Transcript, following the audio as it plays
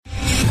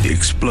The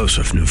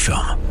explosive new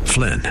film,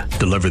 Flynn,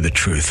 deliver the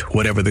truth,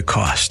 whatever the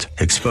cost,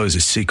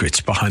 exposes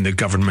secrets behind the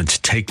government's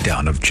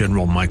takedown of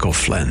General Michael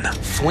Flynn.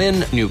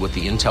 Flynn knew what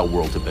the intel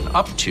world had been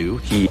up to.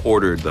 He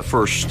ordered the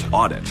first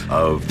audit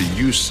of the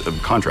use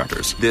of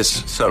contractors.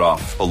 This set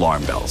off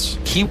alarm bells.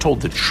 He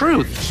told the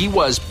truth. He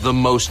was the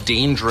most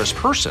dangerous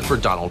person for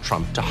Donald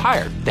Trump to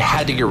hire. They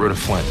had to get rid of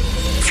Flynn.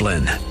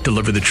 Flynn,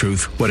 deliver the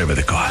truth, whatever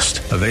the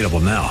cost. Available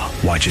now.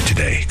 Watch it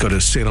today. Go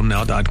to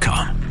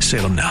salemnow.com.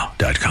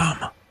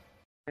 salemnow.com.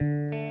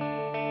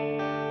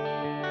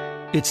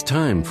 It's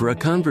time for a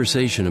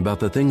conversation about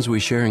the things we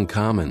share in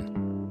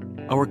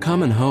common. Our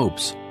common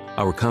hopes,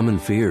 our common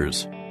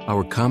fears,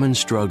 our common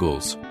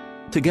struggles.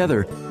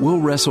 Together, we'll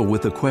wrestle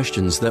with the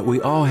questions that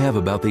we all have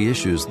about the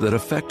issues that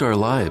affect our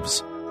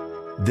lives.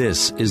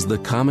 This is The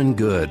Common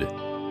Good.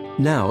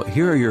 Now,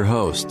 here are your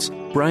hosts,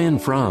 Brian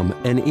Fromm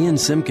and Ian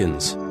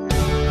Simpkins.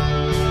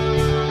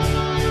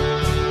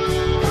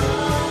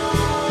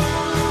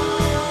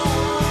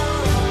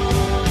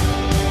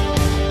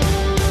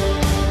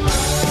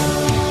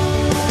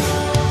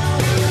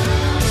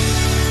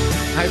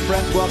 Hi,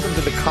 friends. Welcome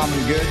to The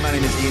Common Good. My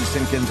name is Ian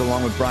Simpkins,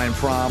 along with Brian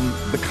Fromm.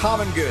 The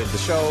Common Good, the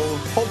show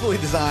hopefully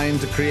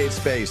designed to create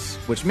space,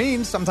 which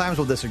means sometimes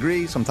we'll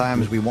disagree,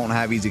 sometimes we won't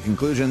have easy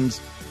conclusions,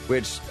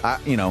 which,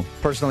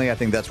 personally, I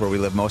think that's where we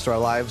live most of our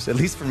lives. At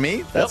least for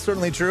me, that's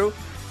certainly true.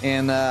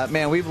 And,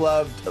 man, we've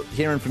loved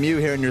hearing from you,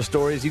 hearing your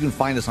stories. You can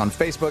find us on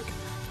Facebook,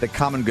 The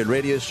Common Good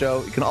Radio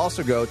Show. You can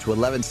also go to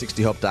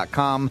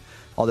 1160hope.com.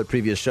 All the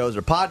previous shows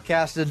are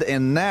podcasted,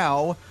 and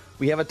now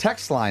we have a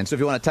text line. So if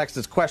you want to text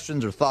us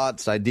questions or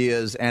thoughts,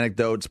 ideas,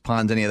 anecdotes,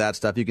 puns, any of that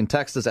stuff, you can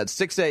text us at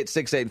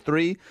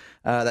 68683.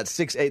 That's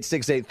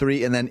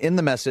 68683. And then in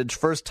the message,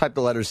 first type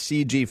the letter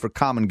CG for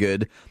Common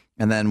Good,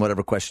 and then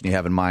whatever question you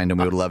have in mind, and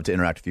we would love to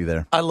interact with you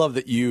there. I love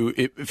that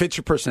it fits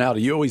your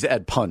personality. You always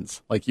add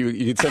puns. Like you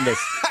could send us.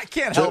 I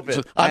can't help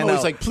it. I'm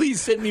always like, please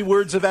send me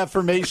words of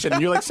affirmation.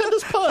 And you're like, send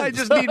us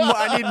puns.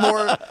 I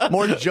need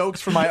more jokes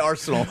for my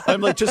arsenal.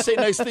 I'm like, just say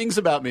nice things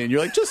about me. And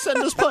you're like, just send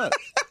us puns.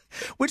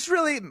 Which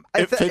really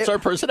it fits our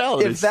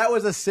personalities. If that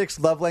was a sixth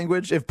love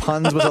language, if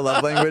puns was a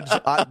love language,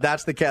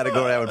 that's the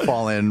category I would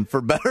fall in,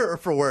 for better or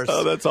for worse.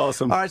 Oh, that's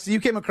awesome. All right, so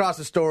you came across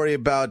a story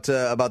about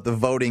the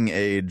voting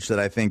age that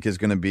I think is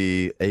going to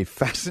be a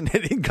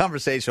fascinating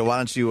conversation. Why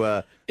don't you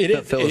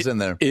fill us in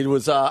there? It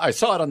was. I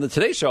saw it on the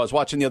Today Show. I was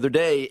watching the other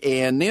day,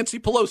 and Nancy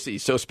Pelosi,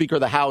 so Speaker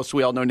of the House,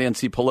 we all know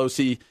Nancy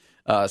Pelosi.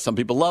 Some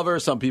people love her,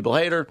 some people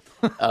hate her.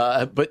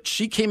 But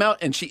she came out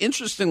and she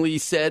interestingly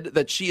said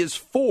that she is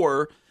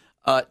for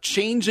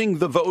changing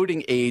the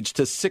voting age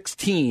to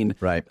 16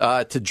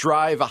 to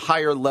drive a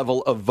higher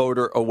level of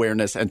voter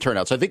awareness and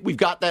turnout. So I think we've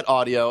got that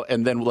audio,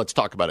 and then let's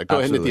talk about it. Go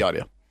ahead and hit the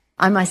audio.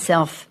 I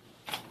myself,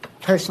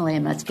 personally,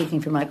 I'm not speaking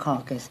for my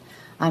caucus,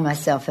 I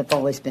myself have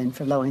always been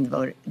for lowering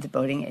the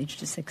voting age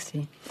to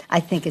 16.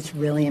 I think it's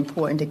really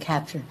important to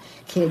capture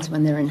kids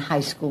when they're in high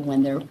school,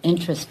 when they're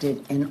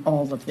interested in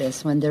all of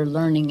this, when they're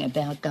learning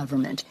about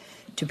government,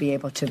 to be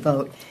able to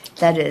vote.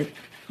 That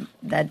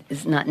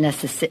is not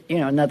necessary.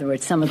 In other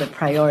words, some of the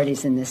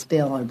priorities in this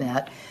bill are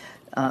about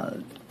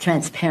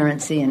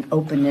transparency and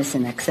openness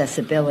and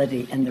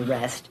accessibility and the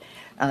rest.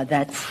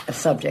 That's a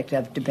subject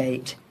of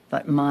debate.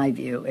 But my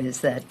view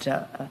is that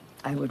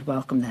I would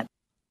welcome that.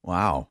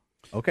 Wow.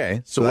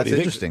 Okay. So that's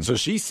interesting. So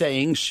she's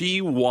saying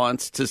she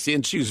wants to see,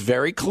 and she was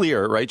very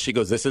clear, right? She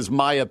goes, this is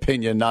my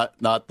opinion,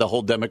 not the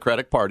whole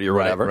Democratic Party or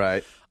whatever.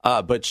 Right.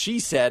 But she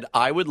said,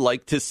 I would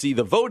like to see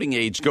the voting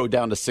age go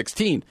down to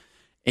 16.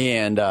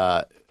 And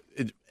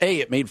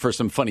it made for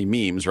some funny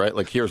memes, right?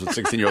 Like, here's what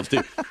 16-year-olds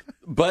do.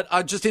 But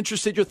I'm just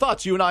interested in your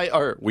thoughts. You and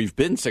I we've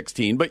been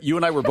 16, but you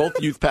and I were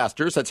both youth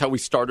pastors. That's how we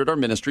started our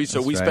ministry.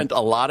 So we spent a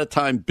lot of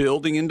time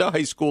building into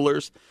high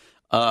schoolers.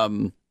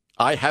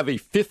 I have a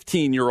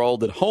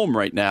 15-year-old at home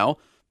right now.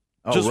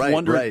 Just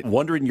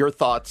wondering your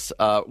thoughts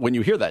when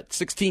you hear that.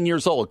 16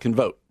 years old can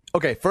vote.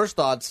 Okay, first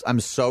thoughts, I'm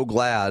so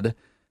glad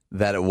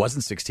that it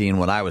wasn't 16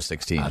 when I was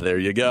 16. There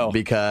you go.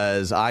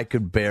 Because I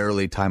could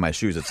barely tie my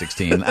shoes at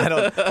 16. I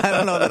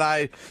don't know that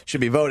I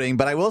should be voting,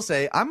 but I will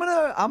say I'm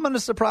gonna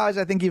surprise,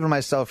 I think, even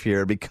myself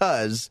here,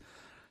 because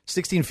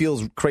 16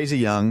 feels crazy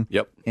young.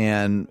 Yep.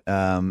 And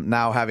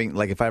now having,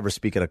 like, if I ever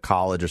speak at a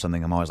college or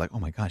something, I'm always like, oh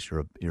my gosh,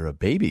 you're a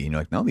baby. And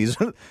you're like, no, these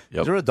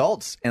are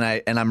adults. And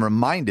I'm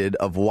reminded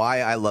of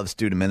why I love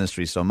student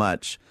ministry so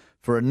much,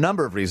 for a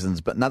number of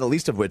reasons, but not the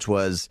least of which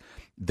was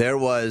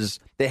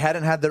they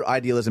hadn't had their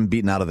idealism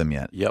beaten out of them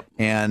yet. Yep.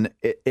 And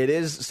it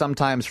is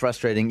sometimes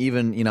frustrating,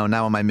 even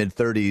now in my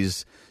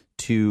mid-30s,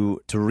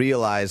 to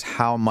realize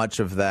how much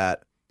of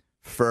that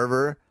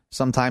fervor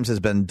sometimes has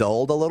been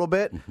dulled a little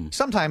bit. Mm-hmm.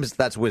 Sometimes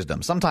that's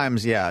wisdom.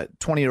 Sometimes,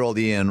 20-year-old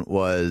Ian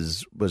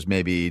was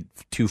maybe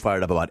too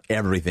fired up about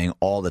everything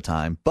all the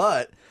time.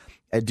 But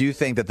I do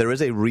think that there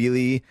is a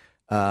really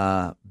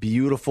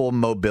beautiful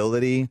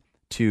mobility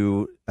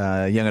to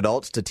young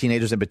adults, to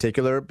teenagers in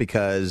particular,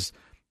 because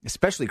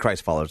especially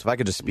Christ followers, if I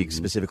could just speak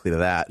specifically to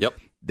that,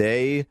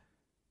 they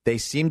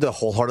seem to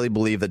wholeheartedly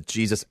believe that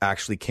Jesus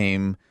actually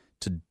came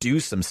to do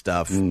some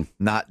stuff,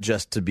 not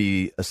just to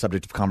be a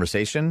subject of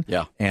conversation.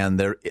 Yeah. And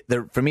there,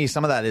 for me,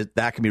 some of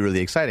that can be really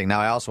exciting. Now,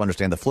 I also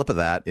understand the flip of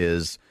that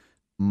is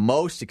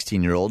most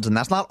 16-year-olds, and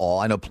that's not all.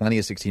 I know plenty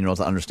of 16-year-olds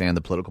that understand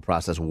the political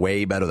process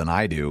way better than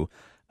I do.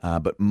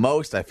 But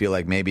most, I feel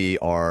like, maybe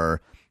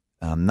are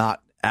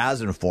not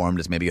as informed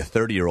as maybe a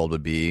 30-year-old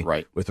would be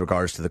with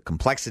regards to the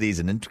complexities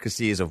and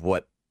intricacies of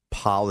what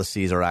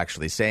policies are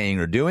actually saying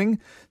or doing.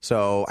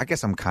 So I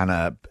guess I'm kind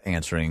of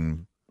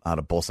answering out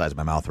of both sides of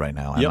my mouth right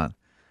now. Yep.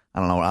 I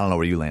don't know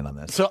where you land on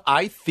this. So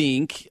I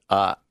think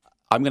I'm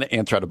going to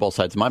answer out of both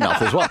sides of my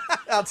mouth as well.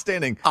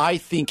 Outstanding. I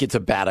think it's a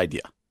bad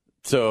idea.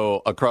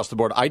 So across the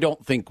board, I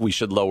don't think we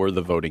should lower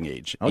the voting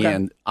age. Okay.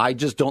 And I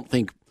just don't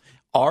think,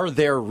 are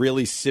there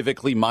really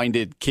civically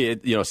minded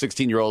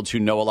 16-year-olds who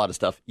know a lot of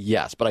stuff?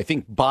 Yes. But I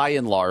think by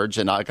and large,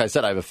 and like I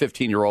said, I have a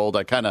 15-year-old,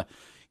 I kind of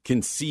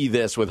can see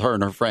this with her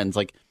and her friends,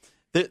 like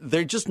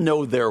they just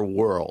know their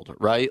world,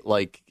 right?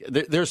 Like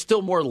there's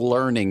still more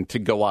learning to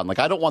go on. Like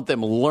I don't want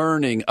them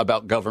learning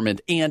about government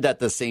and at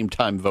the same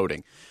time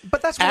voting.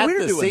 But that's what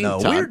we're doing,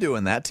 though. We're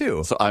doing that,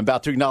 too. So I'm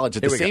about to acknowledge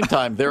at the same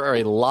time, there are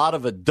a lot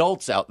of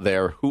adults out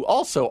there who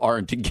also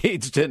aren't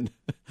engaged and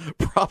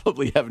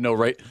probably have no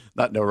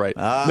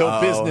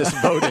business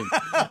voting.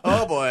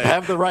 Oh, boy.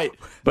 Have the right,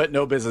 but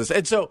no business.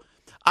 And so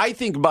I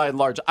think by and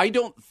large, I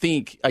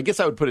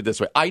guess I would put it this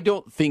way. I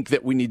don't think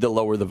that we need to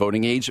lower the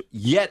voting age.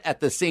 Yet at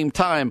the same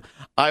time,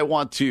 I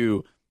want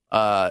to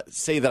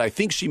say that I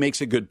think she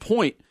makes a good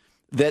point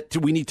that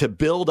we need to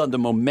build on the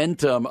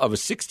momentum of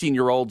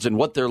 16-year-olds and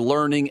what they're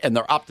learning and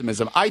their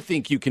optimism. I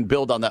think you can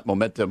build on that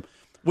momentum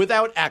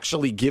without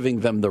actually giving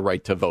them the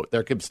right to vote.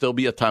 There can still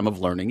be a time of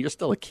learning. You're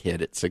still a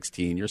kid at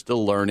 16. You're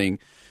still learning.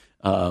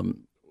 I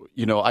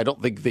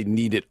don't think they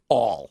need it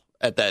all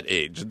at that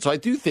age. And so I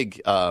do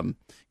think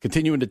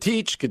continuing to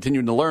teach,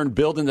 continuing to learn,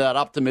 build into that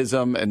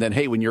optimism. And then,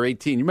 hey, when you're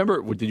 18,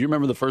 did you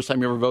remember the first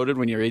time you ever voted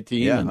when you were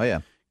 18? Yeah, oh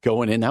yeah.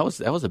 Going in, that was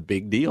a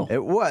big deal.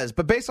 It was.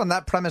 But based on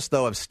that premise,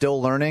 though, of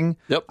still learning,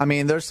 I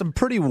mean, there's some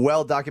pretty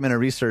well-documented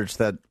research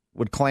that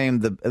would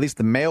claim at least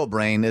the male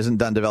brain isn't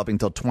done developing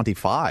until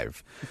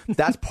 25.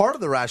 That's part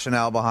of the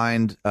rationale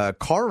behind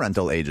car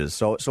rental ages.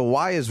 So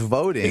why is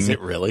voting? Is it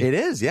really? It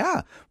is,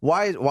 yeah.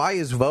 Why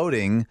is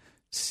voting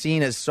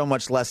seen as so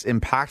much less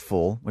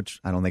impactful, which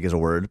I don't think is a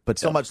word, but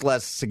so much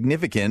less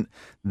significant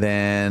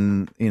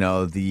than,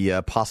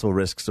 the possible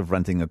risks of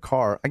renting a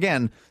car?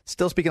 Again,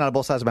 still speaking out of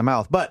both sides of my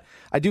mouth, but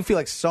I do feel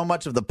like so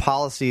much of the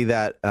policy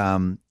that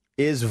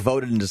is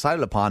voted and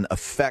decided upon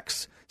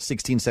affects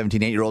 16, 17,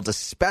 8-year-olds,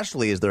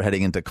 especially as they're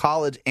heading into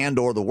college and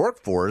or the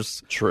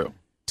workforce. True.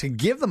 To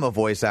give them a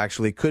voice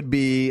actually could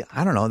be,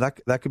 I don't know,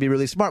 that could be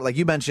really smart. Like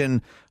you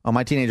mentioned,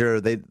 my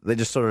teenager, they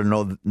just sort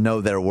of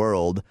know their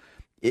world.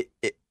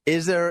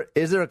 Is there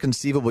a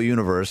conceivable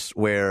universe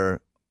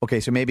where,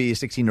 okay, so maybe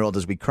 16-year-olds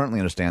as we currently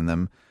understand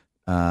them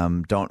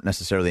don't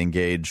necessarily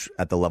engage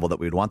at the level that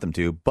we would want them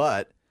to,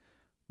 but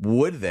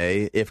would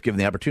they, if given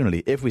the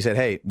opportunity, if we said,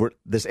 hey,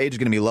 this age is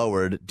going to be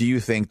lowered, do you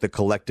think the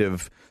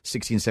collective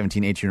 16,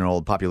 17,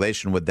 18-year-old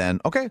population would then,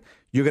 okay,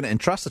 you're going to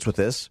entrust us with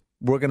this,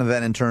 we're going to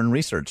then in turn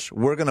research.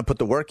 We're going to put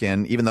the work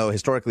in, even though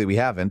historically we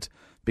haven't,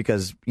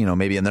 because,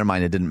 maybe in their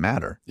mind it didn't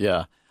matter.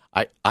 Yeah.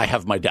 I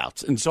have my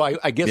doubts. And so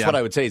I guess what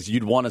I would say is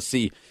you'd want to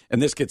see, and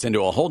this gets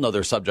into a whole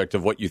nother subject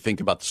of what you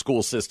think about the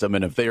school system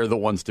and if they are the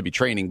ones to be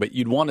training, but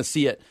you'd want to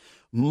see it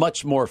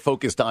much more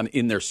focused on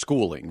in their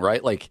schooling,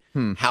 right? Like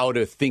how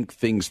to think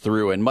things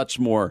through and much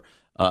more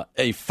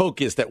a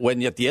focus that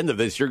when at the end of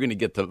this, you're going to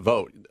get to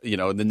vote,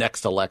 in the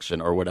next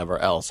election or whatever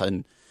else.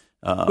 And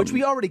which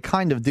we already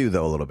kind of do,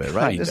 though, a little bit,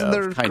 right?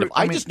 Kind of.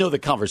 I just know the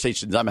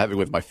conversations I'm having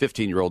with my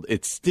 15-year-old,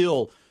 it's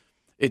still...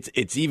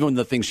 It's even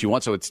the things she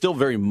wants, so it's still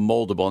very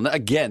moldable. And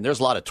again, there's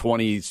a lot of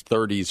 20s,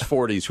 30s,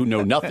 40s who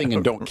know nothing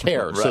and don't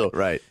care.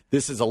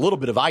 This is a little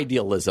bit of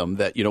idealism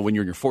that, when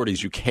you're in your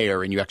 40s, you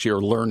care and you actually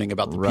are learning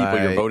about the people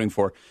you're voting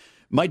for.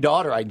 My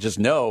daughter, I just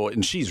know,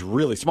 and she's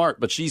really smart,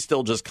 but she's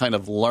still just kind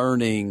of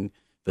learning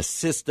the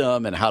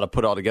system and how to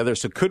put it all together.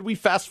 So could we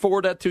fast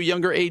forward that to a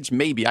younger age?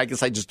 Maybe. I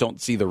guess I just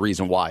don't see the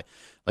reason why.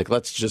 Like,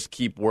 let's just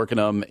keep working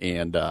them.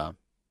 And,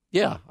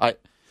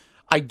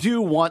 I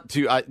do want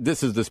to,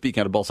 this is the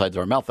speaking out of both sides of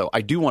our mouth, though. I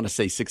do want to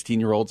say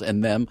 16-year-olds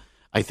and them,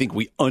 I think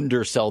we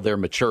undersell their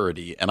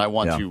maturity, and I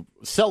want to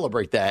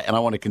celebrate that, and I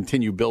want to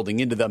continue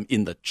building into them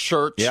in the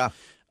church. Yeah.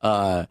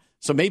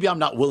 So maybe I'm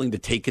not willing to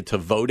take it to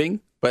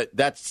voting, but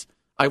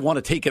I want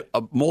to take it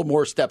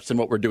more steps than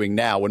what we're doing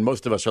now, when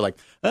most of us are like,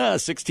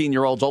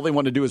 16-year-olds, all they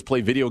want to do is play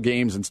video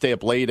games and stay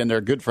up late, and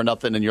they're good for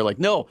nothing. And you're like,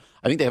 no,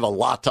 I think they have a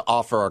lot to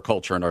offer our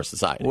culture and our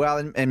society.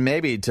 Well, and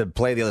maybe to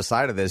play the other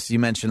side of this, you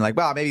mentioned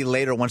maybe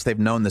later once they've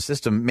known the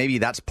system, maybe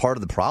that's part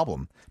of the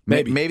problem.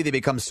 Maybe they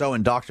become so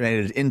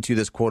indoctrinated into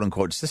this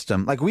quote-unquote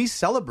system. Like we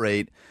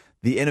celebrate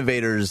the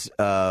innovators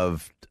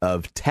of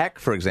tech,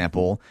 for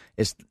example.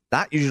 It's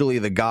not usually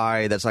the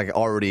guy that's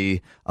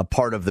already a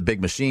part of the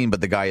big machine,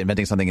 but the guy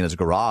inventing something in his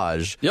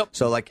garage. Yep.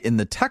 So in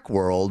the tech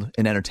world,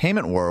 in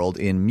entertainment world,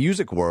 in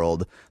music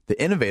world,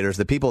 the innovators,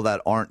 the people that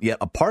aren't yet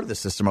a part of the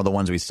system are the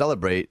ones we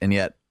celebrate, and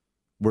yet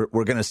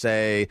we're going to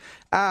say,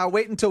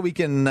 wait until we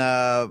can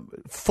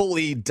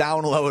fully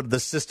download the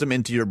system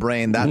into your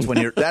brain. That's when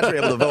you're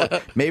able to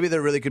vote. Maybe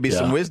there really could be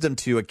some wisdom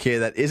to a kid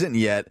that isn't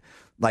yet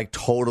like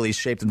totally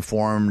shaped and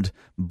formed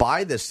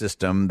by this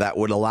system that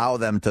would allow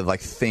them to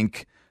like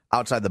think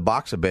outside the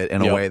box a bit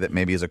in a way that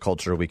maybe as a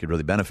culture we could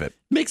really benefit.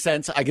 Makes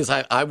sense. I guess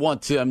I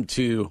want them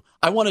to.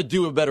 I want to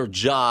do a better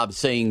job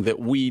saying that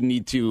we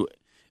need to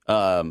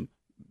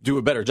do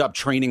a better job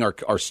training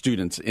our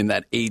students in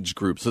that age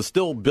group. So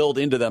still build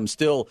into them,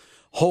 still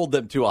hold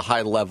them to a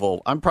high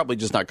level. I'm probably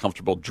just not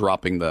comfortable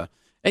dropping the.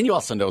 And you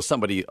also know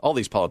all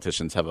these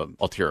politicians have an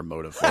ulterior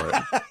motive for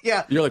it.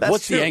 Yeah. You're like,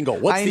 what's the angle?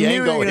 What's the angle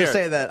here? I knew you were going to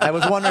say that. I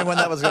was wondering when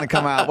that was going to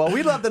come out. Well,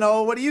 we'd love to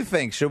know, what do you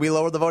think? Should we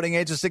lower the voting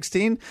age to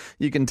 16?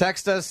 You can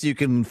text us. You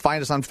can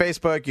find us on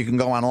Facebook. You can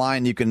go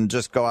online. You can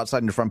just go outside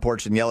on your front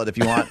porch and yell it if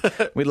you want.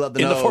 We'd love to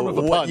know In the form of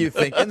a what pun. you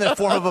think. In the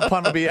form of a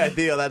pun would be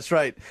ideal. That's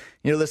right.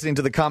 You're listening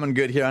to The Common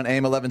Good here on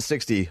AM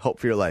 1160. Hope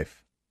for your life.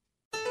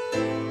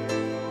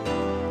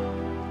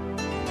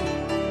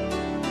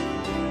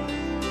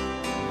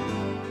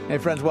 Hey,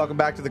 friends, welcome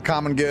back to The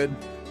Common Good.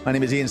 My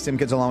name is Ian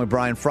Stimkins, along with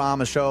Brian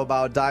Fromm, a show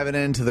about diving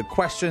into the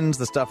questions,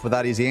 the stuff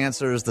without easy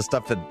answers, the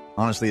stuff that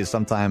honestly is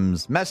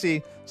sometimes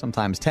messy,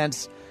 sometimes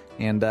tense.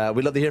 And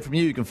we'd love to hear from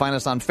you. You can find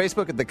us on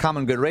Facebook at The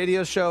Common Good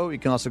Radio Show. You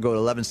can also go to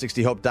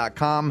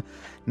 1160hope.com.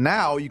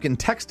 Now you can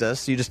text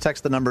us. You just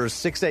text the number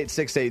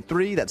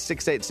 68683. That's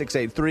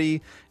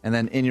 68683. And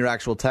then in your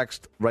actual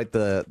text, write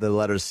the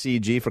letters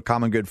CG for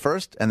Common Good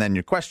first. And then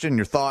your question,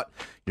 your thought,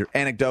 your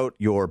anecdote,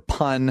 your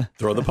pun.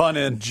 Throw the pun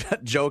in.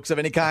 Jokes of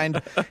any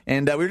kind.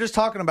 And we were just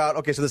talking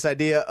about, so this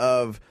idea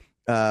of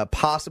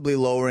possibly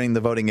lowering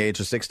the voting age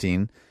to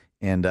 16.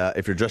 And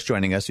if you're just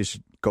joining us, you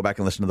should go back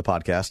and listen to the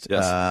podcast.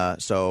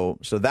 Yes. So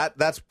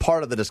that's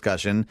part of the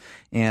discussion.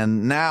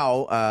 And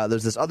now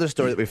there's this other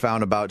story that we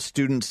found about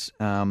students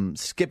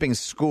skipping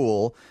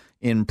school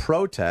in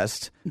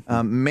protest,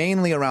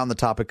 mainly around the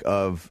topic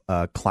of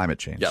climate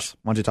change. Yes.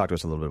 Why don't you talk to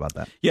us a little bit about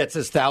that? Yeah, it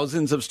says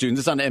thousands of students.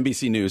 It's on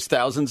NBC News.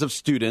 Thousands of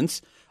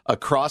students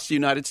across the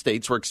United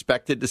States were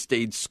expected to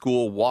stage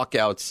school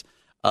walkouts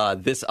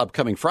this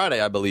upcoming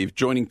Friday, I believe,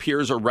 joining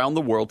peers around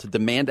the world to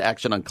demand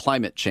action on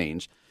climate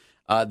change.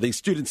 The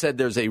student said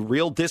there's a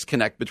real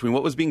disconnect between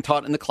what was being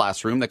taught in the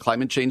classroom, that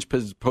climate change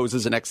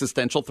poses an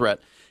existential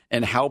threat,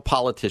 and how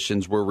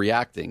politicians were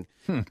reacting.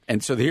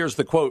 And so here's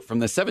the quote from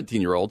the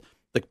 17-year-old.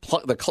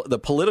 The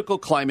political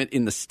climate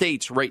in the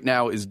states right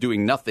now is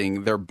doing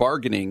nothing. They're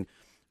bargaining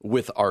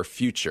with our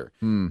future.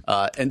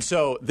 And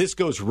so this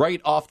goes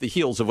right off the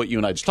heels of what you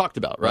and I just talked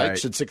about, right?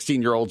 Should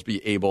 16-year-olds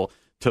be able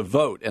to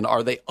vote? And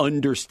are they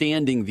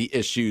understanding the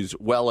issues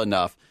well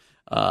enough?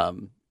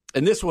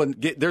 And this one,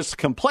 there's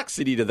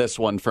complexity to this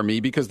one for me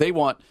because they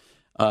want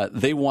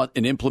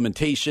an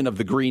implementation of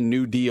the Green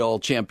New Deal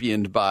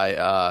championed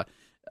by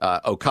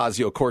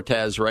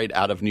Ocasio-Cortez right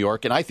out of New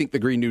York. And I think the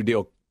Green New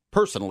Deal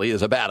personally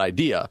is a bad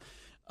idea.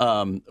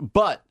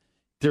 But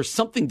there's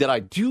something that I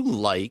do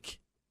like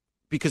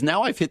because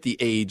now I've hit the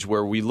age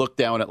where we look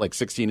down at like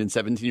 16 and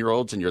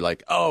 17-year-olds and you're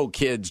like, oh,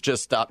 kids,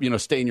 just stop,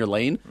 stay in your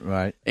lane.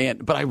 Right.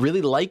 But I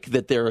really like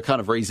that they're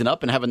kind of raising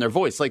up and having their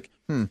voice. Like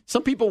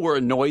some people were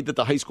annoyed that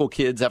the high school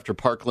kids after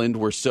Parkland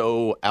were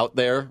so out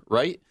there,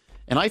 right?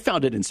 And I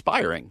found it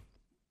inspiring.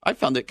 I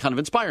found it kind of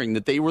inspiring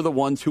that they were the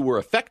ones who were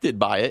affected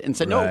by it and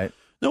said, no,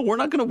 we're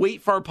not going to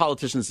wait for our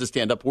politicians to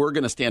stand up. We're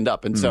going to stand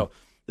up. And so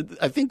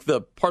I think the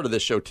part of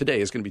this show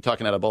today is going to be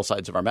talking out of both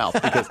sides of our mouth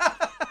because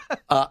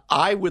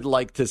I would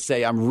like to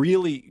say I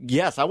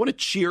want to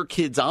cheer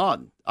kids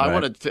on. I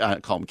want to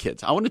call them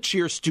kids. I want to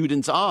cheer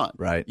students on.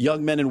 Right.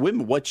 Young men and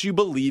women, what you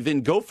believe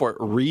in, go for it.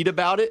 Read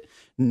about it.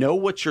 Know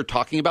what you're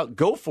talking about.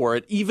 Go for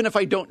it, even if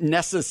I don't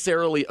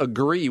necessarily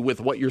agree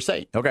with what you're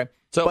saying. Okay.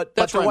 So, but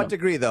to what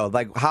degree, though?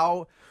 Like,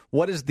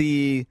 what is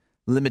the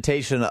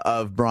limitation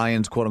of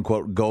Brian's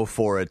quote-unquote go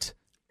for it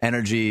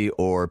energy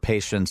or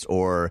patience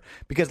or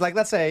because, like,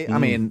 let's say,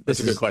 that's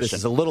a good question. This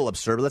is a little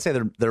absurd. But let's say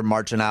they're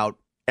marching out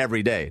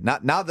every day.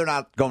 Now they're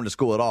not going to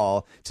school at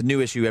all. It's a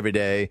new issue every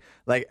day.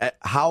 Like,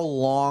 how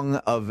long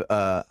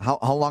a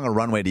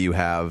runway do you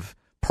have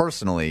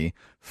personally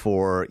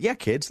for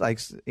kids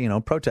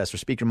protest or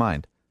speak your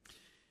mind?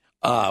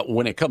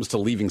 When it comes to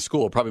leaving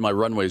school, probably my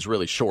runway is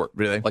really short.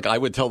 Really? Like I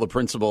would tell the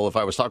principal if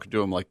I was talking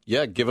to him, like,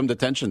 give them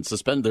detention,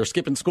 suspend. They're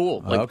skipping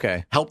school. Like,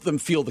 okay. Help them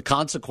feel the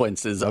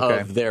consequences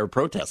of their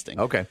protesting.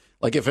 Okay.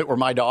 Like if it were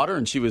my daughter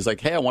and she was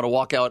like, hey, I want to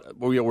walk out.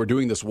 We're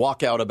doing this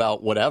walkout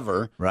about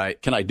whatever. Right.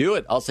 Can I do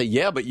it? I'll say,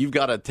 yeah, but you've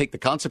got to take the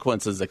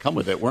consequences that come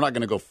with it. We're not going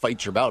to go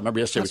fight your battle.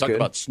 Remember yesterday we talked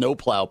about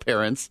snowplow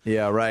parents.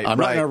 Yeah, right. I'm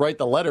not going to write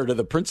the letter to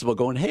the principal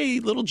going, hey,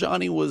 little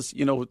Johnny was,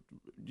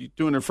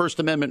 doing her First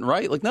Amendment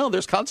right. Like, no,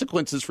 there's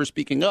consequences for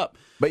speaking up.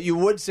 But you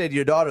would say to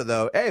your daughter,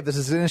 though, hey, if this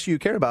is an issue you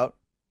care about,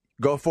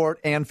 go for it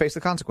and face the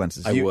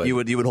consequences. You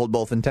would hold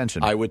both in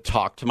tension. I would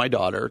talk to my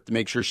daughter to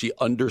make sure she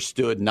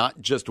understood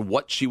not just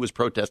what she was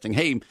protesting.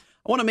 Hey, I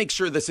want to make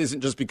sure this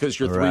isn't just because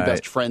your three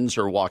best friends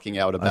are walking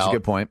out about That's a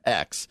good point.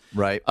 X.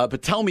 Right.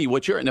 But tell me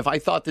and if I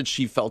thought that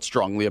she felt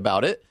strongly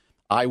about it,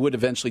 I would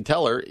eventually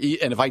tell her,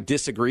 and if I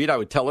disagreed, I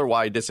would tell her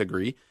why I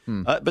disagree.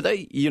 But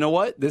hey, you know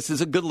what? This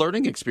is a good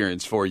learning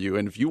experience for you.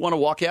 And if you want to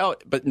walk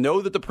out, but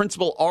know that the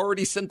principal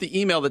already sent the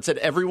email that said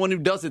everyone who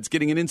does it's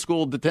getting an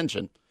in-school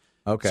detention.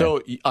 Okay.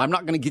 So I'm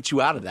not going to get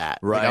you out of that.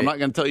 Right. Like, I'm not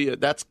going to tell you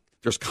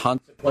there's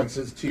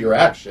consequences to your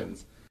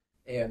actions.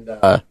 And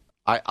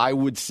I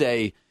would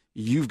say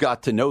you've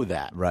got to know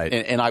that. Right.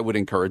 And I would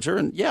encourage her.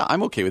 And yeah,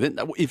 I'm okay with it.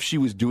 If she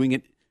was doing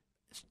it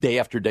day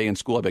after day in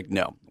school, I'd be like,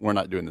 no, we're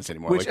not doing this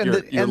anymore.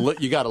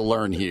 You got to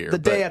learn here. The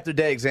day after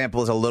day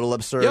example is a little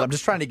absurd. Yep. I'm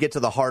just trying to get to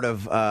the heart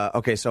of,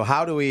 okay, so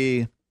how do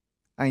we,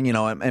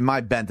 and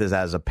my bent is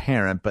as a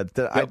parent, but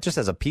just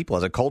as a people,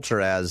 as a culture,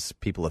 as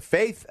people of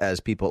faith, as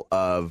people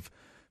of,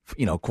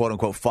 quote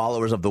unquote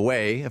followers of the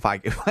way, if I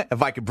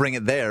could bring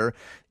it there,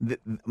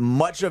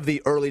 much of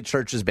the early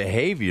church's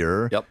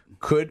behavior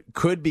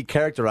could be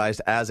characterized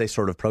as a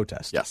sort of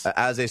protest,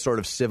 as a sort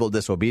of civil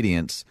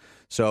disobedience.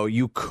 So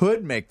you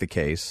could make the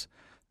case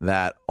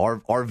that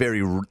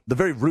the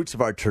very roots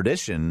of our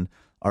tradition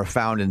are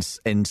found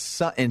in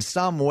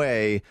some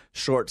way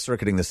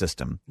short-circuiting the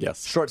system.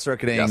 Yes.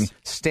 Short-circuiting,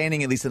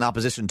 standing at least in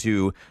opposition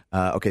to,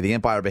 the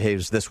empire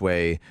behaves this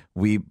way.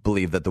 We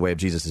believe that the way of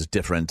Jesus is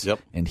different,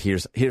 and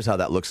here's how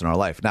that looks in our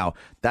life. Now,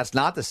 that's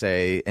not to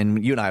say,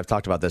 and you and I have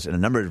talked about this in a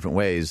number of different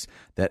ways,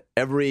 that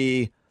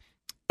every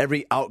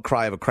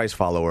outcry of a Christ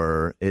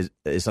follower is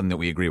something that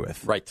we agree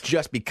with. Right.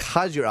 Just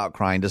because you're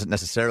outcrying doesn't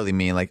necessarily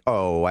mean like,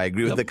 oh, I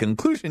agree with the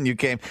conclusion you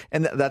came.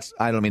 And that's,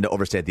 I don't mean to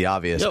overstate the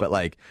obvious, but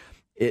like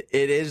there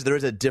is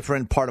a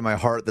different part of my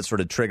heart that's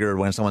sort of triggered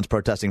when someone's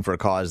protesting for a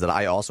cause that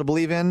I also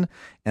believe in.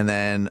 And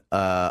then,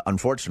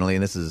 unfortunately,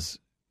 and this is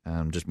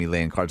just me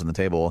laying cards on the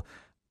table,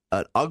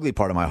 an ugly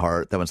part of my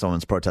heart that when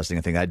someone's protesting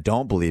a thing I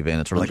don't believe in,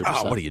 it's sort of like,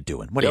 oh, what are you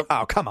doing?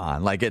 Oh, come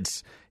on. Like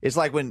it's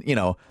like when,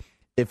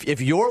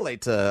 if you're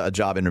late to a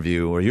job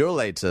interview or you're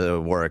late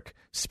to work,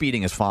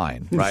 speeding is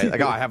fine, right?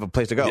 Like, oh, I have a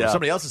place to go. If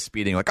somebody else is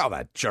speeding, like, oh,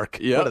 that jerk.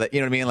 What are they, you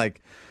know what I mean?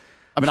 Like,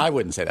 I mean, I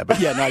wouldn't say that, but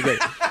yeah, no, I get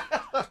it.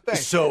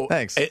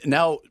 Thanks.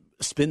 Now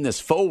spin this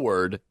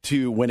forward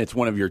to when it's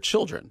one of your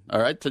children. All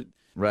right.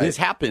 This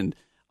happened.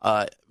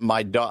 I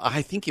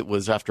think it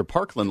was after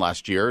Parkland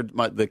last year.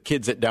 The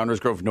kids at Downers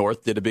Grove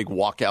North did a big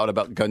walkout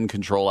about gun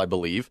control, I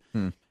believe.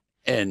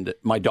 And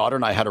my daughter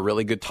and I had a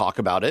really good talk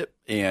about it,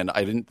 and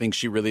I didn't think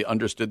she really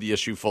understood the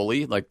issue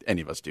fully, like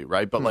any of us do,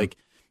 right? But like,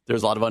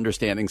 there's a lot of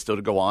understanding still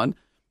to go on.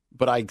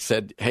 But I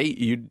said,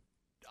 hey,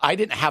 I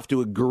didn't have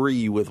to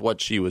agree with what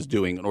she was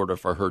doing in order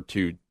for her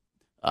to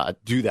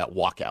do that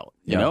walkout,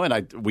 you know?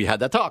 And we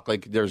had that talk,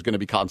 like there's going to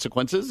be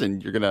consequences,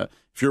 and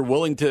if you're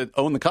willing to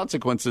own the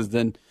consequences,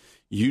 then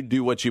you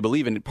do what you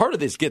believe in. Part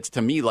of this gets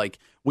to me, like,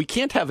 we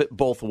can't have it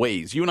both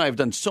ways. You and I have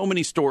done so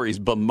many stories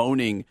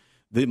bemoaning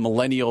the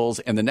millennials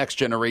and the next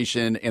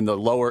generation and the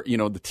lower,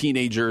 the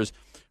teenagers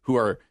who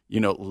are,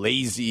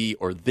 lazy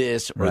or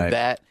this or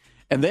that.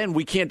 And then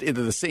we can't, in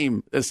the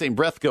same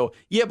breath, go,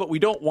 yeah, but we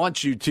don't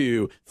want you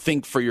to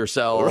think for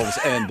yourselves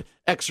and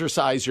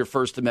exercise your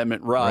First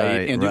Amendment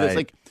right and do this.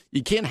 Like,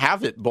 you can't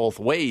have it both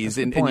ways,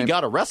 and you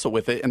got to wrestle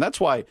with it. And that's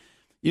why,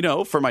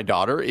 for my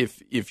daughter,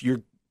 if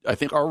you're, I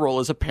think our role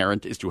as a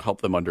parent is to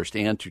help them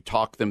understand, to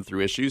talk them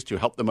through issues, to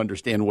help them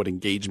understand what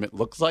engagement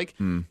looks like,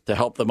 to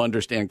help them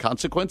understand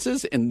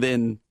consequences. And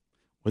then,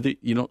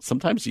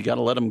 sometimes you got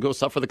to let them go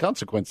suffer the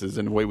consequences,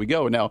 and away we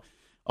go. Now,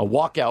 a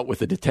walkout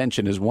with a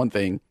detention is one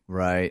thing.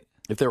 Right.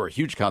 If there were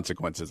huge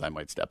consequences, I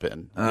might step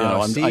in.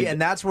 And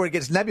that's where it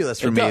gets nebulous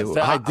for me.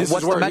 This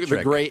is where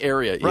the gray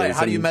area is. Right.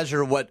 How do you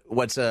measure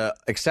what's a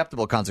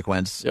acceptable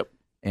consequence?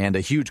 And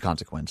a huge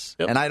consequence.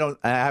 And I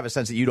have a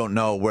sense that you don't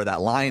know where that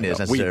line is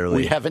necessarily.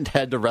 We haven't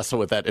had to wrestle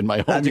with that in my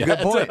home That's yet. a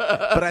good point.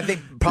 But I think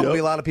probably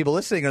a lot of people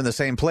listening are in the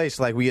same place.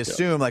 Like, we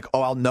assume, like,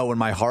 oh, I'll know in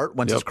my heart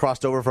once it's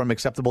crossed over from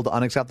acceptable to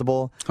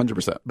unacceptable.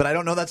 100%. But I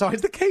don't know that's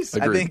always the case.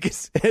 Agreed. I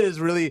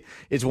think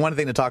it's one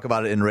thing to talk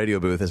about it in a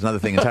radio booth. It's another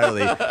thing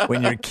entirely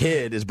when your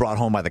kid is brought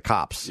home by the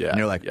cops. And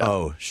you're like,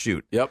 oh,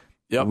 shoot.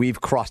 We've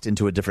crossed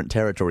into a different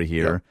territory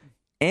here.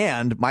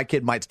 And my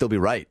kid might still be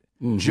right.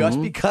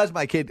 Just because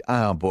my kid,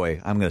 oh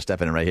boy, I'm going to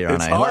step in right here.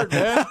 It's hard,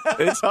 man.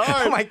 It's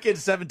hard. My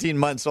kid's 17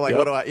 months, so like,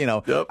 what do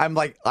I, I'm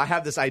like, I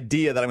have this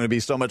idea that I'm going to be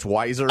so much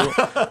wiser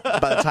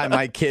by the time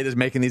my kid is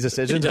making these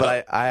decisions,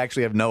 but I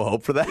actually have no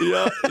hope for that.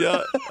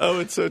 Oh,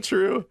 it's so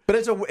true. But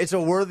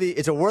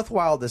it's a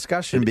worthwhile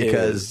discussion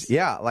because,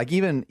 like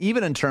even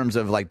in terms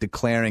of like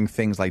declaring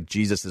things like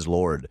Jesus is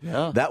Lord,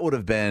 that would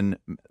have been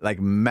like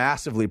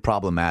massively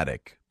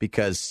problematic.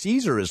 Because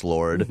Caesar is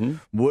Lord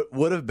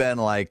would have been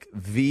like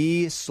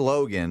the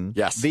slogan,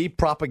 the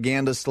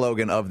propaganda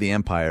slogan of the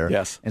empire.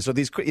 And so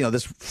these,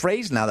 this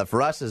phrase now that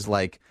for us is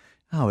like,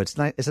 oh, it's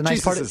nice. It's a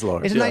nice part. It's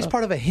a nice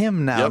part of a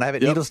hymn now, and I have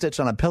it needle stitched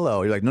on a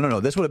pillow. You're like,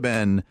 no. This would have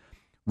been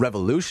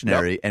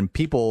revolutionary, and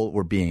people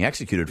were being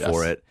executed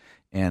for it.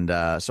 And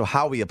so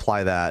how we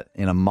apply that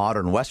in a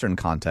modern Western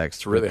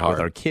context really hard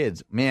with our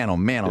kids, man, oh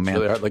man.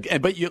 Really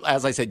hard. But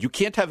as I said, you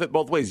can't have it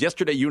both ways.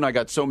 Yesterday, you and I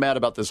got so mad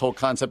about this whole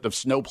concept of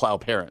snowplow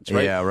parents,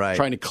 right? Yeah, right.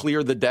 Trying to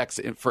clear the decks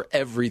for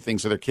everything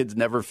so their kids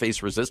never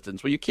face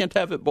resistance. Well, you can't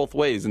have it both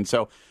ways. And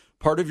so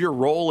part of your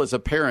role as a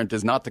parent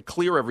is not to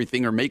clear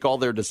everything or make all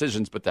their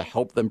decisions, but to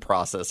help them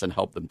process and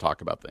help them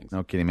talk about things.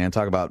 No kidding, man.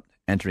 Talk about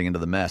entering into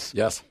the mess.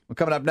 Yes. Well,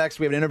 coming up next,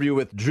 we have an interview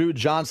with Drew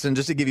Johnson.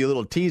 Just to give you a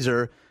little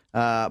teaser,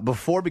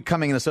 before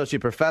becoming an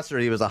associate professor,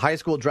 he was a high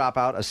school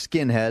dropout, a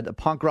skinhead, a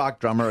punk rock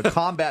drummer, a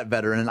combat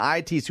veteran, an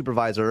IT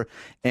supervisor,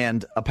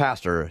 and a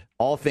pastor.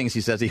 All things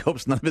he says he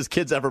hopes none of his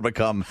kids ever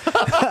become. So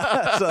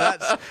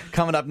that's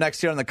coming up next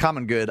here on The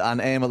Common Good on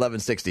AM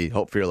 1160.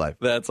 Hope for your life.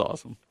 That's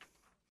awesome.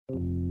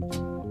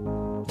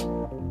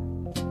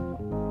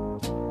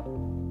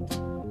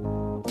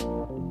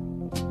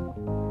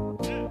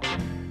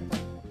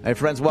 Hey,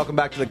 friends, welcome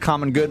back to The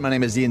Common Good. My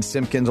name is Ian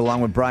Simpkins,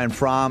 along with Brian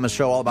Fromm, a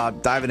show all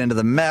about diving into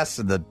the mess,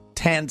 the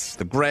tense,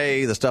 the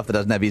gray, the stuff that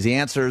doesn't have easy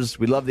answers.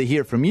 We'd love to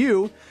hear from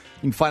you. You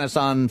can find us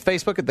on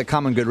Facebook at The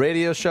Common Good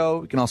Radio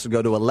Show. You can also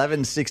go to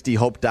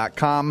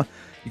 1160hope.com.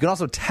 You can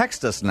also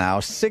text us now.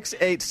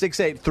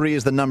 68683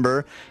 is the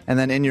number. And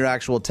then in your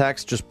actual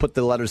text, just put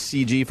the letter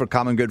CG for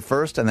Common Good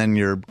first, and then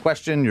your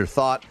question, your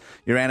thought,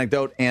 your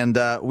anecdote. And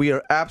we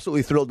are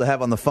absolutely thrilled to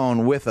have on the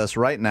phone with us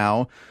right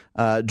now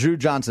Drew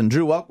Johnson.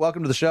 Drew,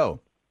 welcome to the show.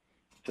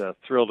 It's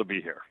thrilled to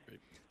be here.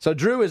 So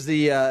Drew is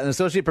an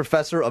associate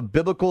professor of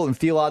biblical and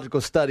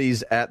theological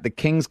studies at the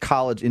King's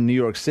College in New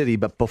York City.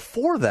 But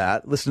before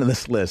that, listen to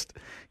this list.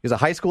 He was a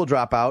high school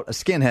dropout, a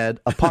skinhead,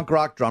 a punk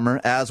rock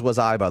drummer, as was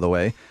I, by the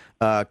way,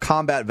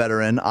 combat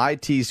veteran,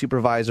 IT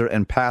supervisor,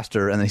 and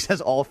pastor. And he says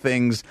all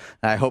things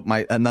I hope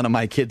none of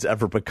my kids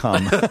ever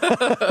become,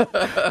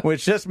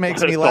 which just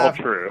makes me laugh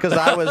because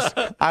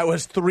I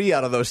was 3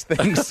 out of those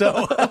things.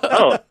 So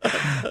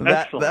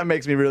that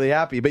makes me really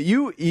happy. But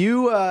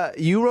you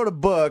wrote a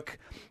book.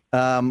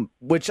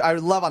 Which I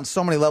love on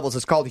so many levels.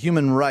 It's called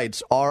Human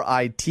Rights,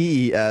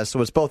 RITES. So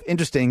it's both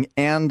interesting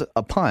and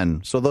a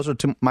pun. So those are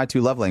my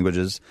 2 love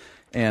languages.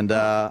 And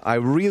I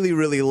really,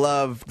 really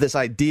love this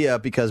idea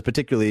because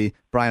particularly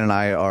Brian and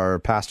I are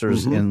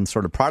pastors in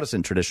sort of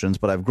Protestant traditions,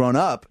 but I've grown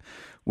up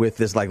with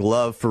this like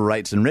love for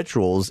rites and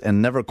rituals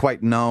and never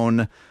quite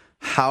known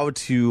how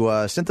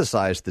to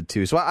synthesize the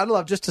two. So I'd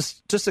love just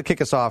to kick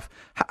us off.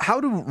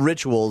 How do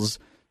rituals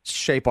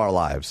shape our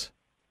lives?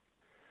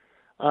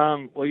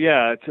 Well,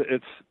 yeah,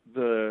 it's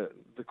the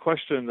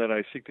question that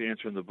I seek to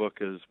answer in the book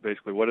is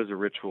basically what is a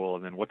ritual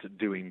and then what's it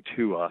doing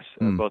to us,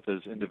 both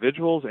as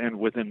individuals and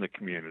within the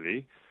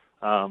community.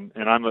 And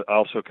I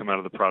also come out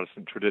of the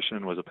Protestant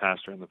tradition, was a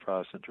pastor in the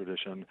Protestant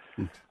tradition,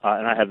 and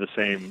I had the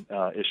same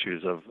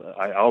issues of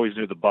I always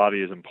knew the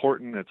body is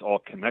important, it's all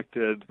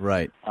connected.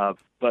 Right.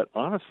 But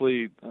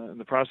honestly, in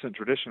the Protestant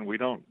tradition, we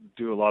don't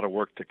do a lot of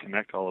work to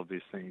connect all of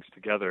these things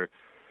together.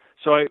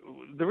 So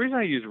the reason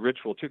I use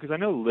ritual, too, because I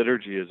know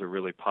liturgy is a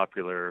really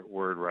popular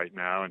word right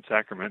now, and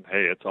sacrament,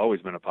 hey, it's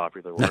always been a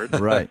popular word.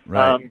 Right.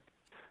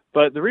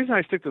 But the reason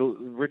I stick to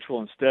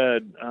ritual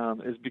instead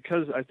is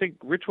because I think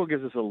ritual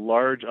gives us a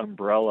large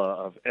umbrella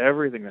of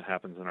everything that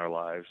happens in our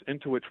lives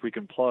into which we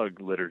can plug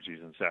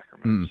liturgies and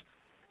sacraments.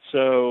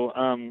 So,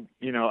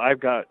 I've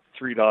got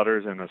 3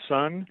 daughters and a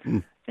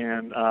son.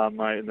 And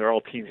they're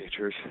all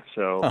teenagers.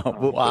 So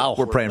wow,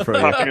 we're praying for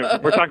you.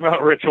 We're talking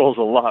about rituals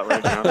a lot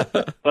right now.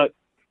 But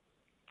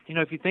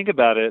if you think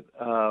about it,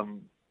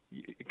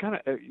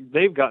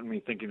 they've gotten me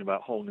thinking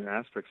about whole new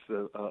aspects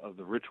of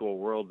the ritual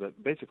world.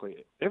 That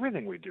basically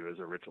everything we do is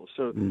a ritual.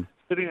 So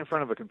sitting in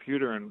front of a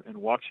computer and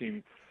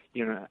watching,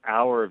 an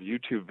hour of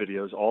YouTube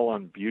videos all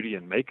on beauty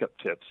and makeup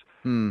tips.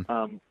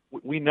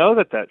 We know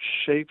that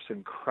shapes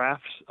and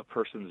crafts a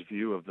person's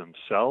view of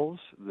themselves,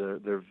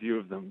 their view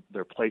of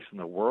their place in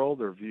the world,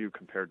 their view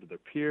compared to their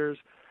peers.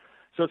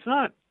 So it's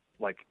not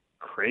like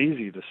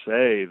crazy to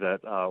say that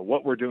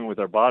what we're doing with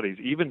our bodies,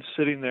 even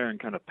sitting there and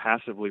kind of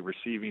passively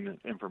receiving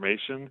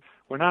information,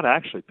 we're not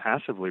actually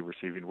passively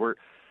receiving.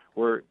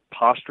 We're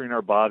posturing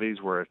our bodies,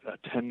 we're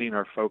attending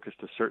our focus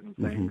to certain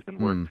things, and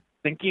we're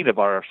thinking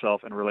about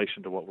ourselves in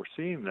relation to what we're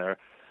seeing there.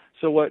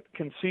 So what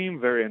can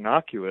seem very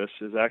innocuous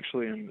is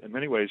actually in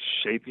many ways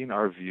shaping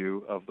our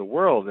view of the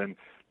world. And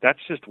that's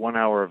just 1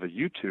 hour of a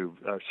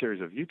series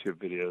of YouTube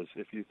videos.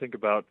 If you think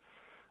about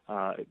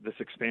this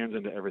expands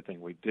into everything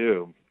we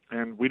do.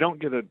 And we don't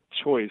get a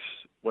choice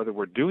whether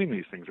we're doing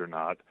these things or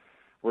not.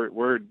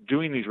 We're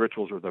doing these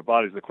rituals with our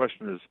bodies. The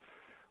question is,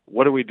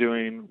 what are we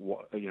doing?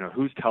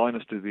 Who's telling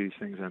us to do these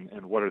things,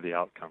 and what are the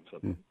outcomes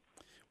of them?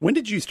 When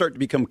did you start to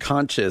become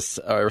conscious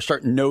or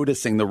start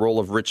noticing the role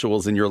of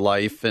rituals in your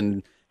life,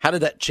 and how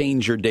did that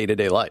change your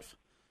day-to-day life?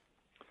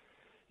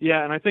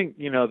 Yeah, and I think,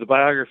 the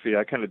biography,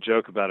 I kind of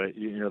joke about it,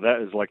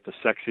 that is like the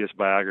sexiest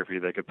biography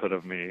they could put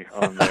of me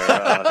on there.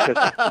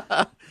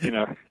 'Cause,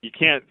 you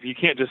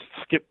can't just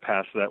skip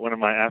past that. One of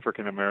my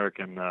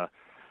African-American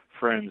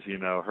friends,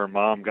 her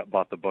mom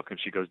bought the book, and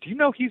she goes, "Do you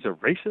know he's a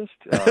racist?"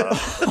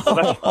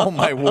 Oh,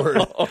 my word.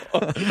 I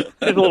was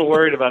a little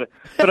worried about it.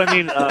 But,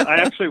 I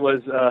actually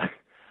was...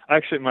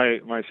 Actually,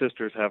 my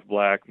sister's half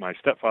black. My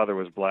stepfather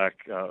was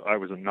black. I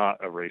was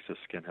not a racist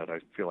skinhead. I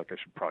feel like I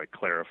should probably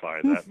clarify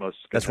that. Most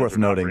That's skinheads worth are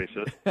not noting.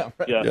 Racist. Yeah,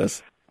 right. Yeah.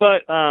 Yes.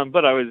 But I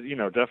was,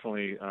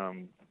 definitely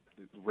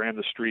ran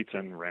the streets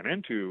and ran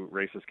into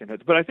racist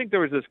skinheads. But I think there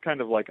was this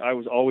kind of like, I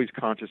was always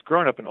conscious,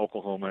 growing up in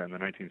Oklahoma in the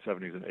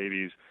 1970s and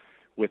 80s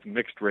with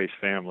mixed race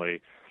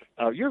family,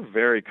 you're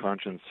very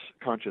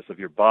conscious of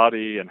your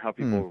body and how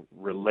people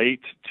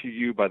relate to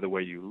you by the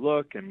way you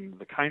look and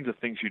the kinds of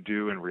things you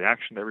do in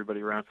reaction to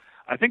everybody around.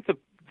 I think the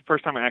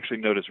first time I actually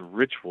noticed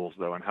rituals,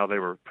 though, and how they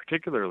were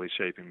particularly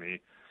shaping me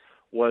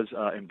was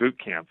in boot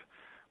camp,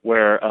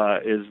 where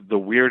is the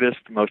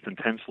weirdest, most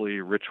intensely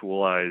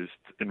ritualized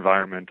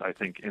environment, I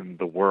think, in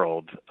the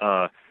world.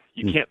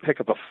 You can't pick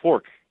up a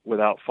fork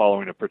without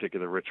following a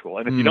particular ritual.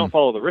 And if you don't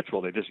follow the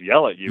ritual, they just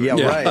yell at you.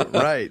 Yeah,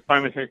 right.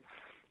 Finally,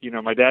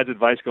 my dad's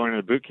advice going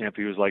into boot camp,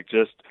 he was like,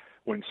 just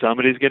when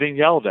somebody's getting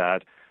yelled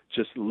at,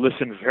 just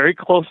listen very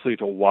closely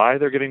to why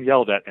they're getting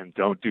yelled at and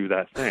don't do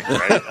that thing,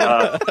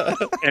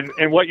 right?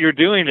 And what you're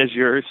doing is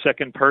you're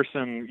second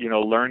person,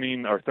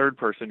 learning, or third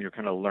person, you're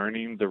kind of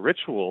learning the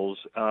rituals.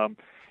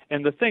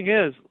 And the thing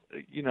is,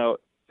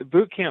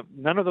 boot camp,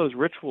 none of those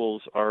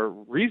rituals are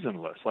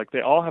reasonless. Like,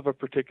 they all have a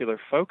particular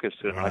focus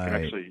to them. Right. I can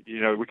actually,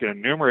 we can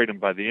enumerate them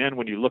by the end.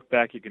 When you look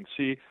back, you can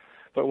see.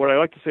 But what I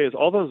like to say is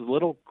all those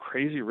little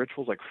crazy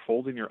rituals, like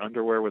folding your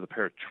underwear with a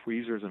pair of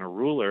tweezers and a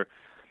ruler,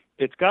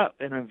 it's got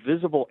an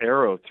invisible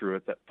arrow through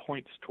it that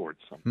points towards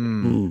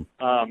something.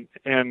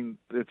 And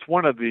it's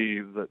one of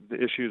the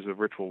issues of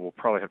ritual we'll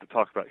probably have to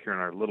talk about here in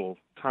our little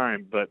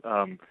time, but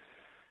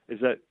is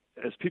that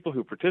as people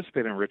who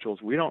participate in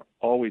rituals, we don't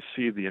always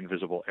see the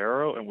invisible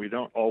arrow, and we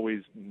don't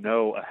always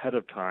know ahead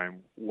of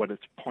time what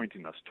it's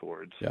pointing us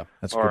towards,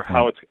 or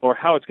how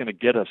it's going to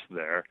get us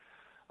there.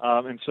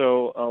 And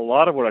so a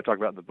lot of what I talk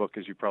about in the book,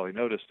 as you probably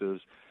noticed,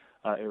 is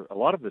a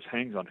lot of this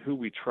hangs on who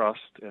we trust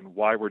and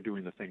why we're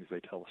doing the things they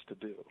tell us to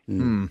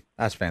do.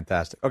 That's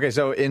fantastic. Okay,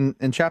 so in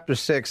Chapter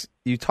 6,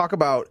 you talk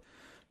about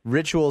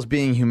rituals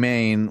being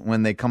humane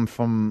when they come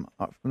from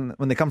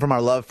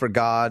our love for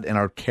God and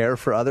our care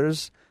for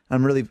others.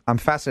 I'm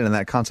fascinated in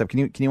that concept.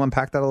 Can you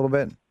unpack that a little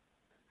bit?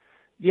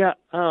 Yeah.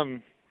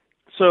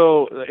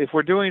 So if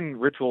we're doing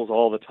rituals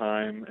all the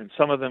time, and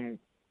some of them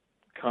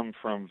come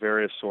from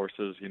various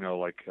sources,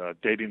 like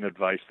dating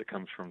advice that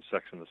comes from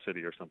Sex and the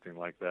City or something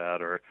like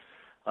that, or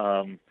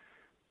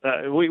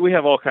we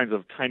have all kinds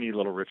of tiny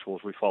little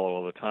rituals we follow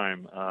all the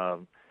time.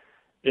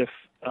 If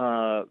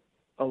a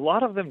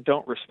lot of them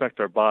don't respect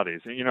our bodies,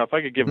 and if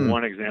I could give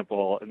one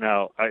example,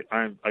 now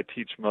I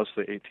teach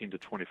mostly 18 to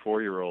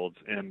 24-year-olds,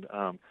 and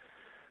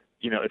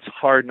it's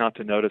hard not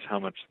to notice how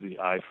much the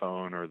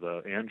iPhone or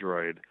the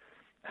Android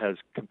has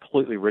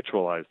completely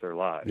ritualized their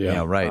lives.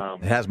 Yeah, right.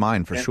 It has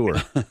mine for sure.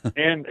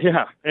 And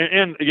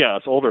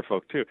it's older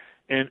folk too.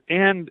 And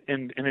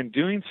in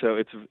doing so,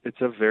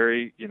 it's a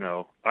very,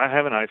 I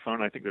have an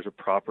iPhone. I think there's a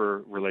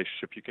proper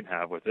relationship you can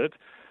have with it,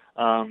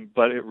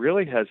 but it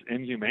really has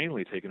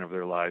inhumanely taken over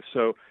their lives.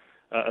 So,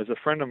 as a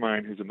friend of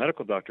mine who's a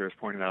medical doctor has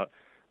pointed out,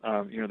 the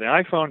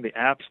iPhone, the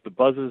apps, the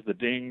buzzes, the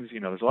dings,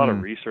 there's a lot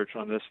of research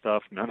on this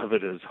stuff. None of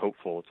it is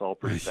hopeful. It's all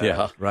pretty bad.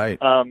 Yeah, right.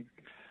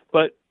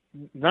 But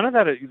none of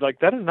that,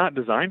 that is not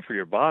designed for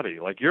your body.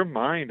 Like, your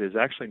mind is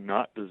actually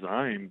not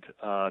designed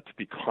to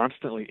be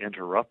constantly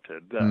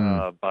interrupted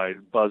by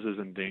buzzes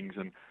and dings.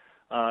 And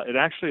it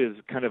actually is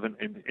kind of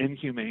an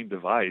inhumane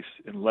device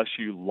unless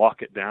you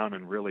lock it down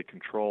and really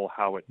control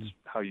how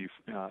you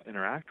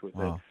interact with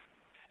it.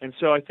 And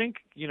so I think,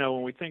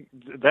 when we think,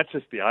 that's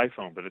just the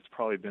iPhone, but it's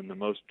probably been the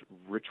most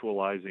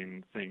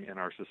ritualizing thing in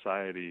our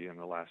society in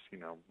the last,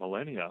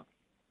 millennia.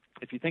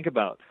 If you think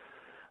about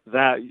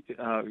that,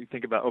 you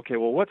think about, okay,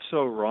 well, what's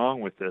so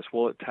wrong with this?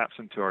 Well, it taps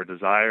into our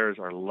desires,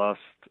 our lust.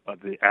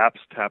 The apps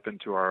tap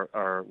into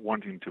our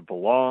wanting to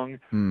belong.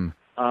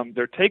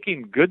 They're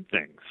taking good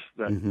things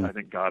that I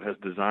think God has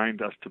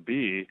designed us to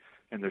be,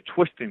 and they're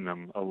twisting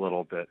them a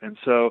little bit. And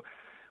so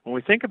when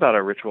we think about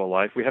our ritual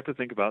life, we have to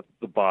think about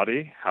the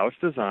body, how it's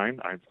designed.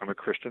 I'm a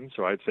Christian,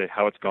 so I'd say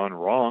how it's gone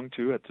wrong,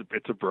 too.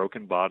 It's a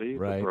broken body,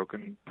 right. It's a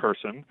broken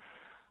person.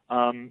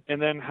 And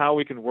then how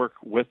we can work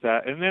with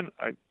that. And then,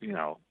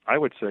 I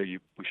would say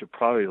we should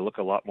probably look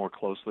a lot more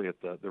closely at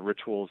the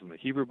rituals in the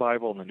Hebrew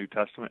Bible and the New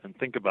Testament and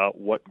think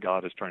about what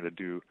God is trying to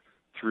do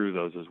through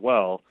those as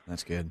well.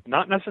 That's good.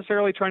 Not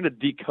necessarily trying to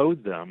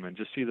decode them and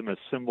just see them as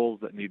symbols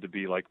that need to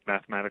be like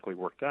mathematically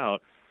worked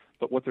out,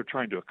 but what they're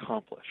trying to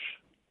accomplish.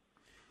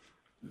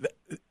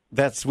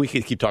 We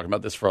could keep talking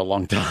about this for a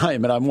long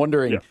time, and I'm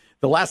wondering,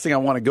 the last thing I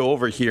want to go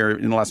over here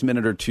in the last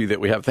minute or two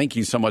that we have, thank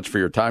you so much for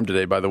your time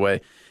today, by the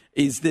way,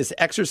 is this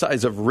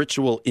exercise of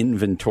ritual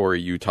inventory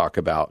you talk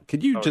about.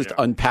 Could you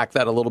unpack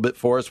that a little bit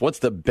for us? What's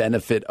the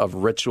benefit of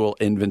ritual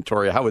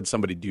inventory? How would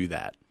somebody do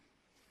that?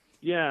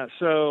 Yeah,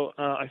 so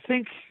I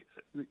think,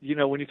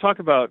 when you talk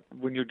about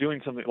when you're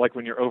doing something, like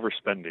when you're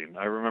overspending,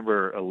 I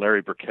remember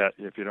Larry Burkett,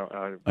 if you don't.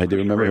 I do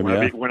remember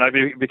him, when I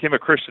became a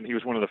Christian, he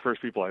was one of the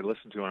first people I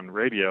listened to on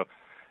radio.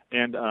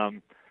 And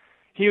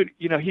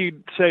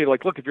he'd say,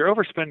 like, look, if you're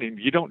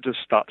overspending, you don't just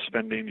stop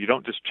spending. You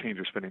don't just change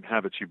your spending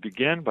habits. You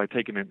begin by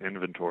taking an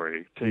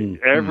inventory, take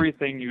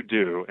everything you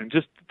do, and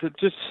just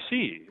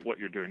see what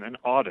you're doing, an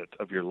audit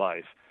of your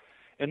life.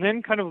 And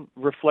then kind of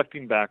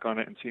reflecting back on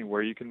it and seeing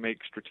where you can make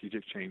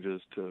strategic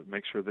changes to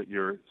make sure that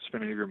your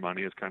spending of your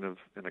money is kind of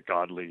in a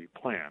godly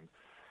plan.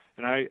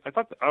 And I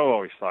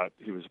always thought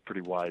he was a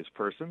pretty wise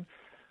person.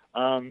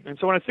 And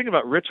so when I think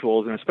about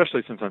rituals, and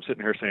especially since I'm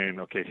sitting here saying,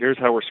 okay, here's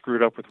how we're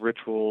screwed up with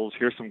rituals,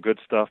 here's some good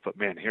stuff, but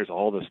man, here's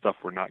all the stuff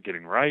we're not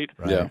getting right.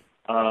 Yeah.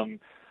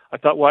 I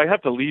thought, well, I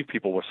have to leave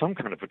people with some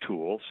kind of a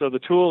tool. So the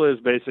tool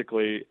is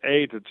basically,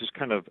 to just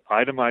kind of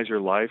itemize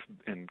your life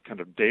in kind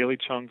of daily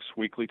chunks,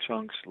 weekly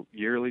chunks,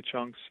 yearly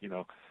chunks,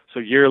 So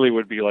yearly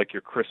would be like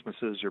your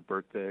Christmases, your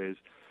birthdays.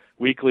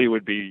 Weekly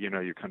would be,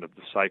 your kind of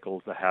the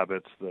cycles, the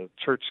habits, the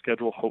church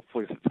schedule,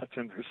 hopefully that's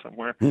in there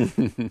somewhere.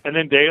 And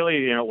then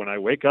daily, when I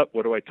wake up,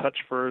 what do I touch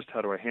first?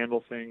 How do I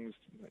handle things?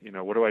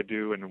 What do I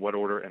do and in what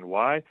order and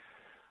why?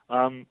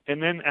 And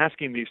then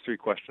asking these three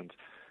questions.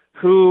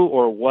 Who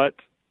or what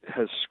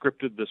has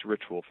scripted this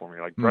ritual for me,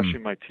 like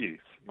brushing my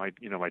teeth? My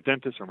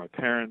dentist or my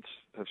parents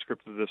have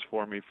scripted this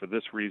for me for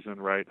this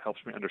reason, right? Helps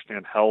me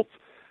understand health,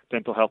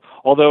 dental health.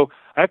 Although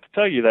I have to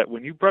tell you that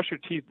when you brush your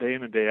teeth day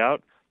in and day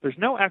out, there's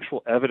no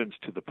actual evidence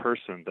to the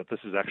person that this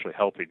is actually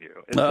helping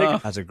you.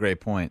 That's a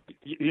great point.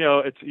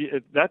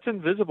 That's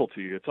invisible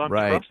to you. It's on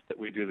trust that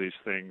we do these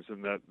things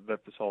and that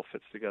this all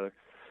fits together.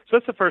 So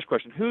that's the first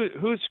question.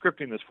 Who is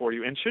scripting this for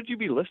you, and should you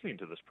be listening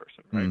to this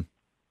person, right?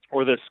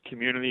 Or this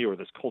community or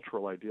this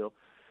cultural ideal?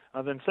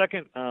 Then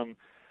second,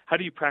 how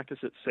do you practice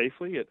it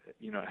safely? It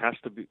has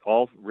to be,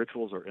 all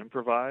rituals are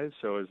improvised.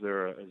 So is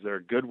there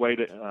a good way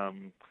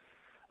to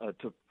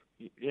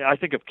I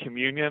think of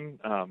communion.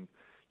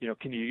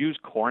 Can you use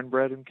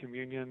cornbread in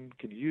communion?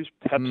 Can you use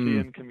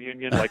Pepsi in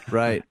communion?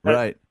 Right.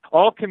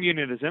 All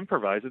communion is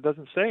improvised. It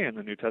doesn't say in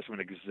the New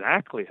Testament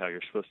exactly how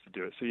you're supposed to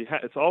do it. So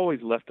it's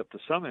always left up to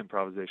some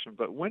improvisation.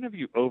 But when have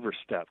you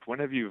overstepped? When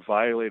have you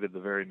violated the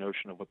very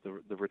notion of what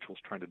the ritual's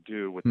trying to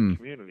do with the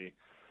community?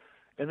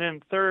 And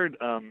then third,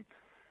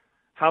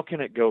 how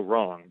can it go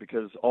wrong?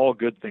 Because all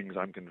good things,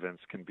 I'm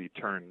convinced, can be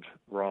turned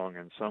wrong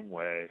in some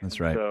way. That's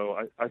right.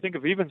 So I think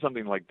of even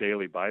something like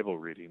daily Bible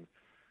reading,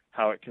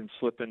 how it can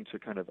slip into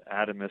kind of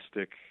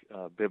atomistic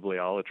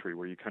bibliolatry,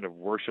 where you kind of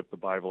worship the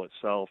Bible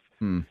itself.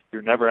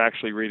 You're never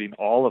actually reading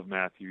all of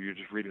Matthew. You're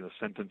just reading a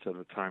sentence at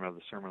a time out of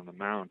the Sermon on the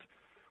Mount.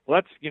 Well,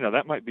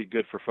 that might be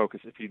good for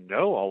focus if you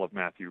know all of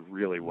Matthew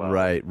really well.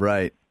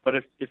 Right. But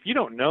if you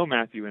don't know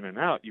Matthew in and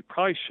out, you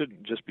probably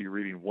shouldn't just be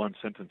reading one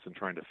sentence and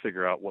trying to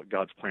figure out what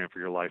God's plan for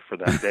your life for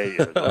that day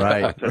is.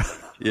 Right.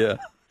 Yeah.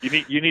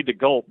 You need to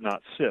gulp,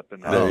 not sip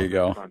in that there you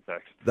go.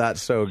 context.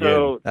 That's so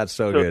good. That's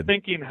so good.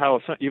 Thinking how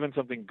even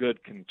something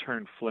good can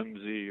turn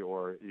flimsy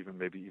or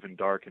maybe even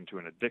dark into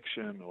an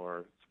addiction or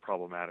it's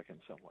problematic in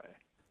some way.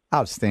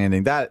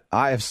 Outstanding.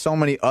 I have so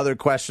many other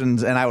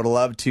questions, and I want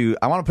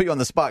to put you on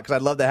the spot because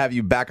I'd love to have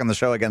you back on the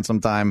show again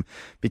sometime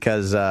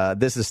because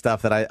this is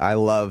stuff that I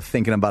love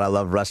thinking about. I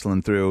love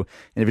wrestling through.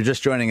 And if you're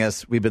just joining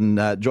us, we've been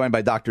joined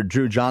by Dr.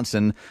 Drew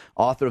Johnson,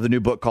 author of the new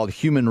book called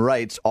Human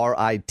Rights,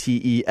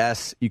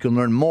 RITES. You can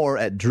learn more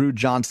at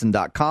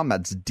drewjohnson.com.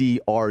 That's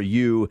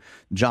DRU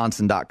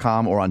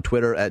Johnson.com, or on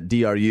Twitter at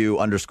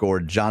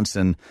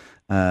DRU_Johnson.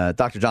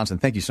 Dr. Johnson,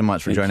 thank you so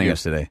much for joining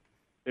us today.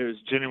 It was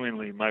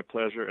genuinely my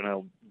pleasure, and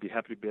I'll be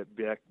happy to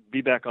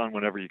be back on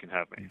whenever you can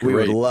have me. We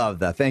would love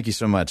that. Thank you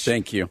so much.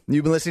 Thank you.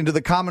 You've been listening to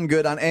The Common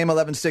Good on AM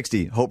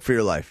 1160. Hope for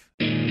your life.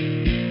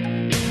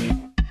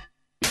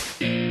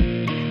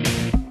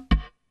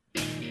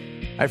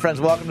 Hi, friends.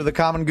 Welcome to The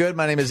Common Good.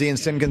 My name is Ian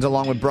Simkins,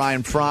 along with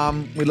Brian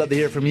Fromm. We'd love to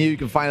hear from you. You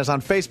can find us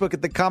on Facebook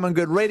at The Common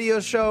Good Radio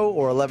Show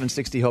or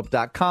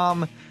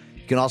 1160hope.com.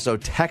 You can also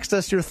text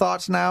us your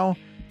thoughts now.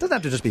 It doesn't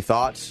have to just be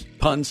thoughts.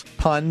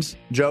 Puns,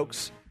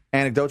 jokes,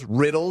 anecdotes,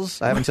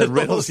 riddles. I haven't said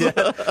riddles yet.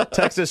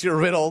 Text us your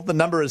riddle. The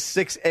number is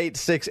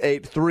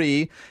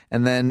 68683.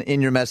 And then in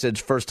your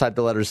message, first type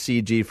the letter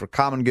CG for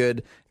Common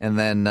Good, and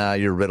then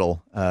your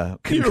riddle.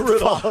 Your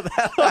riddle. Follow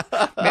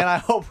that. Man, I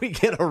hope we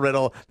get a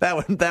riddle. That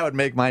would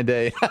make my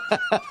day.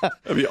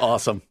 That'd be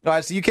awesome. All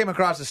right, so you came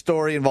across a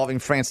story involving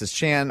Francis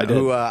Chan,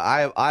 who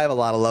I have a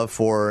lot of love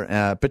for,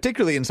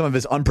 particularly in some of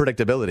his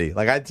unpredictability.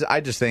 Like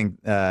I just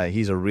think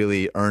he's a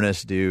really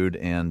earnest dude,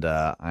 and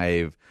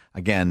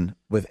Again,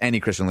 with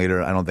any Christian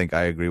leader, I don't think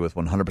I agree with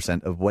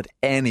 100% of what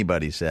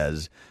anybody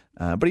says.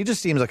 But he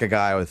just seems like a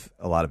guy with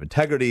a lot of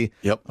integrity,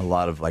 a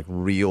lot of like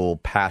real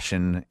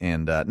passion,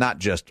 and not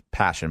just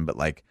passion, but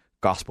like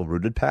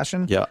gospel-rooted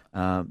passion. Yeah.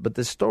 But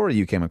this story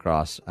you came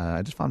across,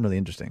 I just found really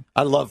interesting.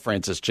 I love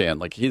Francis Chan.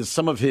 Like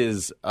some of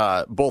his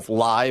both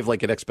live,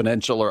 like at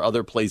Exponential or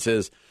other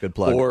places. Good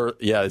plug. Or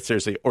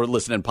seriously, or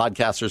listen in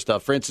podcasts or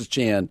stuff. Francis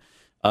Chan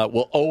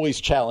will always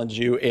challenge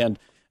you, and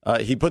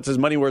he puts his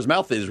money where his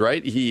mouth is,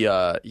 right?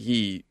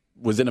 He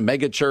was in a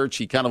mega church.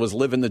 He kind of was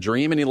living the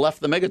dream, and he left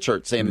the mega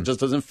church saying it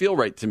just doesn't feel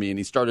right to me, and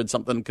he started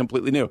something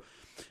completely new.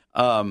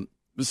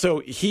 So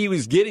he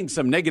was getting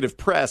some negative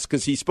press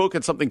because he spoke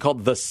at something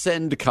called the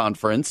Send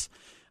Conference,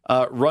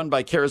 run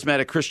by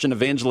charismatic Christian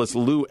evangelist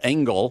Lou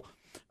Engle,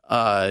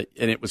 and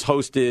it was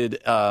hosted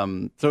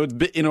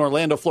in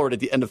Orlando, Florida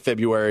at the end of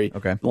February.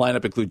 Okay. The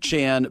lineup include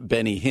Chan,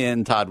 Benny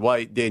Hinn, Todd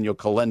White, Daniel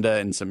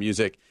Kolenda, and some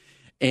music.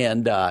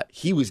 And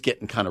he was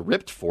getting kind of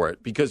ripped for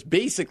it because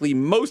basically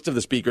most of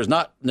the speakers,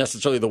 not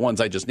necessarily the ones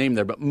I just named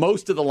there, but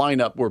most of the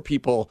lineup were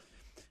people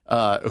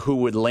who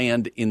would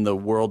land in the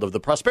world of the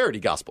prosperity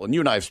gospel. And you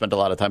and I have spent a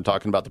lot of time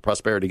talking about the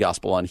prosperity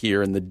gospel on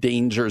here and the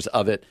dangers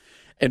of it.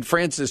 And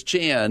Francis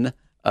Chan,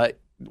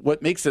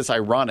 what makes this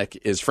ironic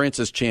is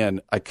Francis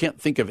Chan, I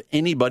can't think of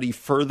anybody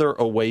further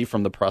away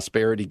from the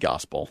prosperity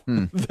gospel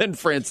than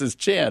Francis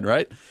Chan,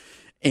 right?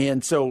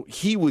 And so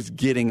he was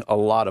getting a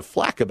lot of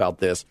flack about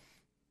this.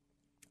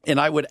 And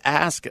I would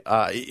ask,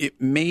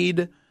 it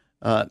made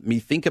me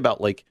think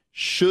about, like,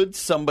 should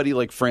somebody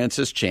like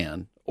Francis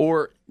Chan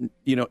or,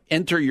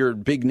 enter your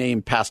big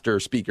name pastor,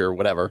 speaker,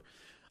 whatever,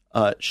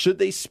 should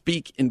they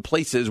speak in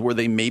places where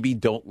they maybe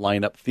don't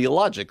line up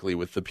theologically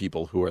with the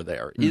people who are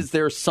there? Is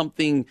there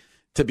something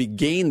to be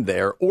gained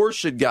there? Or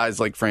should guys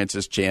like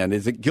Francis Chan,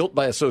 is it guilt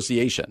by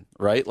association,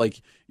 right?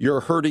 Like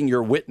you're hurting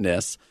your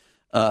witness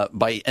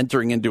by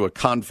entering into a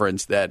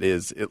conference that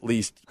is at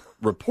least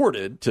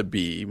reported to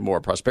be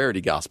more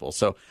prosperity gospel.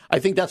 So I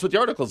think that's what the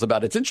article is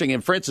about. It's interesting.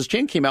 And Francis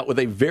Chan came out with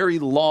a very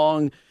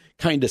long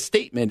kind of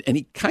statement, and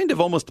he kind of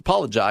almost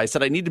apologized,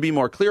 said, I need to be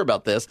more clear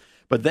about this,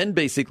 but then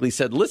basically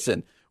said,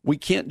 listen, we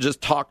can't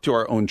just talk to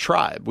our own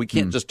tribe. We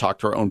can't just talk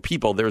to our own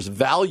people. There's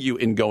value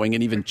in going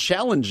and even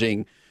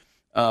challenging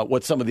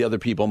what some of the other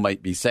people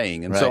might be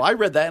saying. And so I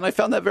read that, and I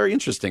found that very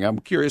interesting. I'm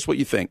curious what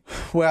you think.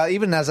 Well,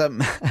 even as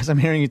I'm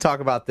hearing you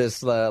talk about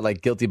this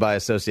like guilty by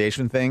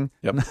association thing,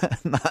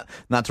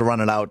 not to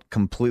run it out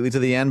completely to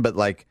the end, but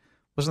like,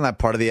 wasn't that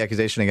part of the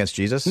accusation against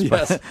Jesus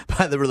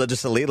by the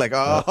religious elite? Like,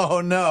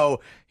 oh no,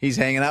 he's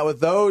hanging out with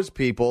those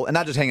people, and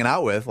not just hanging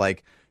out with,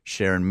 like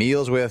sharing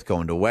meals with,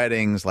 going to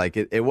weddings. Like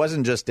it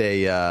wasn't just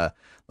a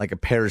like a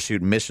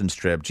parachute mission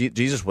trip.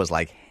 Jesus was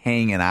like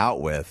hanging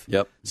out with,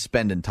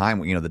 spending time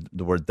with,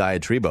 the word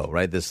diatribo,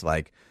 right? This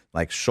like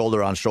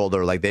shoulder on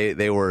shoulder. Like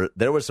there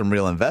was some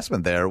real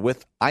investment there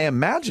with, I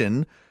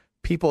imagine,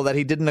 people that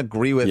he didn't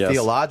agree with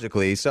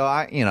theologically. So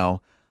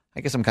I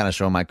guess I'm kind of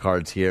showing my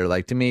cards here.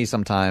 Like, to me,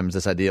 sometimes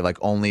this idea of like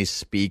only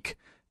speak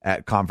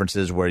at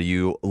conferences where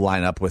you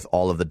line up with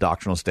all of the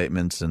doctrinal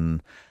statements,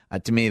 and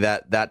to me,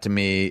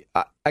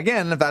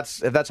 again, if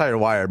that's how you're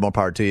wired, more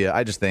power to you.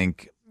 I just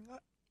think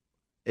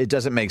it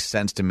doesn't make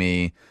sense to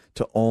me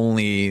to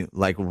only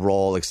like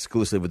roll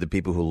exclusively with the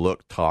people who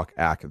look, talk,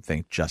 act, and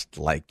think just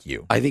like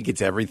you. I think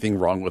it's everything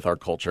wrong with our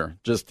culture.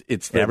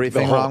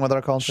 Everything wrong with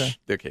our culture?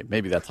 Okay,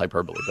 maybe that's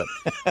hyperbole,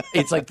 but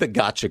it's like the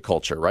gotcha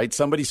culture, right?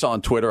 Somebody saw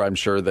on Twitter, I'm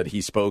sure, that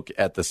he spoke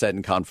at the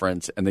Seton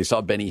conference, and they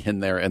saw Benny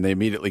Hinn there, and they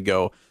immediately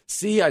go,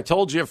 see, I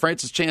told you,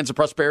 Francis Chan's a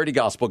prosperity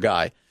gospel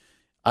guy.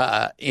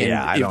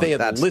 If they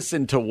had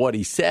listened to what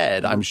he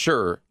said, I'm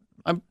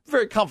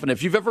very confident.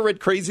 If you've ever read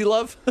Crazy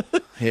Love,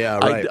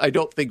 I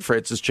don't think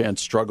Francis Chan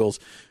struggles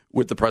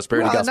with the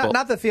prosperity gospel.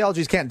 Not that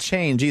theologies can't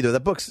change either. The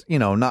book's,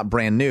 not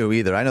brand new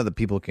either. I know that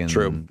people can,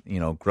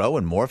 grow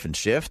and morph and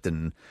shift,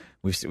 and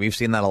we've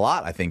seen that a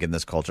lot, I think, in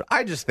this culture.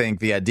 I just think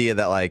the idea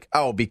that like,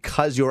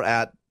 because you're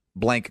at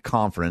blank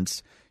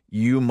conference,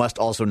 you must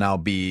also now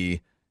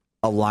be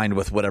aligned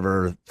with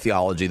whatever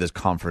theology this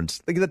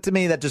conference, like that, to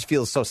me, that just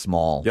feels so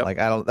small. Like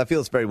that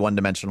feels very one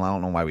dimensional. I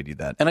don't know why we do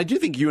that. And I do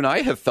think you and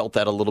I have felt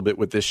that a little bit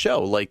with this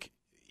show. Like,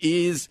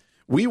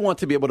 we want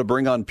to be able to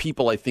bring on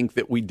people, I think,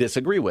 that we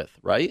disagree with,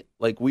 right?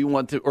 Like we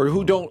want to, or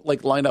who don't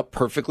like line up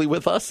perfectly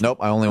with us. Nope.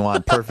 I only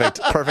want perfect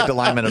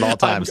alignment at all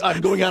times.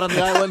 I'm going out on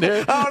the island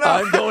here. Oh no,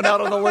 I'm going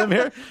out on the limb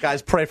here.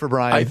 Guys, pray for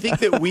Brian. I think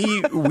that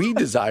we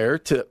desire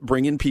to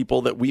bring in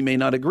people that we may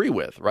not agree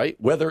with, right?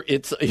 Whether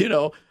it's,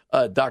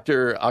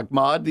 Dr.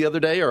 Ahmad the other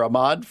day, or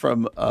Ahmad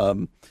from,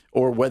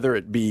 or whether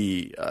it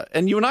be,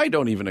 and you and I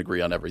don't even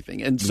agree on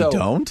everything. And so, you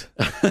don't?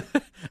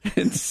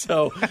 And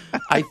so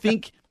I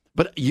think,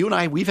 but you and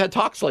I, we've had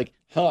talks like,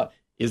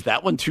 is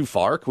that one too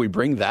far? Can we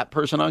bring that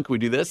person on? Can we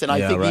do this? And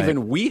I think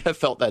even we have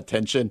felt that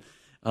tension.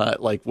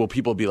 Like, will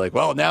people be like,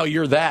 well, now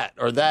you're that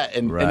or that?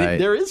 And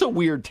there is a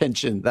weird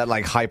tension. That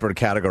like hyper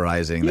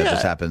categorizing that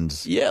just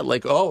happens. Yeah,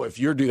 like, if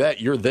you do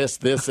that, you're this,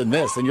 and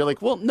this. And you're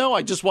like, well, no,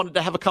 I just wanted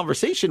to have a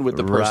conversation with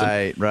the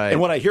person. Right. And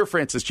what I hear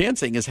Francis Chan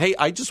saying is, hey,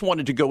 I just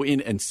wanted to go in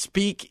and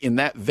speak in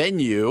that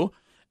venue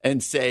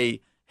and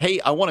say, hey,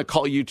 I want to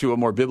call you to a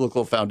more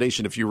biblical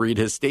foundation. If you read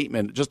his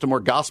statement, just a more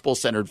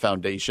gospel-centered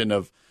foundation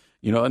of,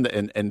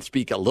 and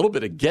speak a little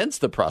bit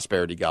against the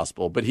prosperity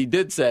gospel. But he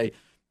did say,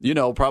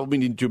 probably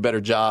need to do a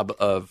better job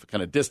of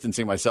kind of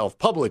distancing myself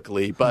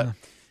publicly. But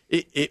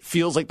it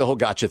feels like the whole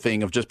gotcha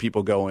thing of just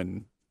people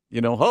going,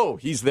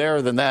 he's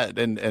there, then that.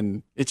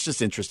 And it's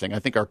just interesting. I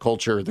think our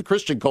culture, the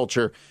Christian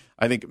culture,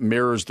 I think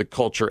mirrors the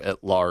culture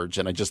at large.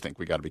 And I just think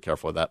we got to be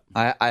careful with that.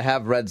 I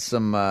have read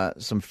some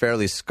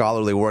fairly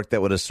scholarly work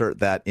that would assert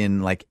that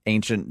in like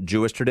ancient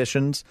Jewish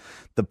traditions,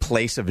 the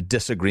place of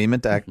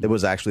disagreement, it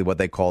was actually what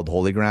they called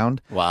holy ground.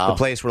 Wow. The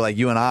place where like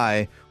you and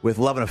I, with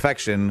love and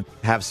affection,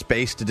 have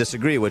space to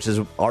disagree, which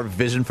is our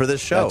vision for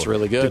this show. That's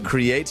really good. To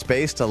create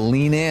space to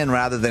lean in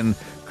rather than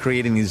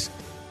creating these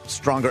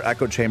stronger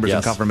echo chambers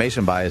and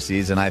confirmation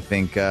biases. And I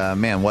think,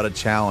 man, what a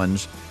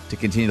challenge to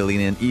continue to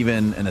lean in,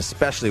 even and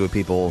especially with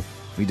people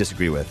we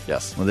disagree with.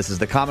 Yes. Well, this is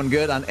The Common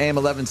Good on AM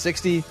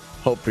 1160.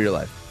 Hope for your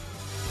life.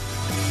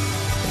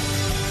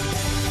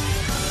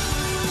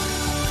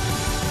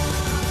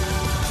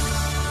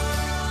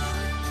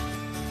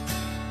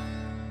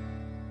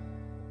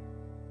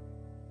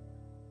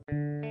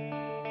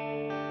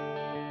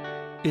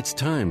 It's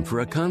time for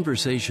a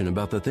conversation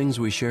about the things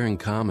we share in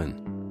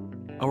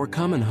common. Our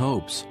common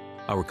hopes,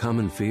 our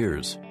common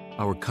fears,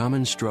 our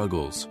common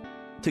struggles.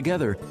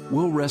 Together,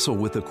 we'll wrestle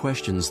with the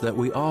questions that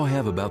we all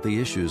have about the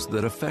issues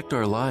that affect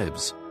our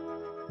lives.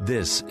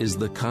 This is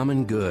The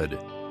Common Good.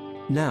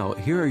 Now,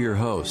 here are your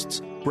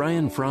hosts,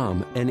 Brian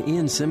Fromm and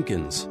Ian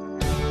Simpkins.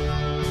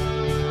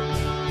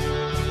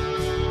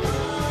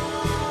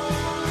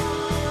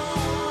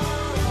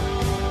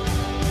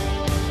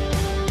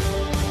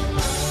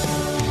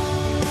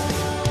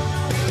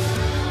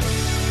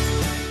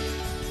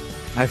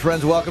 Hi,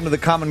 friends. Welcome to The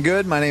Common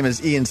Good. My name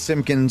is Ian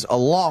Simpkins,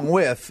 along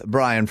with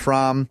Brian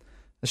Fromm.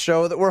 A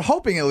show that we're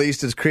hoping at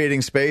least is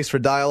creating space for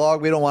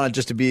dialogue. We don't want it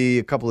just to be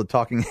a couple of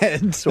talking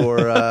heads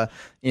or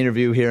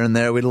interview here and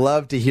there. We'd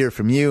love to hear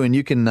from you, and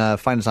you can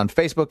find us on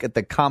Facebook at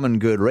The Common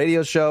Good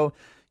Radio Show.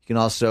 You can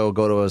also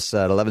go to us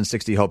at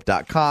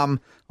 1160hope.com.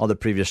 All the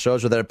previous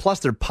shows are there. Plus,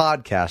 they're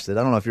podcasted.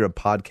 I don't know if you're a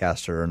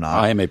podcaster or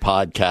not. I am a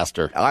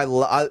podcaster.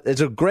 It's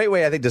a great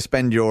way, I think, to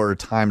spend your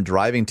time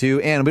driving to.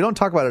 And we don't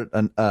talk about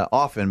it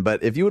often,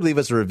 but if you would leave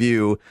us a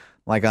review,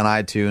 like on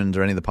iTunes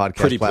or any of the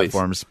podcast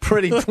platforms,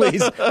 pretty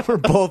please. We're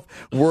both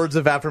words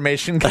of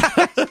affirmation guys.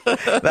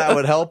 That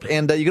would help.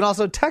 And you can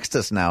also text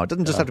us now. It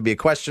doesn't just have to be a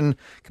question.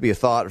 It could be a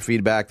thought or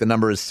feedback. The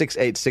number is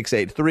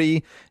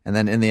 68683. And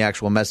then in the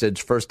actual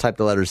message, first type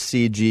the letters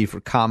CG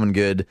for Common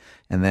Good.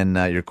 And then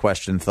your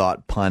question,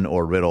 thought, pun,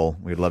 or riddle.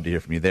 We'd love to hear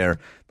from you there.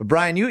 But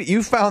Brian,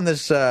 you found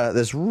this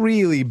this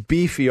really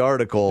beefy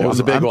article. It was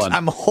a big one.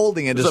 I'm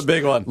holding it. It was a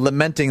big one.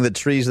 Lamenting the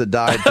trees that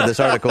died for this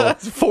article.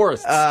 It's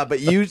forests. But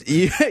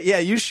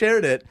you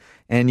shared it,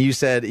 and you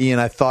said, Ian,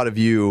 I thought of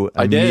you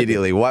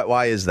immediately.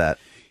 Why is that?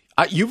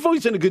 You've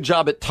always done a good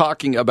job at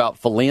talking about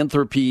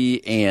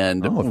philanthropy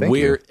and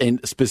and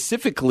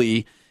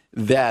specifically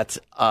that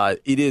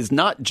it is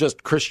not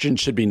just Christians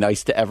should be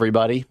nice to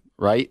everybody,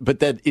 right? But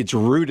that it's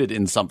rooted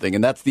in something,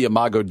 and that's the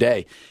Imago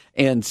Dei.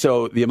 And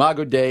so the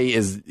Imago Dei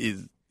is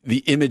the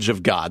image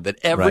of God, that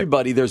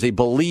everybody, there's a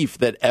belief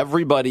that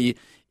everybody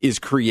is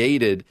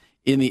created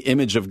in the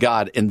image of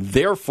God, and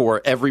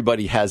therefore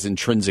everybody has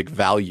intrinsic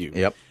value.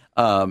 Yep.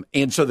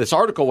 And so this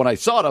article, when I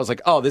saw it, I was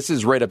like, oh, this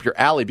is right up your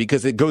alley,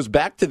 because it goes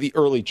back to the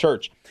early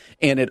church,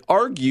 and it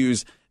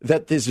argues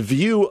that this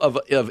view of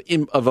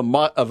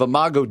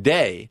Imago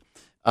Dei,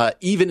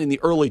 even in the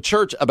early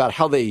church, about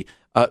how they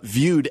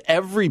viewed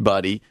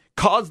everybody,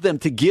 caused them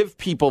to give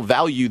people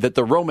value that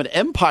the Roman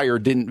Empire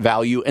didn't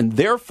value, and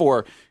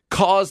therefore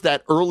caused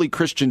that early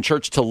Christian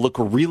church to look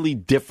really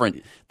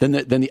different than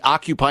the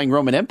occupying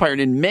Roman Empire.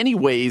 And in many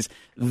ways,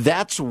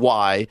 that's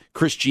why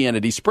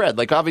Christianity spread.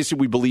 Like, obviously,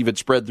 we believe it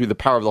spread through the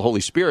power of the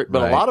Holy Spirit,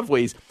 but a lot of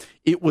ways,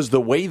 it was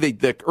the way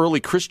the early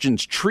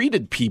Christians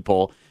treated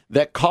people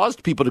that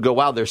caused people to go,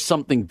 wow, there's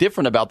something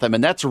different about them.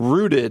 And that's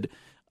rooted.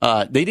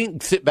 They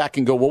didn't sit back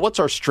and go, well, what's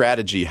our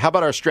strategy? How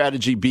about our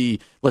strategy be,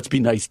 let's be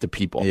nice to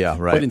people? Yeah,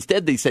 right. But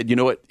instead they said, you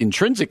know what,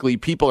 intrinsically,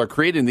 people are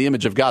created in the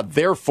image of God.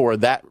 Therefore,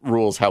 that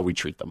rules how we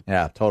treat them.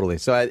 Yeah, totally.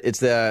 So it's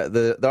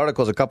the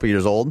article is a couple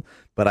years old,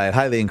 but I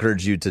highly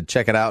encourage you to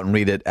check it out and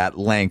read it at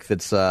length.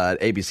 It's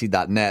at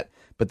abc.net.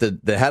 But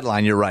the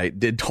headline, you're right,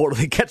 did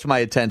totally catch my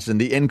attention.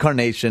 The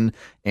Incarnation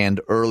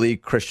and Early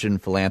Christian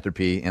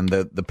Philanthropy. And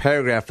the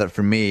paragraph that,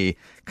 for me,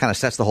 kind of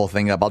sets the whole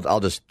thing up, I'll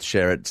just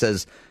share it. It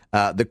says,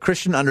 the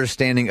Christian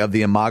understanding of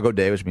the Imago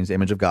Dei, which means the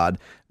image of God,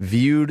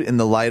 viewed in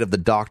the light of the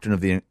doctrine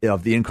of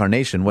the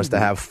Incarnation, was to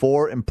have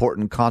four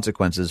important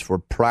consequences for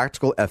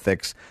practical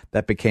ethics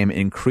that became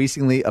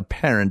increasingly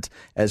apparent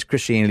as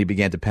Christianity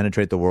began to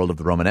penetrate the world of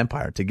the Roman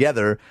Empire.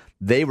 Together,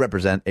 they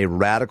represent a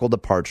radical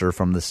departure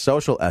from the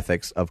social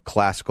ethics of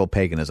classical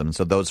paganism. And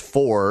so those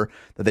four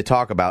that they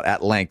talk about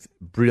at length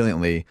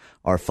brilliantly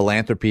are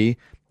philanthropy,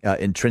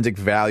 intrinsic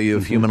value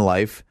of human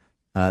life,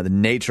 the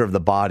nature of the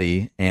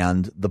body,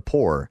 and the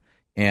poor.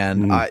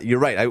 And you're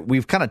right.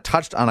 We've kind of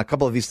touched on a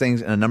couple of these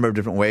things in a number of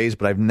different ways,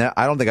 but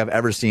I don't think I've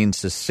ever seen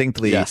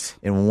succinctly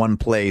in one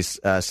place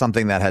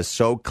something that has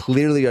so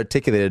clearly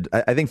articulated.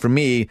 I think for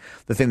me,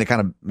 the thing that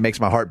kind of makes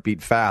my heart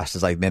beat fast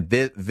is like, man,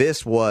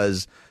 this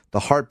was the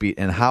heartbeat,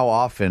 and how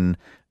often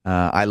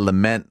I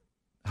lament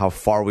how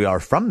far we are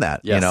from that.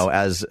 Yes. You know,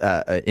 as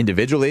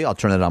individually, I'll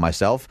turn it on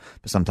myself,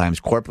 but sometimes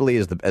corporately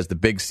as the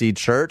Big C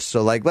church.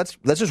 So like, let's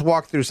just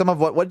walk through some of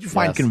what did you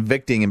find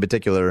convicting in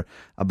particular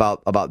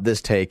about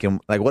this take,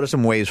 and like, what are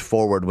some ways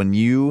forward when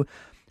you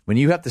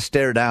have to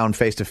stare down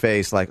face to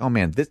face, like, oh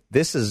man,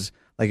 this is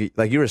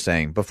like you were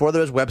saying, before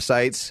there was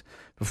websites,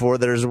 before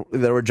there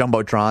were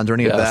jumbotrons or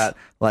any of that,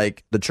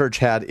 like, the church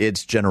had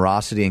its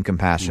generosity and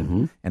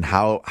compassion and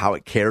how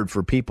it cared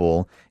for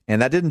people.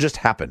 And that didn't just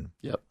happen.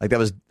 Yep. Like,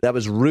 that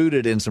was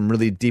rooted in some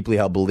really deeply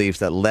held beliefs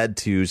that led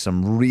to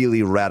some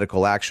really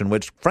radical action,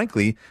 which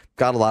frankly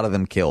got a lot of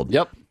them killed.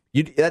 Yep.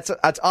 That's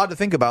odd to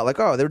think about. Like,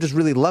 oh, they're just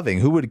really loving.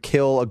 Who would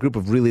kill a group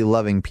of really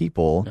loving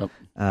people?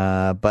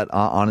 Yep.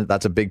 But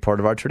that's a big part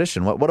of our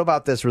tradition. What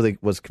about this really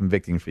was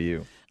convicting for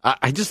you?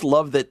 I just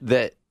love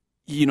that.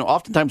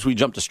 Oftentimes we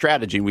jump to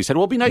strategy and we said,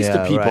 well, be nice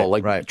to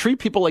people, treat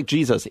people like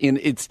Jesus. And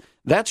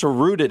that's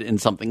rooted in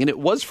something. And it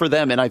was for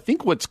them. And I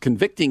think what's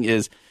convicting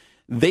is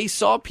they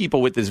saw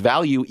people with this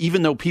value,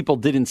 even though people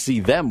didn't see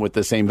them with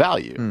the same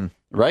value,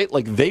 right?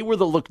 Like they were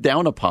the looked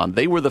down upon.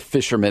 They were the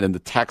fishermen and the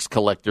tax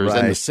collectors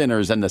and the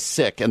sinners and the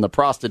sick and the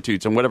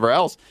prostitutes and whatever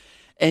else.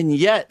 And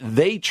yet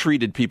they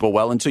treated people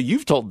well. And so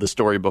you've told the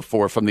story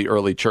before from the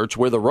early church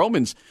where the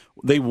Romans,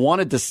 they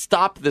wanted to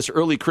stop this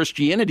early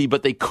Christianity,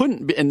 but they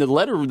couldn't. And the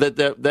letter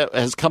that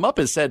has come up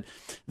has said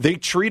they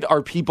treat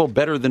our people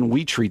better than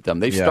we treat them.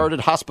 They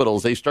started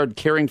hospitals. They started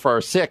caring for our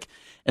sick.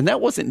 And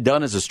that wasn't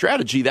done as a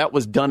strategy. That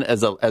was done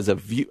as a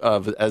view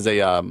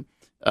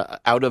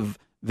out of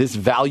this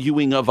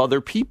valuing of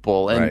other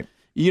people. And,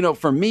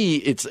 for me,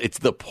 it's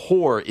the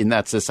poor in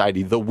that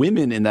society, the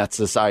women in that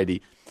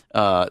society,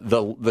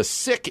 the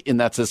sick in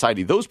that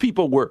society. Those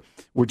people were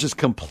just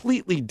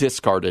completely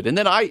discarded. And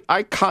then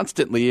I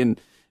constantly, and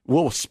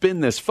we'll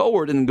spin this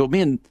forward and go,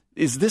 man,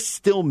 is this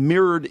still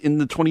mirrored in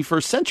the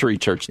 21st century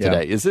church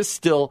today? Is this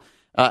still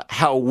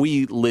how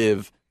we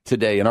live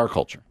today in our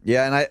culture?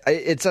 Yeah, and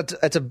it's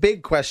a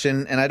big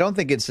question, and I don't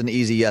think it's an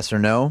easy yes or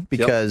no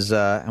because,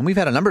 and we've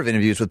had a number of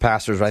interviews with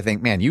pastors where I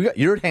think, man,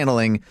 you're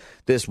handling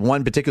this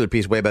one particular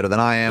piece way better than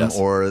I am,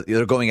 or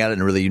they're going at it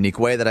in a really unique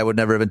way that I would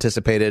never have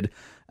anticipated.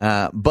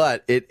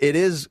 But it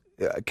is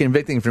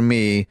convicting for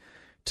me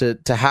to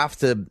have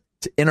to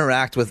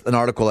interact with an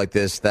article like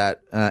this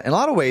that, in a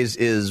lot of ways,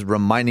 is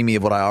reminding me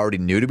of what I already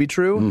knew to be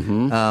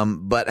true,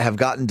 but have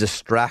gotten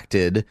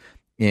distracted.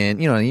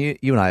 And, you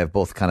and I have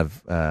both kind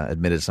of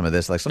admitted some of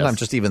this. Like sometimes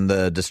just even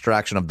the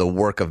distraction of the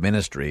work of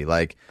ministry.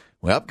 Like,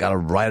 well, got to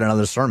write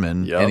another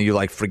sermon. And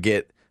you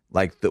forget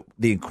the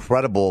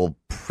incredible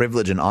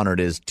privilege and honor it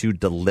is to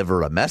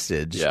deliver a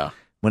message. Yeah.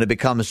 When it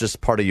becomes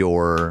just part of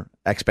your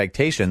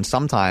expectation,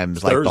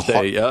 sometimes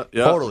Thursday,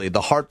 totally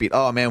the heartbeat.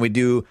 Oh man,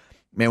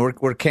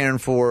 we're caring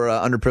for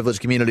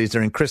underprivileged communities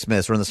during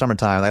Christmas or in the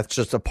summertime. That's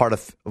just a part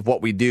of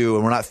what we do,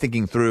 and we're not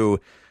thinking through.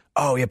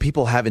 Oh yeah,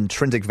 people have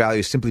intrinsic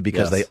value simply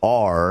because they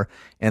are,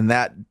 and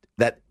that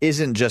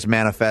isn't just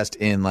manifest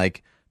in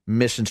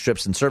mission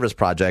trips and service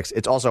projects.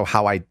 It's also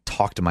how I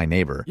talk to my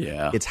neighbor.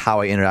 Yeah, it's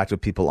how I interact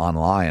with people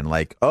online.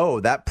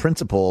 That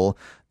principle,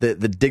 the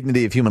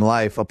dignity of human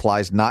life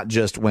applies not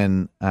just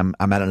when I'm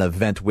at an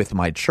event with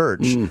my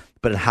church,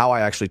 but in how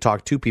I actually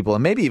talk to people,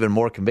 and maybe even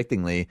more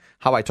convictingly,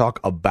 how I talk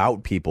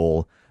about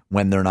people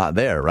when they're not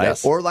there, right?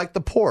 Yes. Or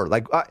the poor.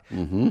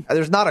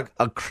 There's not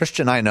a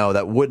Christian I know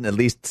that wouldn't at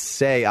least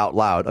say out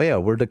loud, oh yeah,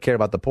 we're to care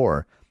about the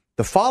poor.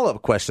 The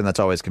follow-up question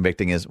that's always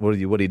convicting is, what are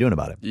you doing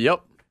about it?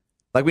 Yep.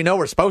 We know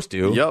we're supposed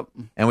to. Yep.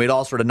 And we'd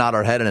all sort of nod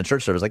our head in a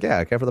church service, yeah,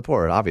 I care for the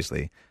poor,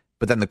 obviously.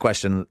 But then the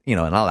question, and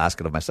I'll ask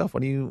it of myself,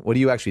 what are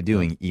you actually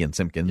doing, Ian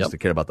Simpkins, to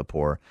care about the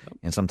poor? Yep.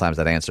 And sometimes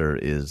that answer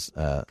is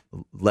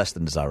less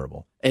than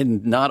desirable.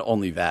 And not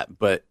only that,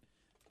 but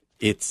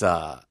it's,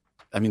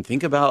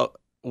 think about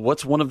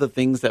what's one of the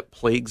things that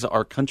plagues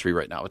our country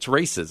right now? It's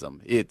racism.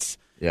 It's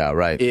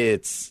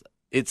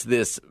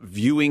this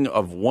viewing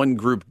of one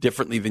group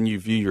differently than you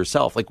view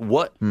yourself.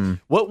 What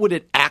would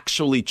it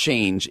actually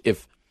change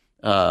if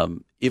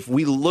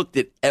we looked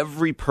at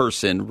every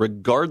person,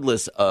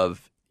 regardless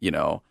of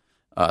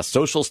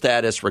social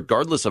status,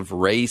 regardless of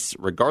race,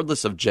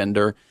 regardless of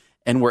gender,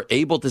 and we're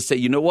able to say,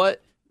 you know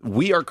what?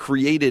 We are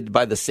created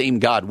by the same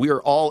God. We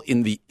are all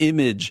in the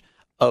image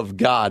of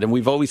God. And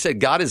we've always said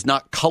God is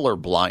not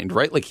colorblind,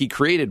 right? He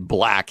created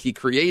black, he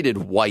created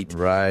white.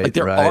 Right.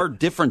 There are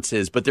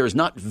differences, but there's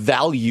not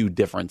value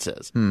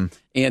differences.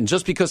 And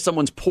just because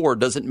someone's poor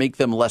doesn't make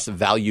them less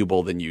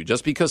valuable than you.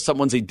 Just because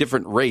someone's a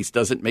different race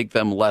doesn't make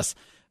them less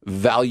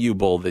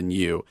valuable than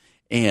you.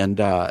 And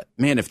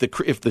if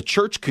the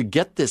church could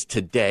get this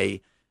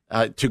today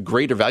to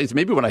greater values,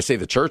 maybe when I say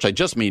the church, I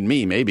just mean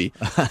me, maybe.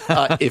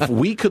 If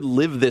we could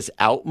live this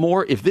out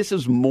more, if this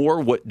is more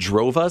what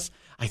drove us,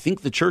 I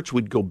think the church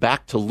would go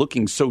back to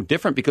looking so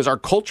different because our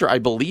culture, I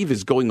believe,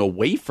 is going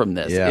away from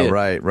this. Yeah,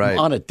 right.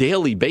 On a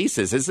daily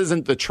basis. This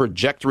isn't the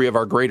trajectory of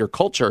our greater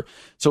culture.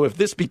 So if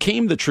this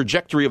became the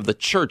trajectory of the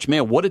church,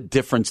 man, what a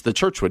difference the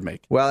church would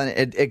make. Well,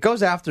 and it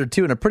goes after,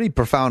 too, in a pretty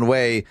profound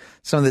way,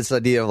 some of this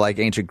idea of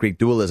ancient Greek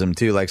dualism,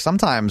 too.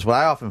 Sometimes what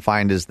I often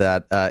find is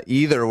that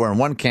either we're in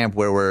one camp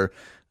where we're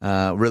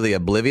really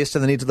oblivious to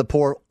the needs of the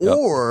poor,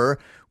 or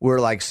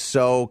we're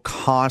so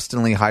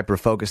constantly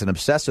hyper-focused and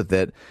obsessed with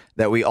it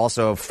that we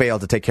also fail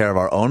to take care of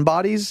our own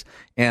bodies.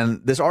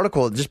 And this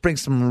article just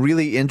brings some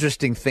really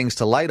interesting things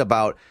to light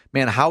about,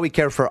 man, how we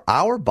care for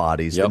our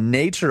bodies. The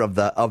nature of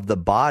the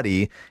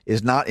body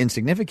is not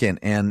insignificant,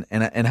 and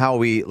how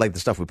we, the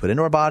stuff we put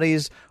into our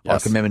bodies, our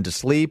commitment to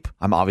sleep.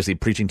 I'm obviously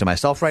preaching to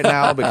myself right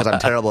now because I'm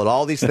terrible at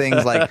all these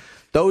things.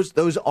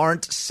 Those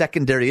aren't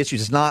secondary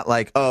issues. It's not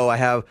I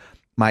have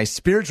my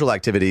spiritual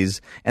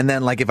activities, and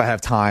then if I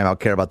have time, I'll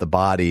care about the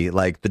body.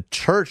 The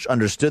church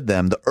understood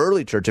them, the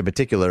early church in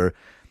particular,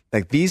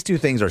 Like these two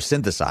things are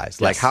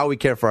synthesized. Like how we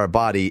care for our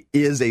body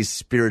is a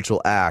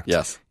spiritual act.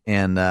 Yes.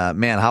 And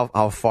man,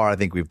 how far I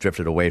think we've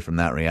drifted away from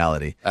that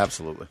reality.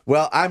 Absolutely.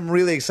 Well, I'm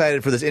really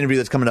excited for this interview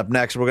that's coming up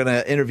next. We're going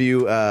to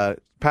interview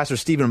Pastor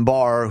Stephen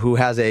Barr, who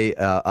has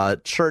a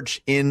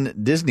church in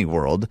Disney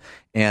World,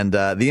 and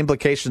the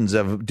implications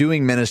of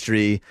doing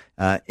ministry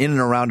in and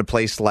around a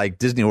place like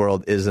Disney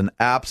World is an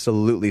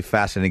absolutely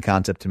fascinating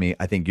concept to me.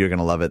 I think you're going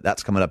to love it.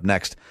 That's coming up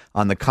next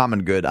on The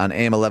Common Good on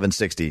AM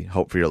 1160.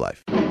 Hope for your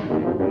life.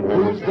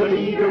 Who's the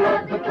leader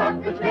of the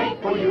club that's made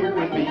for you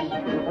and me?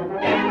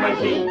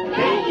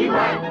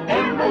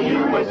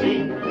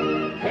 M-I-C-K-E-Y-M-O-U-S-E.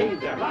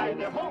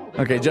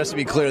 Okay, just to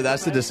be clear,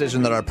 that's the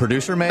decision that our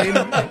producer made.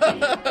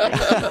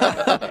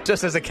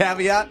 Just as a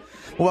caveat.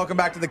 Welcome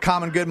back to The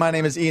Common Good. My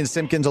name is Ian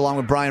Simpkins, along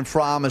with Brian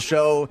Fromm, a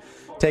show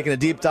taking a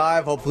deep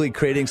dive, hopefully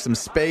creating some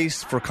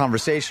space for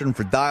conversation,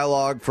 for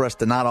dialogue, for us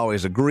to not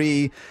always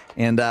agree.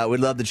 And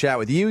we'd love to chat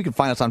with you. You can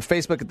find us on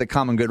Facebook at The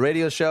Common Good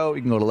Radio Show.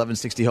 You can go to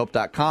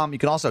 1160hope.com. You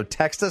can also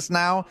text us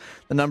now.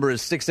 The number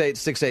is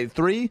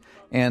 68683.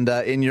 And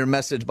in your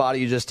message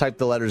body, you just type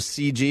the letters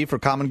CG for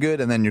Common Good,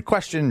 and then your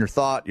question, your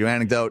thought, your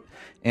anecdote.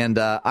 And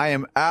I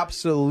am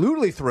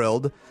absolutely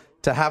thrilled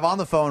to have on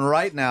the phone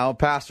right now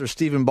Pastor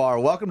Stephen Barr.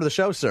 Welcome to the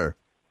show, sir.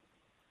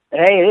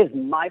 Hey, it is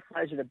my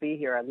pleasure to be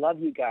here. I love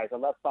you guys. I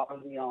love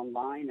following you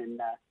online, and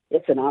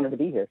it's an honor to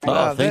be here.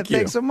 Thank you.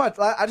 Thanks so much.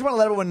 I just want to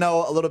let everyone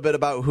know a little bit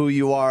about who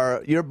you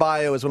are. Your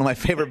bio is one of my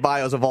favorite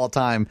bios of all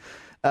time.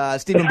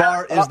 Stephen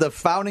Barr is the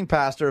founding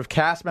pastor of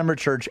Cast Member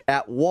Church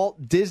at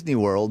Walt Disney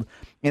World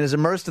and is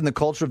immersed in the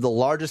culture of the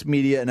largest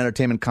media and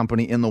entertainment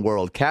company in the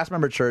world. Cast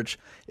Member Church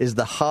is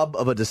the hub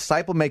of a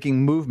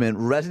disciple-making movement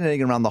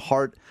resonating around the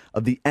heart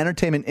of the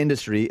entertainment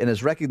industry and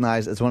is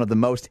recognized as one of the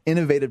most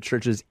innovative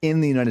churches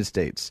in the United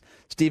States.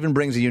 Stephen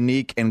brings a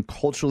unique and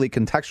culturally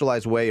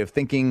contextualized way of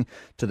thinking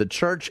to the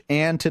church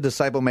and to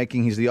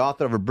disciple-making. He's the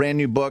author of a brand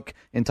new book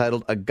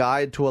entitled A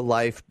Guide to a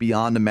Life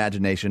Beyond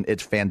Imagination.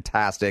 It's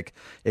fantastic.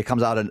 It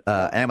comes out on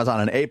Amazon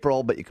in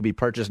April, but it can be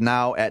purchased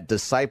now at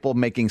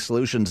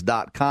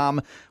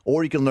disciplemakingsolutions.com,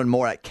 or you can learn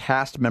more at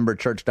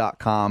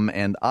castmemberchurch.com.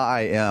 And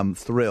I am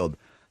thrilled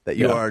that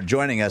you are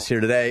joining us here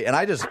today. And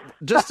I just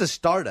to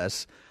start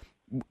us,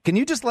 can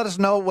you just let us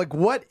know, like,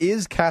 what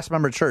is Cast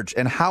Member Church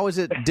and how is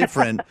it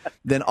different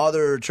than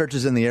other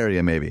churches in the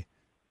area, maybe?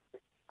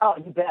 Oh,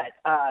 you bet.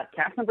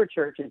 Cast Member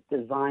Church is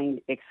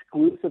designed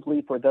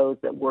exclusively for those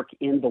that work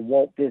in the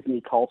Walt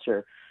Disney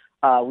culture.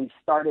 We've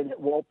started at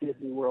Walt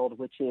Disney World,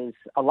 which is,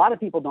 a lot of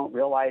people don't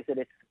realize that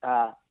it's,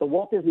 the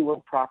Walt Disney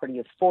World property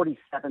is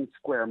 47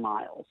 square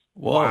miles.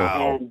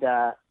 Wow. And,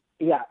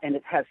 and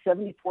it has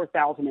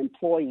 74,000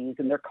 employees,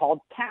 and they're called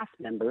cast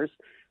members.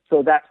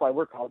 So that's why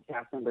we're called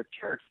Cast Member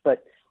Church.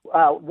 But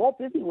Walt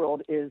Disney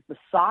World is the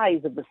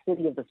size of the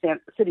city of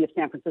city of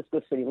San Francisco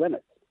city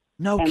limits.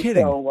 No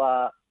kidding.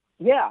 So,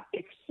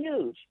 it's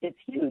huge. It's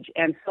huge.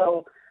 And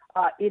so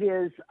it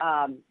is.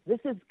 This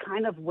is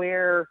kind of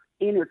where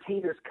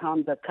entertainers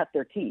come to cut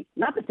their teeth.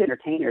 Not just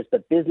entertainers,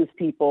 but business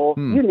people.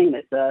 You name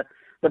it. The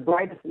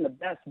brightest and the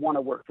best want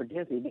to work for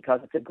Disney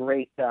because it's a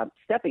great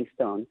stepping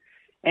stone.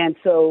 And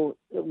so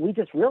we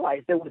just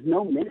realized there was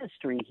no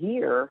ministry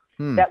here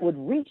that would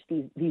reach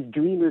these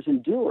dreamers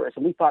and doers.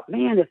 And we thought,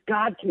 man, if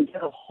God can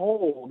get a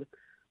hold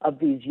of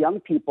these young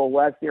people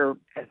as they're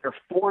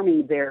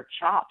forming their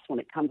chops when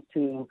it comes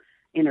to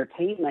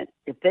entertainment,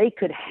 if they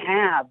could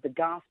have the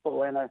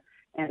gospel and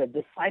a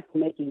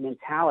disciple-making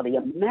mentality,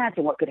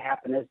 imagine what could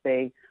happen as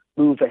they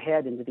move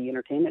ahead into the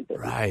entertainment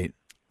business. Right.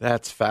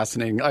 That's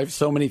fascinating. I have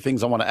so many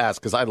things I want to ask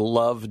because I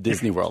love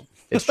Disney World.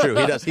 It's true.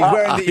 He does. He's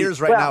wearing the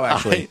ears right now,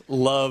 actually. I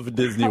love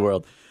Disney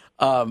World.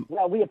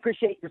 Well, we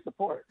appreciate your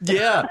support.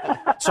 Yeah.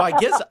 So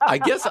I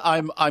guess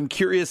I'm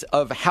curious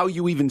of how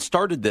you even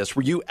started this.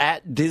 Were you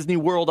at Disney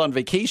World on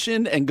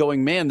vacation and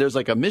going, man, there's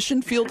like a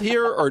mission field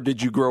here, or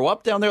did you grow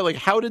up down there? Like,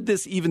 how did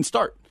this even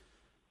start?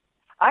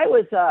 I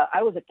was a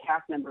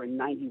cast member in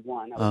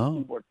 '91. I was a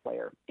keyboard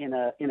player in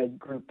a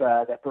group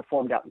that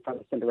performed out in front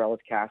of Cinderella's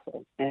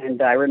castle.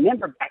 And I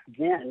remember back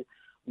then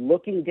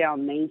looking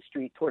down Main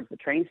Street towards the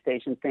train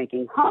station,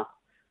 thinking,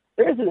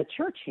 there isn't a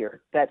church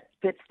here that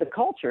fits the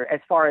culture. As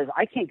far as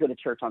I can't go to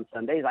church on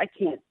Sundays, I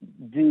can't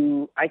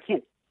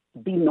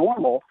be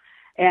normal.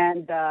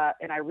 And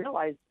I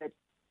realized that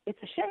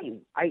it's a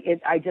shame.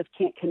 I just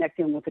can't connect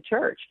in with the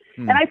church.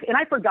 And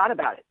I forgot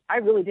about it. I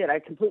really did. I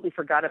completely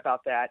forgot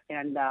about that.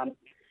 And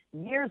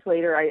years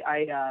later,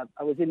 I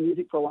was in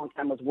music for a long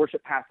time. I was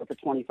worship pastor for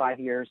 25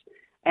 years.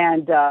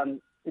 And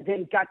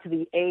then got to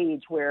the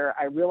age where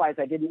I realized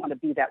I didn't want to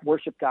be that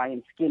worship guy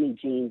in skinny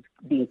jeans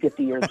being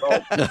 50 years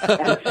old.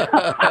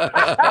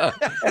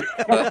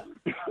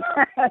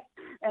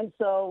 And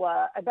so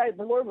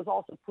the Lord was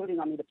also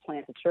putting on me to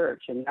plant a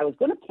church. And I was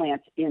going to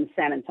plant in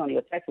San Antonio,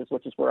 Texas,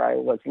 which is where I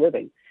was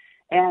living.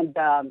 And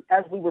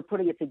as we were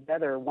putting it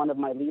together, one of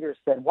my leaders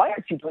said, why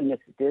aren't you doing this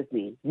at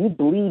Disney? You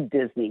bleed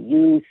Disney.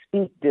 You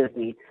speak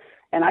Disney.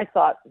 And I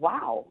thought,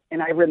 wow.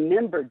 And I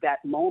remembered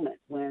that moment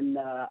when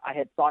I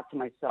had thought to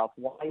myself,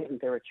 why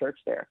isn't there a church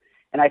there?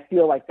 And I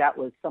feel like that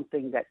was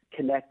something that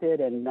connected.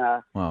 And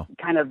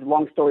kind of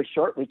long story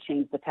short, we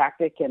changed the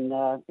tactic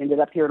and ended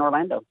up here in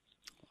Orlando.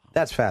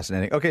 That's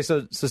fascinating. Okay,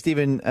 so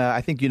Stephen,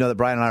 I think you know that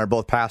Brian and I are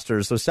both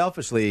pastors. So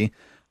selfishly,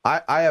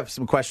 I have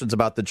some questions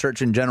about the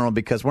church in general,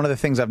 because one of the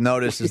things I've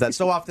noticed is that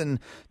so often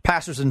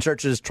pastors and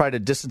churches try to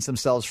distance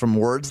themselves from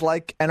words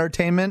like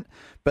entertainment,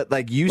 but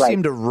like you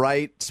seem to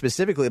write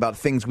specifically about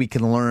things we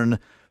can learn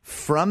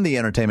from the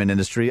entertainment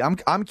industry.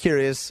 I'm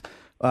curious,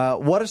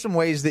 what are some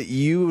ways that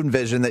you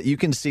envision that you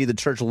can see the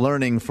church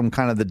learning from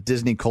kind of the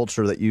Disney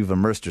culture that you've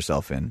immersed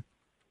yourself in?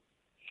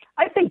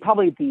 I think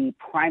probably the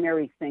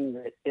primary thing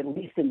that, at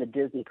least in the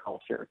Disney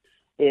culture,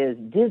 is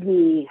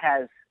Disney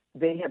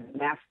they have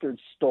mastered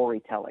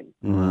storytelling.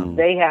 Mm.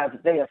 They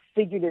have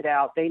figured it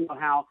out. They know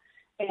how.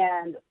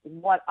 And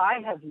what I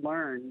have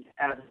learned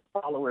as a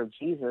follower of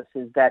Jesus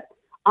is that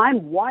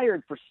I'm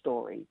wired for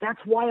story. That's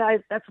why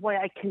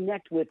I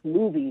connect with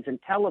movies and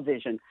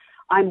television.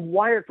 I'm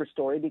wired for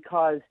story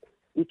because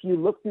if you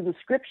look through the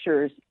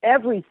scriptures,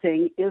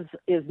 everything is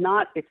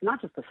not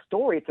just a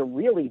story, it's a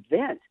real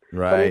event.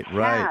 Right,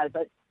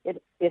 but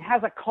it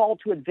has a call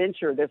to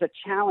adventure. There's a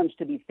challenge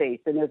to be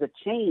faced, and there's a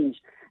change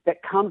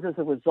that comes as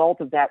a result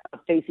of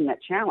facing that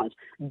challenge.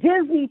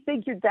 Disney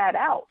figured that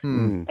out.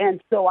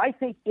 And so I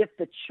think if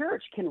the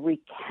church can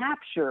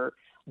recapture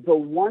the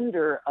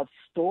wonder of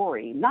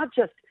story, not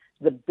just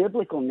the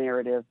biblical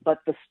narrative, but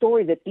the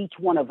story that each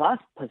one of us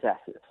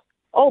possesses,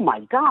 oh my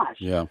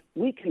gosh,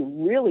 we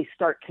can really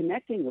start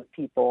connecting with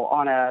people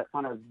on a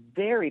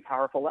very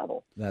powerful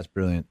level. That's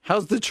brilliant.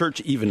 How's the church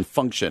even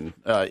function?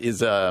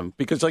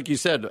 Because like you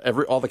said,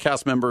 all the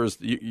cast members,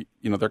 you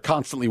know, they're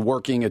constantly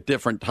working at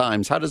different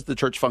times. How does the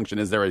church function?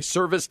 Is there a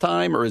service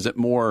time, or is it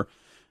more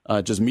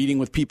just meeting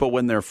with people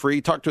when they're free?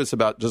 Talk to us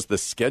about just the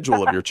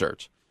schedule of your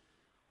church.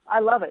 I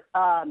love it.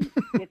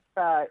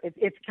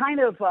 It's kind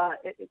of,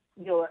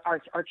 you know,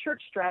 our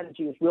church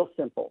strategy is real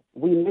simple.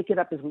 We make it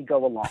up as we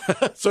go along.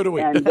 So do we.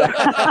 And,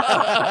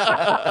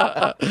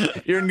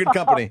 you're in good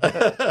company.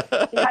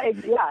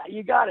 yeah,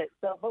 you got it.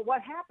 So, but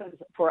what happens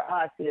for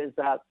us is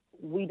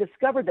we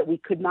discovered that we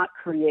could not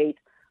create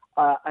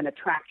an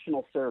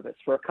attractional service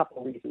for a couple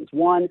of reasons.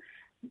 One,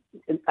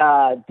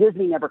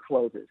 Disney never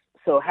closes.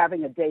 So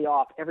having a day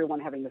off,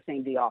 everyone having the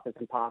same day off is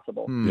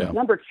impossible. Yeah.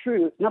 Number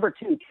two,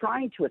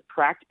 trying to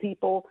attract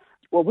people.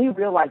 Well, we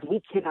realized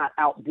we cannot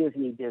out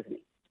Disney.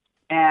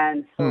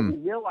 And so we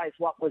realized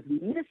what was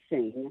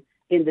missing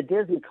in the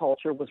Disney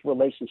culture was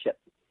relationship.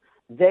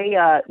 They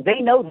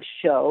know the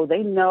show.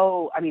 They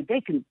know, I mean,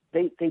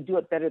 they do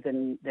it better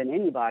than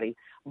anybody.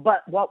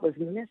 But what was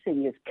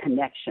missing is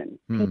connection.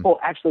 People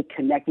actually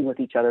connecting with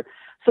each other.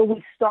 So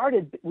we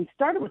started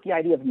with the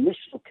idea of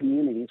missional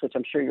communities, which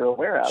I'm sure you're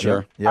aware of.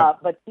 Sure. Yep.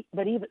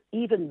 But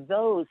even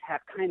those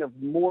have kind of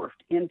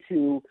morphed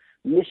into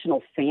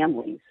missional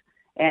families.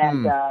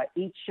 And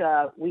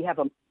we have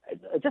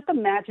just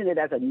imagine it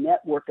as a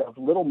network of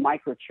little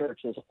micro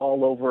churches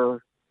all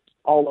over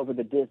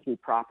the Disney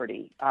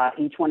property.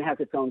 Each one has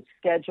its own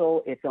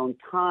schedule, its own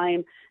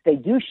time. They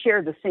do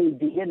share the same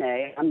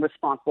DNA. I'm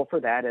responsible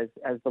for that as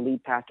the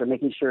lead pastor,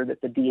 making sure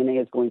that the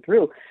DNA is going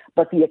through.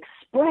 But the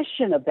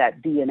expression of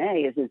that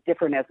DNA is as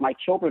different as my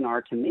children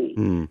are to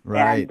me.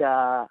 Right.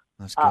 And,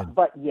 that's good.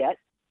 But yet,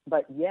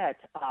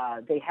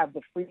 they have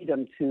the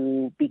freedom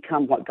to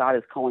become what God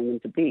is calling them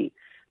to be.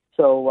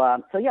 So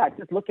yeah,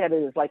 just look at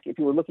it as like if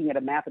you were looking at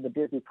a map of the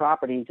Disney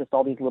property, just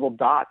all these little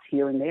dots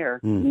here and there,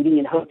 meeting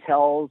in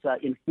hotels,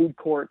 in food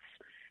courts.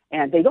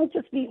 And they don't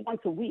just meet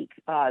once a week.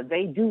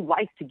 They do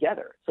life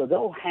together. So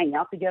they'll hang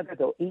out together,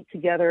 they'll eat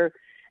together.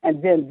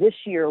 And then this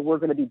year, we're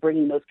going to be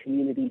bringing those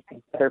communities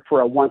together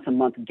for a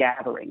once-a-month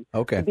gathering.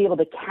 Okay. To be able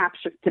to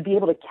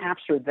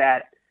capture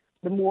that,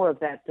 the more of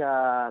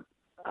that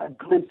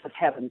glimpse of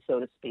heaven,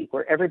 so to speak,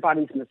 where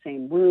everybody's in the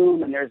same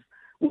room and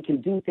we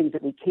can do things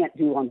that we can't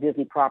do on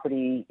Disney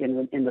property in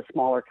the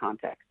smaller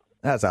context.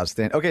 That's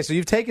outstanding. Okay, so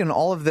you've taken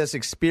all of this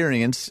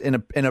experience in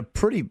a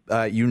pretty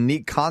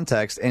unique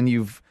context, and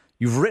you've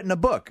written a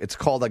book. It's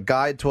called A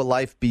Guide to a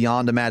Life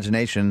Beyond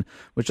Imagination,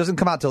 which doesn't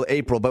come out till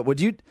April. But would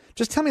you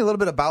just tell me a little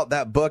bit about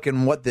that book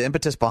and what the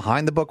impetus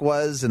behind the book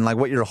was, and like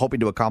what you're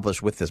hoping to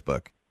accomplish with this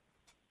book?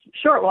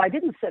 Sure. Well, I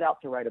didn't set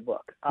out to write a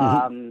book,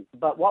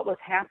 but what was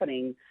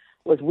happening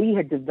was we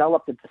had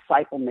developed a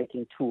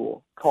disciple-making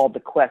tool called the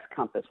Quest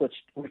Compass, which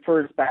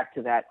refers back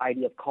to that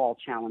idea of call,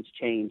 challenge,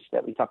 change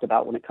that we talked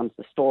about when it comes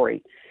to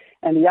story.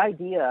 And the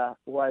idea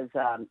was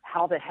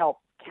how to help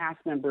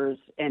cast members,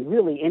 and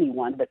really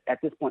anyone, but at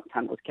this point in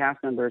time it was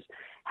cast members,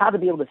 how to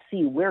be able to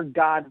see where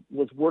God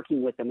was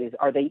working with them.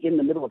 Are they in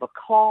the middle of a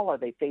call? Are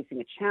they facing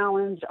a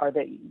challenge? Are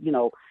they,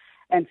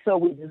 and so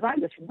we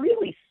designed this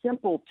really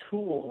simple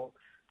tool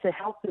to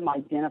help them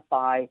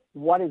identify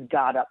what is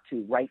God up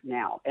to right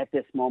now at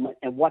this moment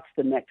and what's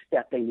the next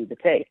step they need to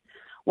take.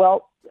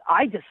 Well,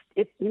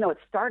 it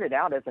started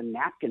out as a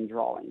napkin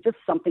drawing, just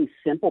something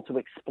simple to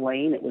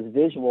explain. It was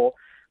visual,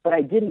 but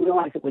I didn't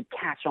realize it would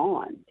catch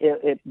on.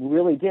 It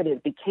really did.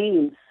 It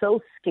became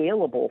so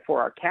scalable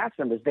for our cast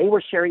members. They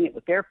were sharing it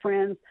with their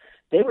friends.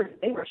 they were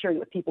sharing it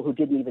with people who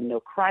didn't even know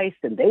Christ,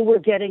 and they were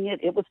getting it.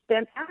 It was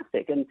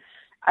fantastic. And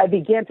I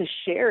began to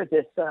share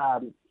this,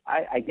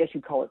 I guess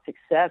you'd call it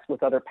success,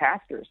 with other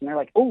pastors. And they're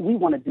like, oh, we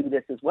want to do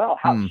this as well.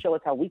 Show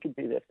us how we could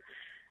do this.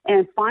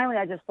 And finally,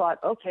 I just thought,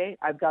 okay,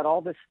 I've got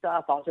all this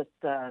stuff. I'll just,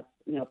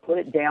 put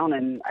it down.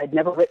 And I'd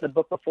never written a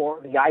book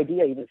before. The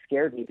idea even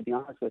scared me, to be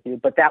honest with you.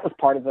 But that was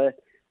part of the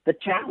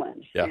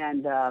challenge. Yeah.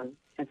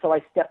 And so I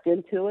stepped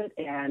into it,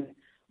 and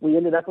we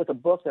ended up with a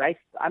book that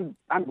I'm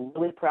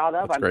really proud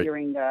of. I'm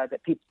hearing that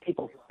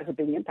people are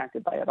being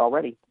impacted by it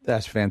already.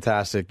 That's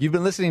fantastic. You've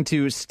been listening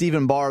to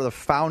Stephen Barr, the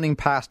founding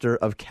pastor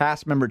of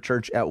Cast Member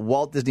Church at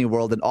Walt Disney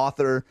World and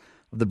author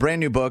of the brand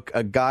new book,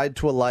 A Guide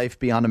to a Life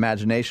Beyond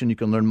Imagination. You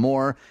can learn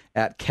more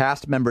at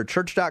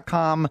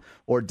castmemberchurch.com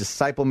or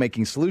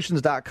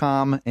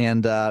disciplemakingsolutions.com.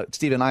 And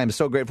Stephen, I am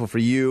so grateful for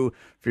you,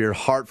 for your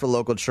heart for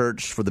local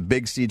church, for the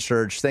Big C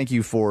Church. Thank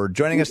you for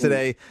joining us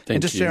today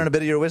and just sharing a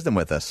bit of your wisdom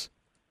with us.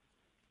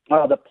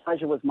 Oh, the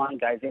pleasure was mine,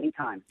 guys.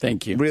 Anytime.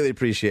 Thank you. Really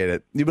appreciate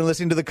it. You've been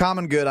listening to The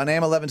Common Good on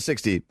AM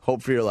 1160.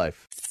 Hope for your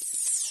life.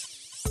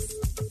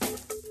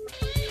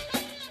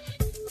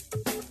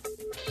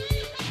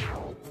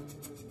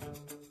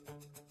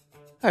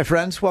 Hi,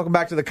 friends. Welcome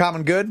back to The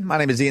Common Good. My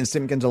name is Ian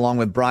Simpkins, along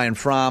with Brian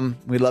Fromm.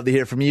 We'd love to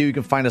hear from you. You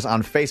can find us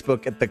on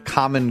Facebook at The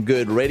Common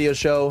Good Radio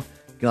Show.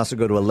 You can also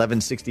go to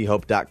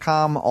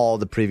 1160hope.com. All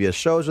the previous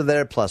shows are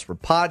there, plus we're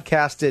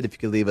podcasted. If you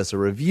could leave us a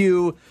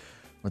review,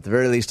 or at the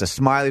very least a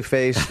smiley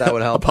face, that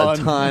would help a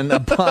ton. A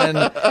pun.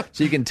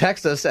 So you can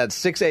text us at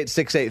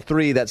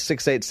 68683. That's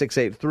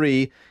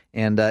 68683.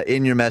 And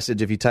in your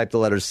message, if you type the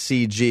letters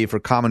CG for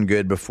Common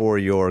Good before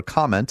your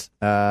comment,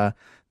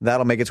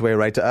 that'll make its way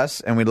right to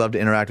us, and we'd love to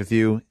interact with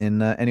you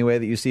in any way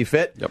that you see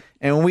fit. Yep.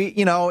 And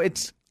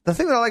it's the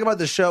thing that I like about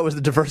this show is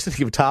the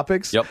diversity of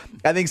topics. Yep.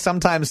 I think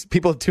sometimes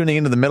people tuning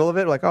into the middle of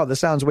it are like, oh, this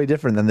sounds way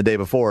different than the day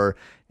before,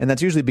 and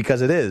that's usually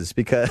because it is,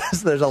 because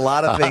there's a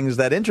lot of things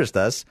that interest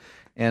us.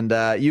 And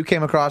you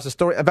came across a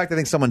story. In fact, I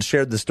think someone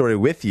shared the story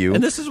with you.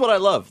 And this is what I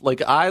love.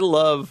 Like, I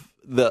love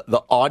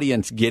the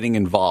audience getting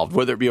involved,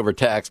 whether it be over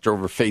text or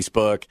over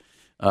Facebook.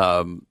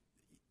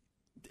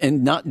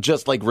 And not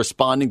just like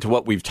responding to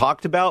what we've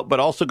talked about,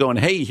 but also going,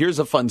 hey, here's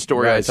a fun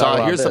story I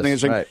saw. Here's something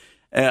interesting. Right.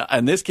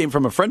 And this came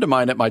from a friend of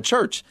mine at my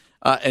church.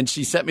 And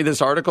she sent me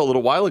this article a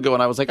little while ago,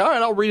 and I was like, all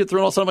right, I'll read it through.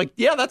 And all of a sudden I'm like,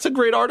 yeah, that's a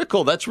great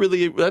article. That's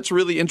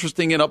really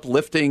interesting and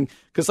uplifting.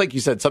 Because like you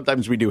said,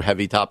 sometimes we do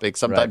heavy topics,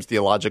 sometimes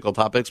theological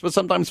topics, but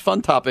sometimes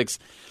fun topics.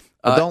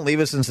 But don't leave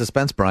us in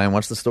suspense, Brian.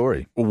 What's the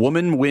story? A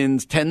woman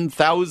wins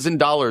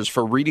 $10,000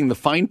 for reading the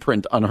fine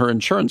print on her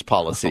insurance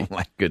policy. Oh,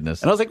 my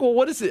goodness. And I was like, well,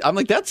 what is it? I'm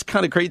like, that's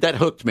kind of crazy. That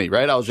hooked me,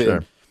 right? I was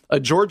in. A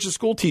Georgia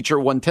school teacher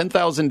won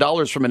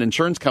 $10,000 from an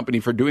insurance company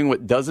for doing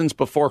what dozens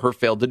before her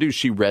failed to do.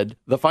 She read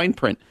the fine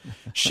print.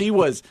 She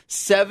was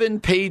 7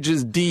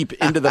 pages deep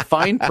into the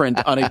fine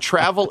print on a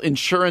travel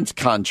insurance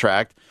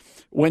contract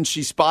when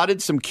she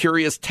spotted some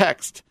curious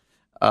text.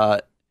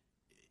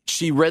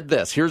 She read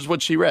this. Here's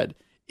what she read.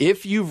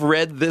 If you've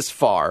read this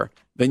far,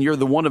 then you're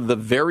one of the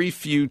very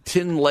few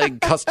tin leg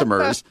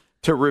customers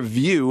to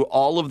review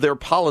all of their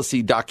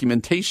policy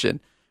documentation.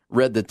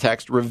 Read the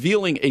text,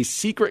 revealing a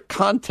secret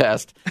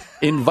contest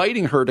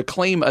inviting her to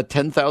claim a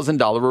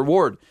 $10,000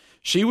 reward.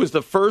 She was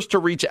the first to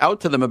reach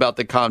out to them about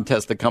the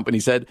contest, the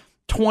company said,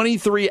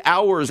 23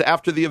 hours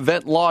after the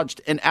event launched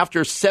and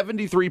after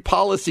 73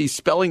 policies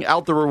spelling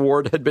out the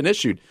reward had been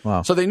issued.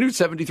 Wow. So they knew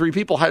 73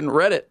 people hadn't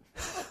read it.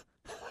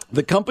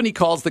 The company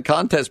calls the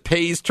contest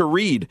Pays to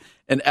Read,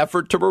 an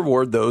effort to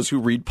reward those who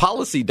read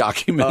policy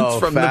documents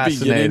from the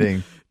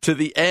beginning to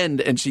the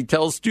end. And she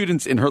tells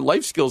students in her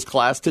life skills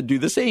class to do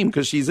the same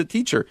because she's a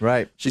teacher.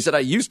 Right. She said, I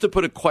used to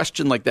put a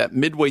question like that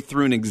midway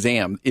through an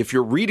exam. If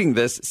you're reading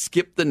this,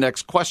 skip the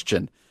next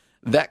question.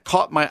 That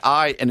caught my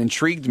eye and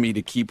intrigued me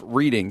to keep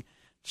reading.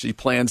 She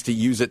plans to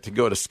use it to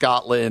go to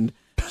Scotland.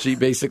 She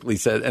basically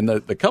said, and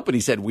the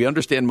company said, we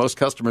understand most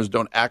customers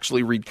don't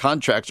actually read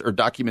contracts or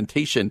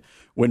documentation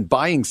when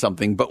buying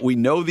something, but we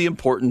know the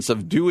importance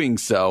of doing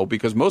so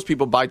because most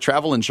people buy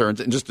travel insurance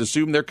and just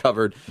assume they're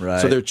covered.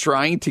 Right. So they're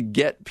trying to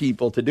get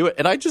people to do it.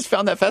 And I just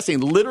found that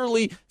fascinating.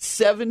 Literally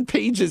 7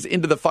 pages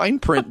into the fine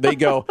print, they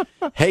go,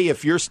 hey,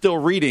 if you're still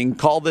reading,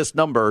 call this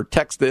number,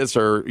 text this,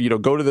 or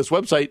go to this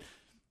website.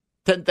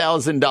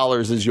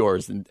 $10,000 is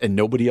yours, and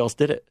nobody else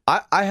did it.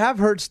 I have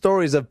heard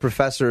stories of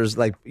professors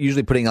like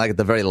usually putting like at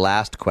the very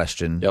last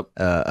question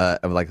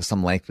of like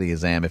some lengthy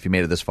exam. If you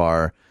made it this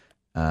far,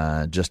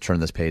 just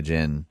turn this page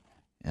in.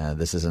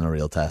 This isn't a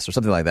real test or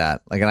something like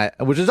that. Like,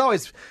 which is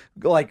always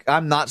like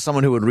I'm not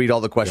someone who would read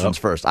all the questions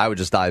first. I would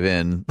just dive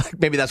in. Like,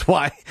 maybe that's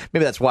why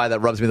that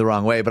rubs me the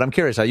wrong way. But I'm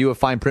curious. Are you a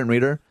fine print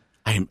reader?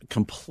 I am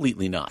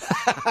completely not.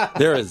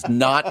 There is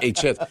not a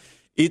chance.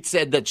 it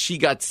said that she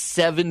got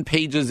 7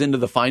 pages into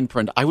the fine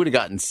print. I would have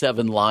gotten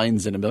 7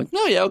 lines in and be like,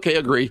 no, yeah, okay,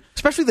 agree.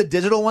 Especially the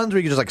digital ones where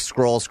you can just like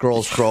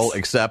scroll,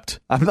 accept.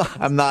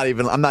 I'm not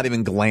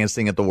even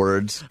glancing at the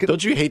words.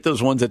 Don't you hate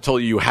those ones that tell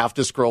you have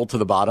to scroll to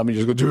the bottom and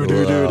you just go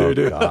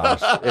do.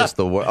 Gosh, it's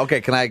the worst. Okay,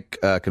 can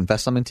I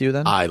confess something to you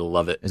then? I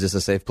love it. Is this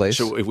a safe place?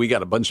 So if we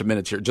got a bunch of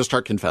minutes here, just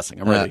start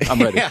confessing. I'm ready.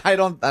 I'm ready. I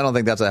don't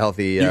think that's a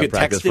healthy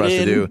practice for us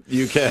to do.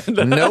 You can.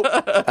 Nope.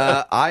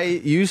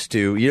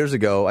 Years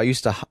ago, I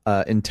used to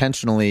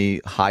intentionally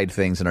hide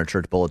things in our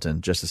church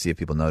bulletin just to see if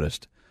people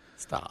noticed.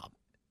 Stop.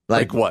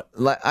 Like what?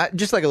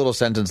 Just like a little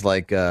sentence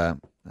like,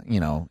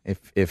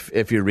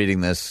 if you're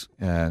reading this,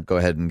 go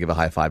ahead and give a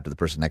high five to the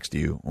person next to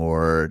you,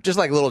 or just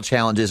like little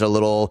challenges or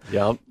little.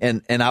 Yep.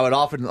 And I would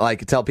often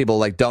like tell people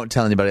like, don't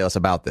tell anybody else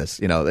about this.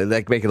 They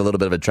like make it a little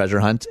bit of a treasure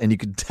hunt, and you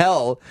could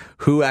tell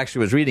who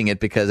actually was reading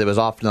it because it was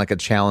often like a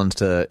challenge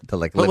to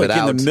like live it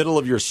out. In the middle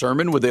of your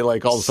sermon, would they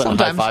like all of a sudden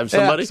high five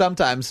somebody? Yeah,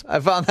 sometimes.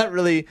 I found that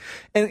really,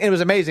 and it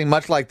was amazing.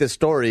 Much like this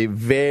story,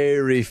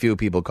 very few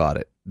people caught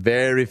it.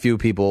 Very few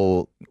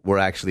people were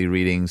actually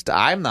reading.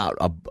 I'm not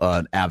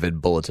an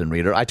avid bulletin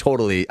reader. I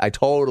totally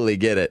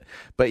get it.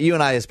 But you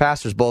and I, as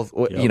pastors, both,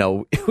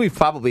 we've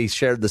probably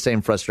shared the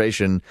same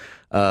frustration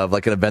of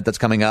like an event that's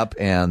coming up,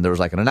 and there was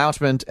like an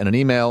announcement and an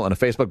email and a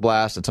Facebook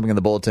blast and something in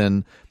the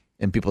bulletin,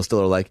 and people still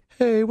are like,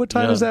 "Hey, what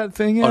time is that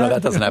thing?" Oh no,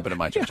 that doesn't happen in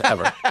my church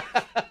ever.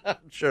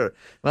 Sure.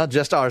 Well,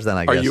 just ours then.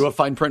 I guess. Are you a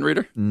fine print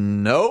reader?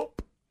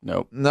 Nope.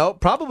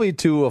 Probably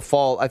to a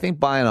fault. I think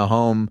buying a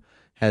home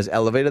has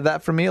elevated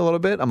that for me a little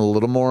bit. I'm a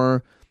little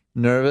more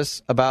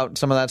nervous about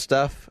some of that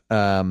stuff.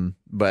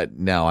 But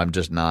no, I'm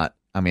just not.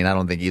 I mean, I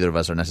don't think either of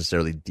us are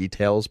necessarily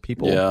details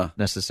people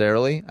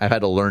necessarily. I've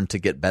had to learn to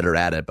get better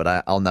at it,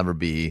 but I'll never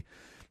be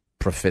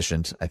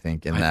proficient, I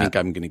think, in that. I think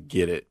I'm going to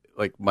get it.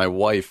 Like my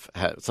wife,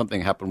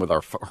 something happened with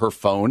her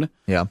phone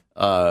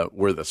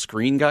where the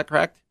screen got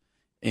cracked.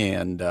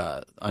 And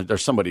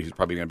there's somebody who's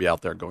probably going to be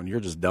out there going, "You're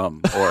just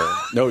dumb," or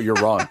 "No, you're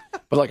wrong."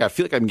 But like, I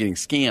feel like I'm getting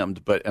scammed,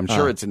 but I'm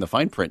sure it's in the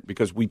fine print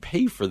because we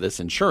pay for this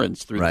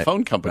insurance through the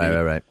phone company.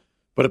 Right.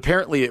 But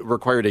apparently, it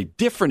required a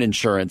different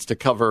insurance to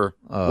cover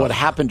what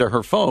happened to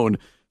her phone.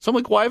 So I'm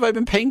like, why have I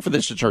been paying for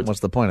this insurance? What's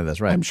the point of this?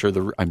 Right. I'm sure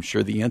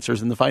the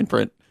answer's in the fine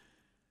print.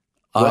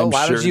 Well,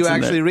 why don't you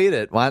actually read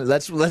it?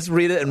 Let's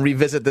read it and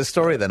revisit this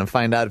story then and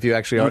find out if you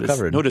actually are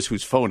covered. Notice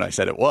whose phone I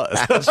said it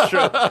was. That's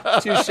true.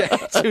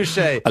 Touche.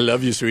 I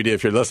love you, sweetie,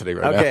 if you're listening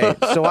right now.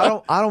 Okay, so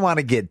I don't want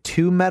to get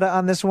too meta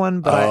on this one,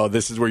 but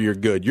this is where you're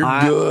good.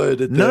 You're good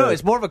at No,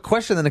 it's more of a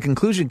question than a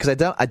conclusion because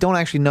I don't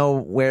actually know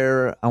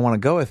where I want to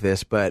go with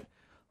this, but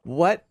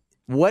what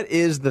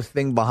is the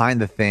thing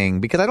behind the thing?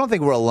 Because I don't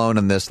think we're alone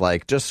in this,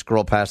 like, just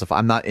scroll past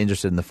I'm not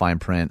interested in the fine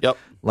print. Yep.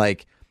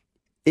 Like,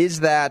 is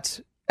that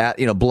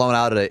blown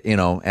out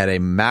at a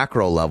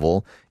macro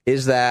level?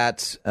 Is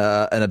that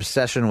an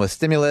obsession with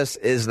stimulus?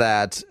 Is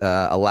that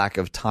a lack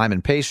of time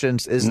and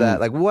patience? Is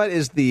that like what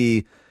is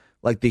the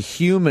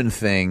human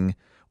thing,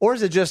 or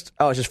is it just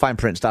it's just fine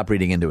print? Stop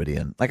reading into it,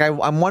 Ian. Like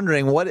I'm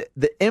wondering what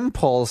the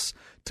impulse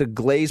to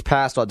glaze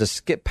past or to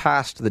skip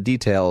past the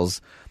details.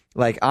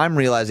 Like I'm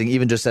realizing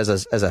even just as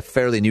a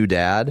fairly new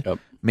dad,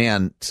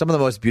 man, some of the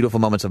most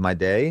beautiful moments of my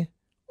day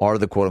are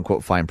the quote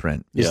unquote fine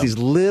print. It's these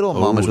little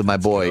moments with my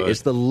boy. Good.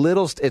 It's the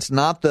little. It's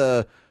not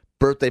the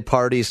birthday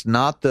parties,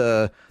 not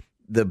the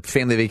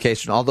family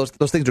vacation. All those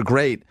things are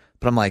great,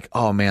 but I'm like,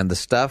 oh man, the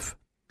stuff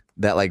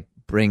that like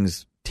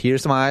brings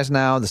tears to my eyes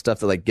now, the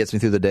stuff that like gets me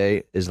through the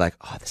day is like,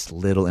 oh, this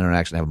little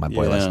interaction I had with my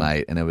boy last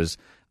night, and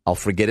I'll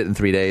forget it in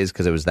 3 days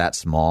because it was that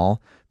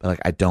small. But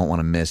like, I don't want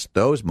to miss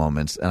those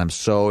moments, and I'm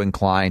so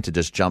inclined to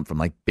just jump from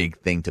like big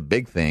thing to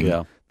big thing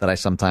that I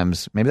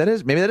sometimes maybe that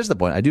is the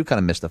point. I do kind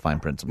of miss the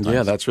fine print sometimes.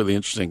 Yeah, that's really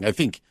interesting. I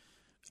think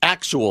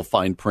actual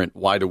fine print.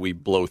 Why do we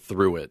blow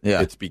through it?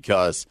 Yeah. It's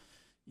because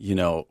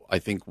I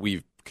think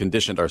we've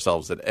conditioned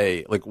ourselves that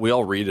like we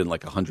all read in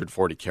like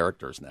 140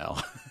 characters now.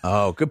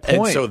 Oh, good point.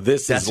 And so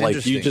this is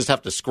like you just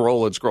have to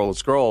scroll and scroll and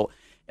scroll.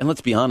 And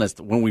let's be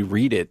honest, when we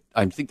read it,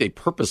 I think they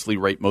purposely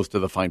write most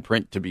of the fine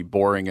print to be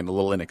boring and a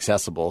little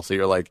inaccessible. So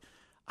you're like,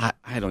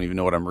 I don't even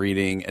know what I'm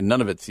reading, and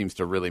none of it seems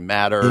to really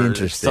matter.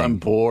 Interesting. I'm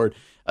bored.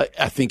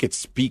 I think it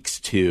speaks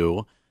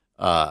to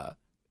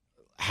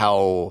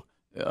how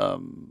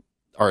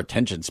our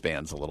attention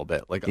spans a little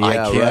bit. Like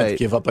I can't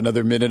give up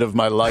another minute of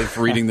my life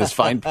reading this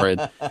fine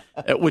print,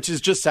 which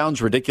just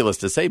sounds ridiculous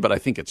to say, but I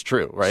think it's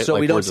true, right? So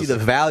like we don't see the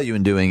value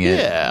in doing it.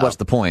 Yeah. What's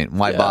the point?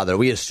 Why bother?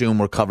 We assume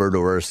we're covered,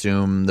 or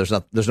assume there's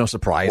no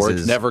surprises, or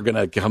it's never going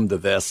to come to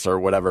this or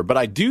whatever. But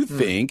I do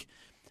think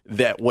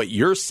that what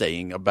you're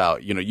saying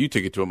about, you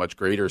took it to a much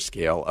greater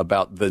scale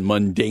about the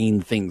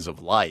mundane things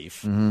of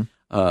life.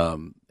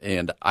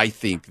 And I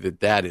think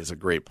that is a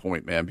great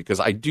point, man,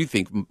 because I do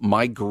think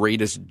my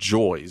greatest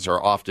joys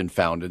are often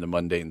found in the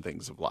mundane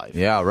things of life.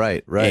 Yeah,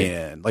 right.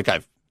 And like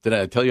did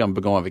I tell you I'm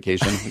going on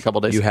vacation in a couple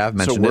of days? You have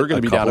mentioned so we're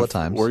going to be couple of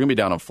times. We're going to be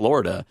down in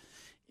Florida,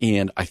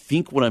 and I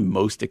think what I'm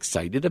most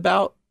excited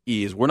about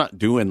is we're not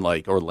doing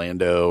like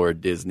Orlando or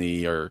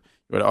Disney or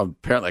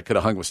apparently I could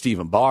have hung with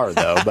Stephen Barr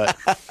though, but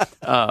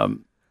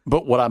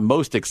But what I'm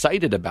most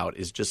excited about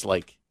is just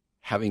like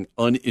having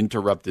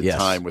uninterrupted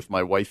time with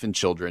my wife and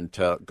children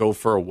to go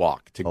for a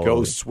walk, to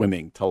go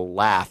swimming, to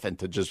laugh, and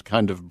to just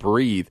kind of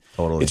breathe.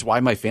 Totally. It's why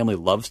my family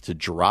loves to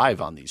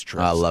drive on these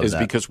trips. I love is that.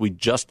 because we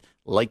just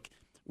like,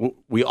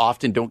 we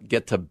often don't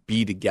get to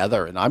be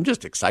together. And I'm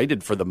just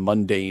excited for the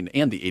mundane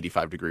and the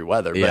 85-degree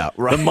weather. Yeah,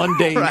 right. The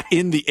mundane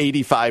in the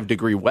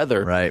 85-degrry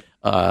weather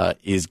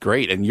is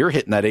great. And you're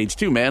hitting that age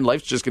too, man.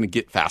 Life's just going to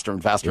get faster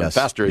and faster and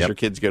faster as your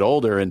kids get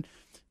older. And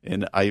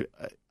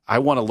I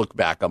want to look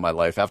back on my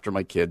life after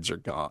my kids are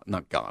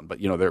not gone,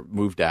 but, they're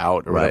moved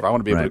out or whatever. I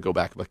want to be able to go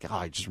back and like,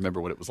 I just remember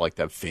what it was like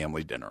to have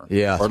family dinner.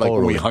 Yeah, or like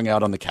when we hung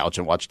out on the couch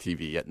and watched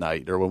TV at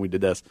night, or when we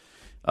did this.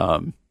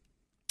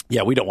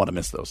 Yeah, we don't want to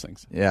miss those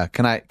things. Yeah.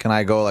 Can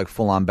I go like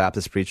full-on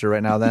Baptist preacher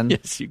right now then?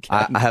 Yes, you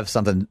can. I have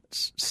something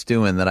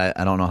stewing that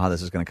I don't know how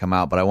this is going to come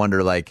out, but I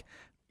wonder, like,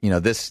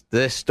 this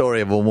story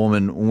of a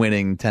woman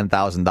winning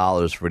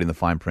 $10,000 for reading the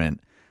fine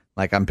print.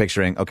 Like, I'm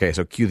picturing, okay,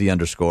 so cue the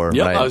underscore.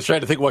 Yep, right? I was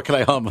trying to think, what can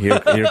I hum? Here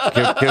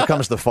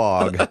comes the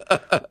fog.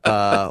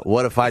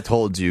 What if I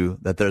told you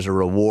that there's a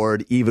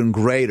reward even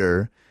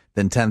greater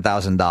than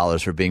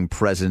 $10,000 for being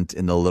present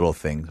in the little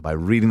things, by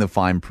reading the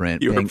fine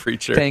print, You're a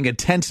preacher. Paying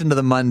attention to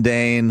the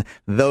mundane.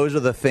 Those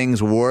are the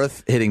things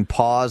worth hitting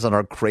pause on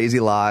our crazy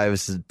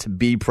lives, to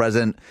be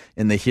present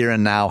in the here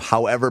and now,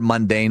 however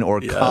mundane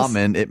or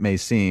common it may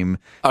seem.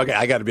 Okay,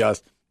 I got to be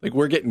honest. Like,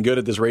 we're getting good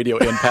at this radio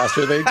and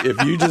pastor thing.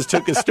 If you just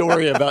took a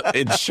story about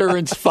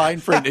insurance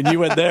fine print and you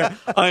went there,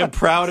 I am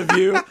proud of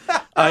you.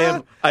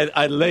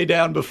 I lay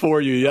down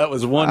before you. That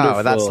was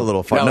wonderful. Oh, that's a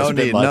little fun. No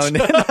need,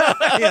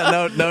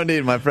 no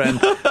need, my friend.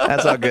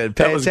 That's all good.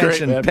 Pay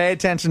attention. Great, pay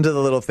attention to the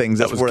little things.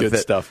 That's worth good it.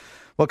 Stuff.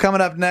 Well,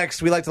 coming up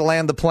next, we like to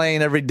land the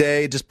plane every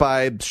day just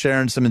by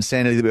sharing some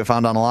insanity that we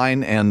found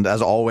online. And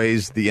as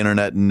always, the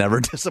internet never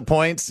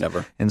disappoints.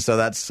 Never. And so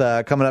that's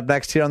coming up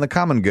next here on The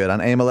Common Good on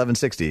AM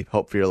 1160.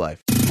 Hope for your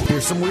life.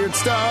 Here's some weird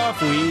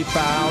stuff we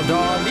found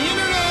on the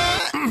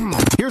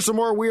internet. Here's some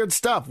more weird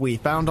stuff we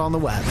found on the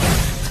web.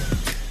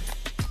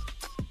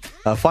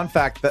 Fun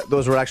fact, that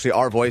those were actually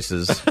our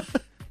voices.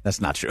 That's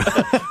not true.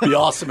 Be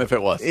awesome if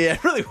it was. Yeah,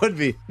 it really would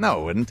be.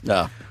 No, it wouldn't.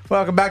 No.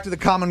 Welcome back to The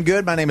Common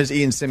Good. My name is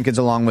Ian Simpkins,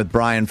 along with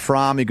Brian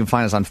Fromm. You can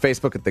find us on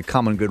Facebook at The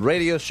Common Good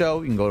Radio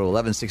Show. You can go to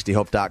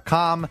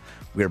 1160hope.com.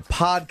 We're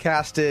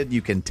podcasted.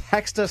 You can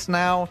text us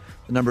now.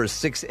 The number is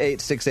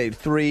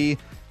 68683.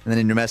 And then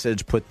in your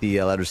message, put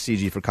the letter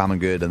CG for Common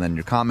Good and then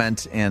your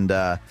comment. And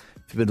if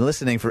you've been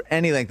listening for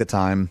any length of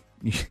time,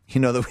 you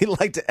know that we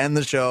like to end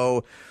the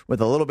show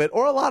with a little bit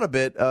or a lot of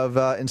bit of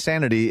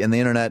insanity, and the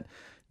internet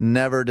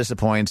never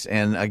disappoints.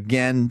 And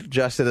again,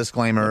 just a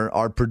disclaimer,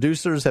 our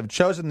producers have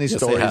chosen these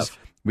stories.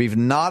 We've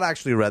not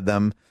actually read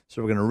them,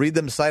 so we're going to read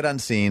them sight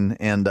unseen.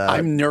 And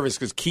I'm nervous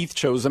because Keith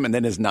chose them and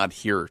then is not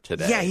here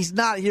today. Yeah, he's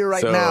not here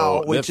right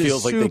now, which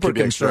is super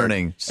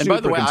concerning. And by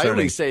the way, I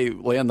always say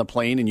land the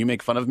plane and you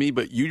make fun of me,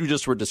 but you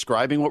just were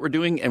describing what we're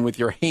doing, and with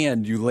your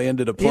hand you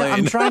landed a plane. Yeah,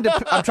 I'm trying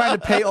to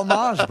pay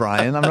homage,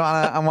 Brian.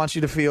 I want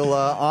you to feel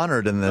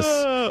honored in this.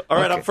 All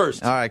right, I'm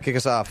first. All right, kick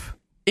us off.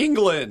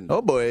 England.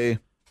 Oh boy.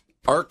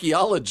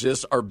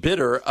 Archaeologists are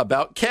bitter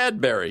about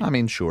Cadbury. I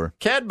mean, sure.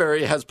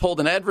 Cadbury has pulled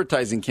an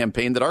advertising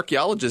campaign that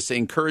archaeologists say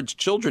encourage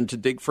children to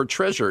dig for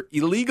treasure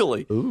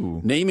illegally.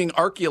 Ooh. Naming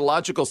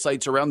archaeological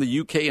sites around the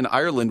UK and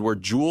Ireland where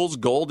jewels,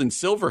 gold, and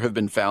silver have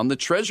been found, the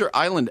Treasure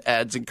Island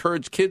ads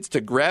encourage kids to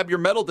grab your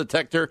metal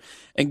detector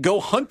and go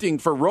hunting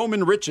for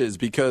Roman riches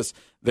because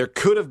there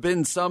could have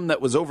been some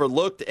that was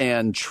overlooked,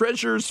 and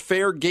treasure's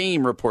fair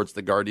game, reports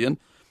The Guardian.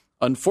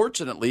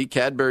 Unfortunately,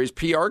 Cadbury's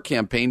PR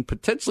campaign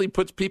potentially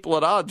puts people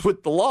at odds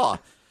with the law.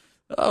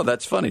 Oh,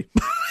 that's funny.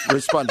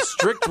 Response: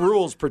 strict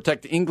rules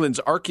protect England's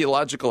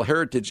archaeological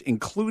heritage,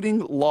 including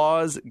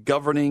laws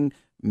governing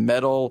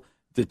metal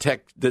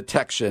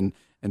detection.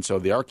 And so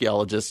the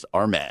archaeologists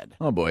are mad.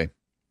 Oh, boy.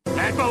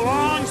 That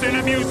belongs in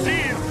a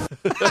museum.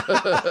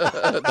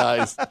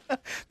 Nice.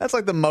 That's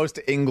like the most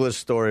English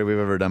story we've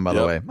ever done, by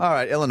the way. All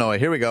right, Illinois,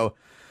 here we go.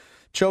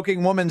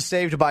 Choking woman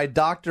saved by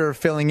doctor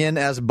filling in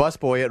as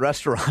busboy at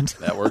restaurant.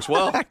 That works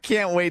well. I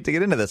can't wait to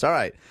get into this. All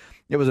right.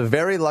 It was a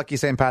very lucky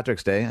St.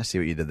 Patrick's Day. I see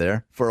what you did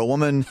there. For a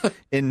woman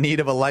in need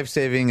of a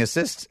life-saving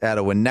assist at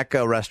a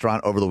Winnetka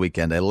restaurant over the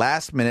weekend. A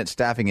last-minute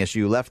staffing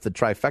issue left the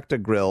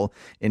Trifecta Grill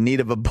in need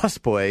of a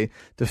busboy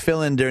to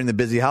fill in during the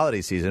busy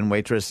holiday season.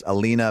 Waitress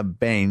Alina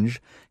Bange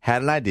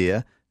had an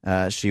idea.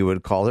 She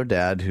would call her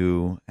dad,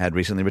 who had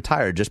recently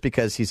retired, just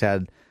because he's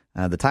had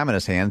the time on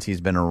his hands.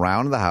 He's been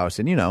around the house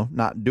and,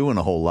 not doing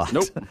a whole lot.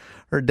 Nope.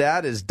 Her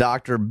dad is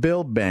Dr.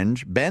 Bill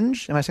Benge.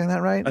 Benge? Am I saying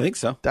that right? I think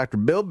so. Dr.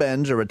 Bill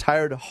Benge, a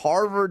retired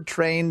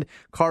Harvard-trained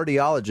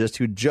cardiologist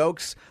who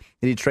jokes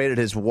that he traded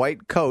his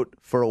white coat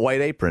for a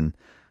white apron.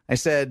 I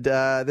said,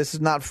 this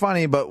is not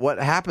funny, but what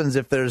happens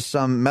if there's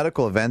some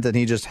medical event and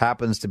he just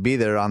happens to be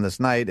there on this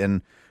night,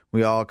 and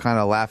we all kind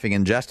of laughing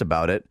in jest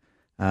about it.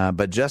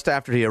 But just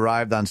after he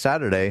arrived on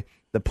Saturday,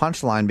 the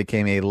punchline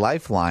became a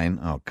lifeline.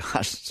 Oh,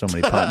 gosh, so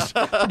many puns. The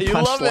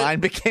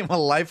punchline became a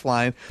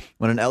lifeline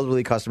when an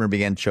elderly customer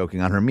began choking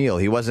on her meal.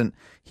 He wasn't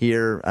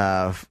here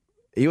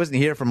he wasn't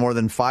here for more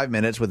than 5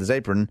 minutes with his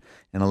apron,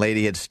 and a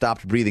lady had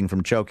stopped breathing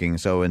from choking.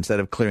 So instead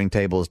of clearing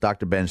tables,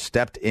 Dr. Bench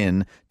stepped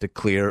in to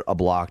clear a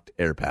blocked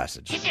air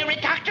passage. Is there a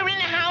doctor in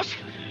the house?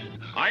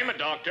 I'm a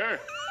doctor.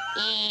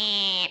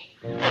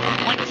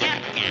 What's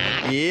up,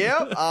 Doc?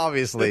 Yep,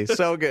 obviously.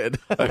 So good.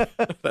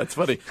 That's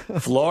funny.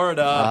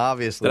 Florida.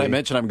 Obviously. Did I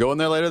mention I'm going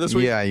there later this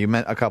week? Yeah, you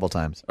meant a couple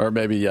times. Or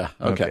maybe, yeah.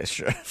 Okay,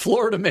 sure.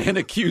 Florida man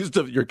accused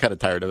of... You're kind of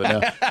tired of it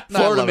now.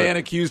 Florida man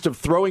accused of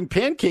throwing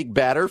pancake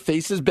batter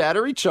faces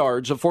battery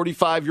charge. A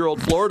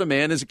 45-year-old Florida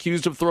man is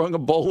accused of throwing a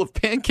bowl of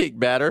pancake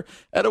batter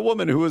at a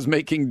woman who was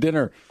making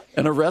dinner.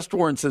 An arrest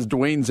warrant says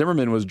Dwayne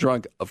Zimmerman was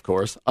drunk, of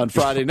course, on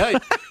Friday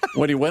night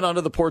when he went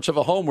onto the porch of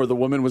a home where the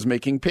woman was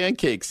making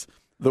pancakes.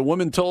 The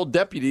woman told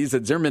deputies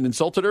that Zimmerman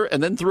insulted her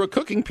and then threw a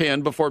cooking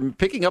pan before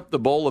picking up the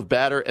bowl of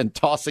batter and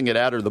tossing it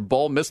at her. The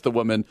bowl missed the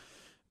woman,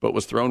 but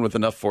was thrown with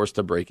enough force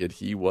to break it.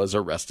 He was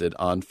arrested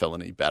on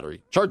felony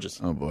battery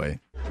charges. Oh, boy.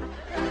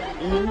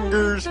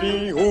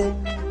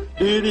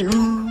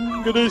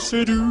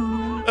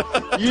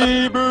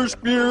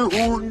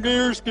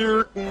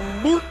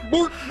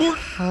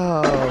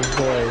 Oh,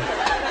 boy.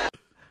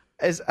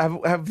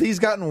 Have these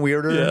gotten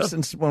weirder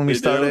since when we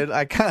started? Do.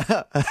 I kind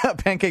of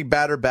pancake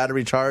batter,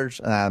 battery charge.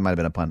 That might have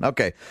been a pun.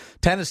 Okay.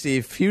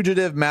 Tennessee,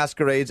 fugitive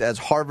masquerades as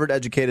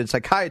Harvard-educated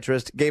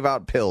psychiatrist gave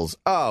out pills.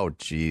 Oh,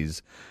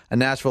 geez. A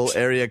Nashville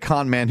area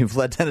con man who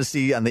fled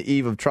Tennessee on the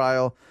eve of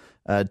trial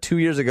 2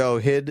 years ago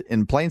hid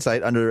in plain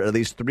sight under at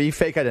least 3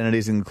 fake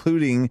identities,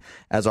 including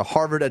as a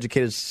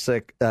Harvard-educated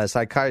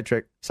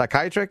psychiatric.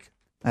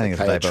 I think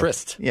it's a typo.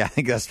 Yeah, I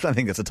think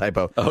that's a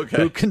typo. Okay.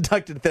 Who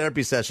conducted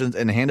therapy sessions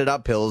and handed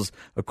out pills,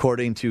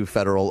 according to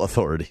federal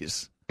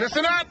authorities.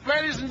 Listen up,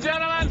 ladies and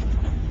gentlemen.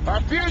 Our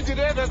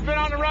fugitive has been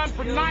on the run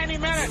for 90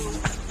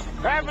 minutes.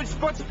 Average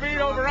foot speed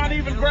over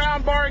uneven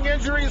ground, barring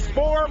injuries,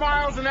 4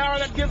 miles an hour.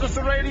 That gives us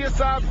a radius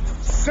of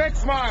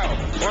 6 miles.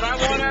 What I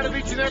want out of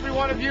each and every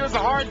one of you is a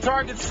hard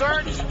target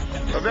search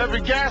of every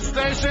gas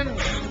station,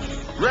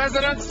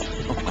 residence,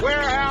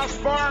 warehouse,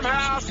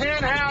 farmhouse,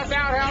 hen house,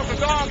 outhouse, and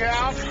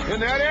doghouse in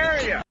that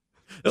area.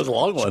 That was a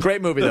long one.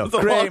 Great movie, though.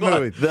 Great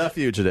movie. The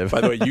Fugitive.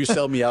 By the way, you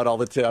sell me out all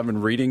the time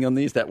in reading on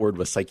these. That word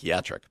was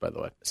psychiatric, by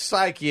the way.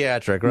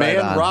 Psychiatric, right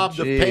Man on. robbed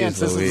of pants.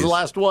 This is the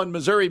last one.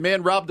 Missouri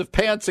man robbed of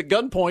pants at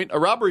gunpoint. A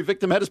robbery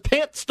victim had his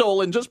pants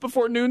stolen just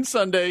before noon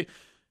Sunday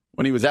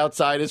when he was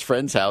outside his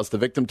friend's house. The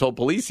victim told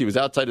police he was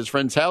outside his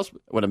friend's house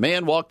when a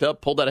man walked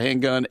up, pulled out a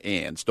handgun,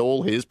 and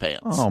stole his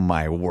pants. Oh,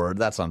 my word.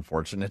 That's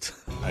unfortunate.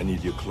 I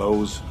need your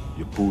clothes,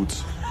 your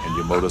boots, and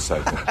your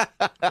motorcycle.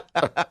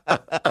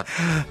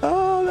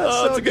 Oh, that's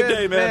so it's a good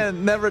day,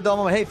 man. Never a dull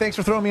moment. Hey, thanks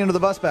for throwing me under the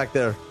bus back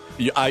there.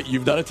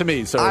 You've done it to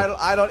me, so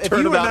I don't. If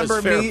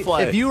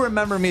you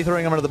remember me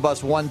throwing him under the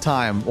bus one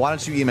time, why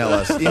don't you email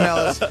us? Email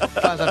us, find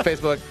us on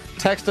Facebook,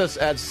 text us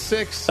at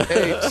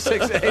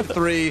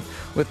 68683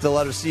 with the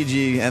letter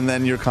CG and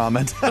then your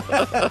comment.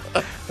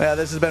 Yeah,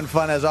 this has been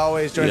fun as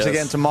always. Join us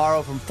again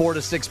tomorrow from 4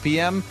 to 6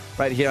 p.m.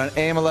 right here on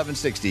AM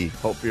 1160.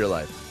 Hope for your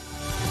life.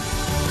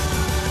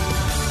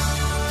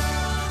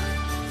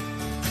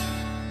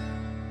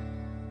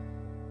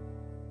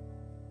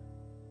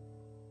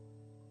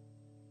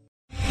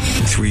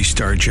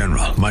 Three-star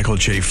General Michael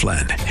J.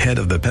 Flynn, head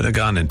of the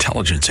Pentagon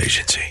Intelligence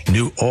Agency,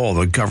 knew all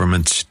the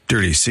government's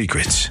dirty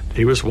secrets.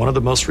 He was one of the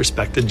most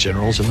respected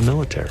generals in the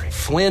military.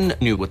 Flynn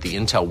knew what the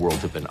intel world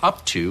had been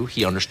up to.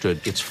 He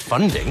understood its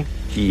funding.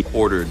 He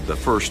ordered the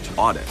first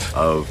audit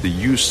of the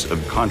use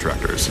of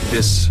contractors.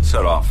 This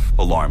set off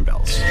alarm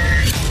bells.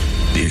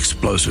 The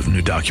explosive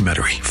new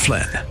documentary,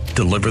 Flynn,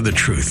 Deliver the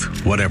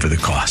Truth, Whatever the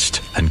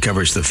Cost,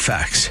 uncovers the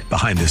facts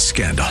behind this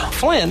scandal.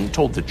 Flynn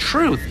told the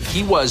truth.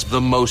 He was the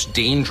most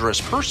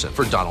dangerous person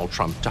for Donald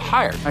Trump to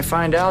hire. I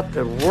find out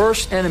the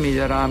worst enemy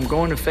that I'm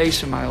going to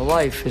face in my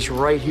life is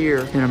right here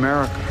in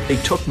America. They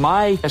took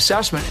my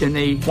assessment and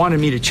they wanted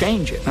me to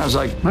change it. And I was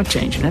like, I'm not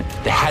changing it.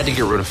 They had to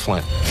get rid of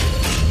Flynn.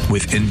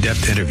 With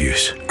in-depth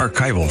interviews,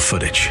 archival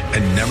footage,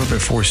 and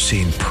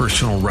never-before-seen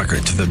personal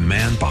records of the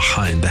man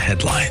behind the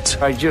headlines.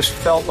 I just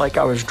felt like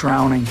I was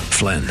drowning.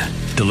 Flynn,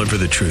 Deliver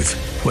the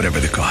Truth, Whatever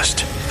the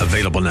Cost.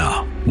 Available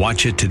now.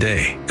 Watch it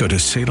today. Go to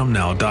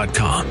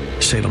salemnow.com.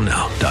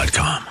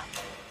 salemnow.com.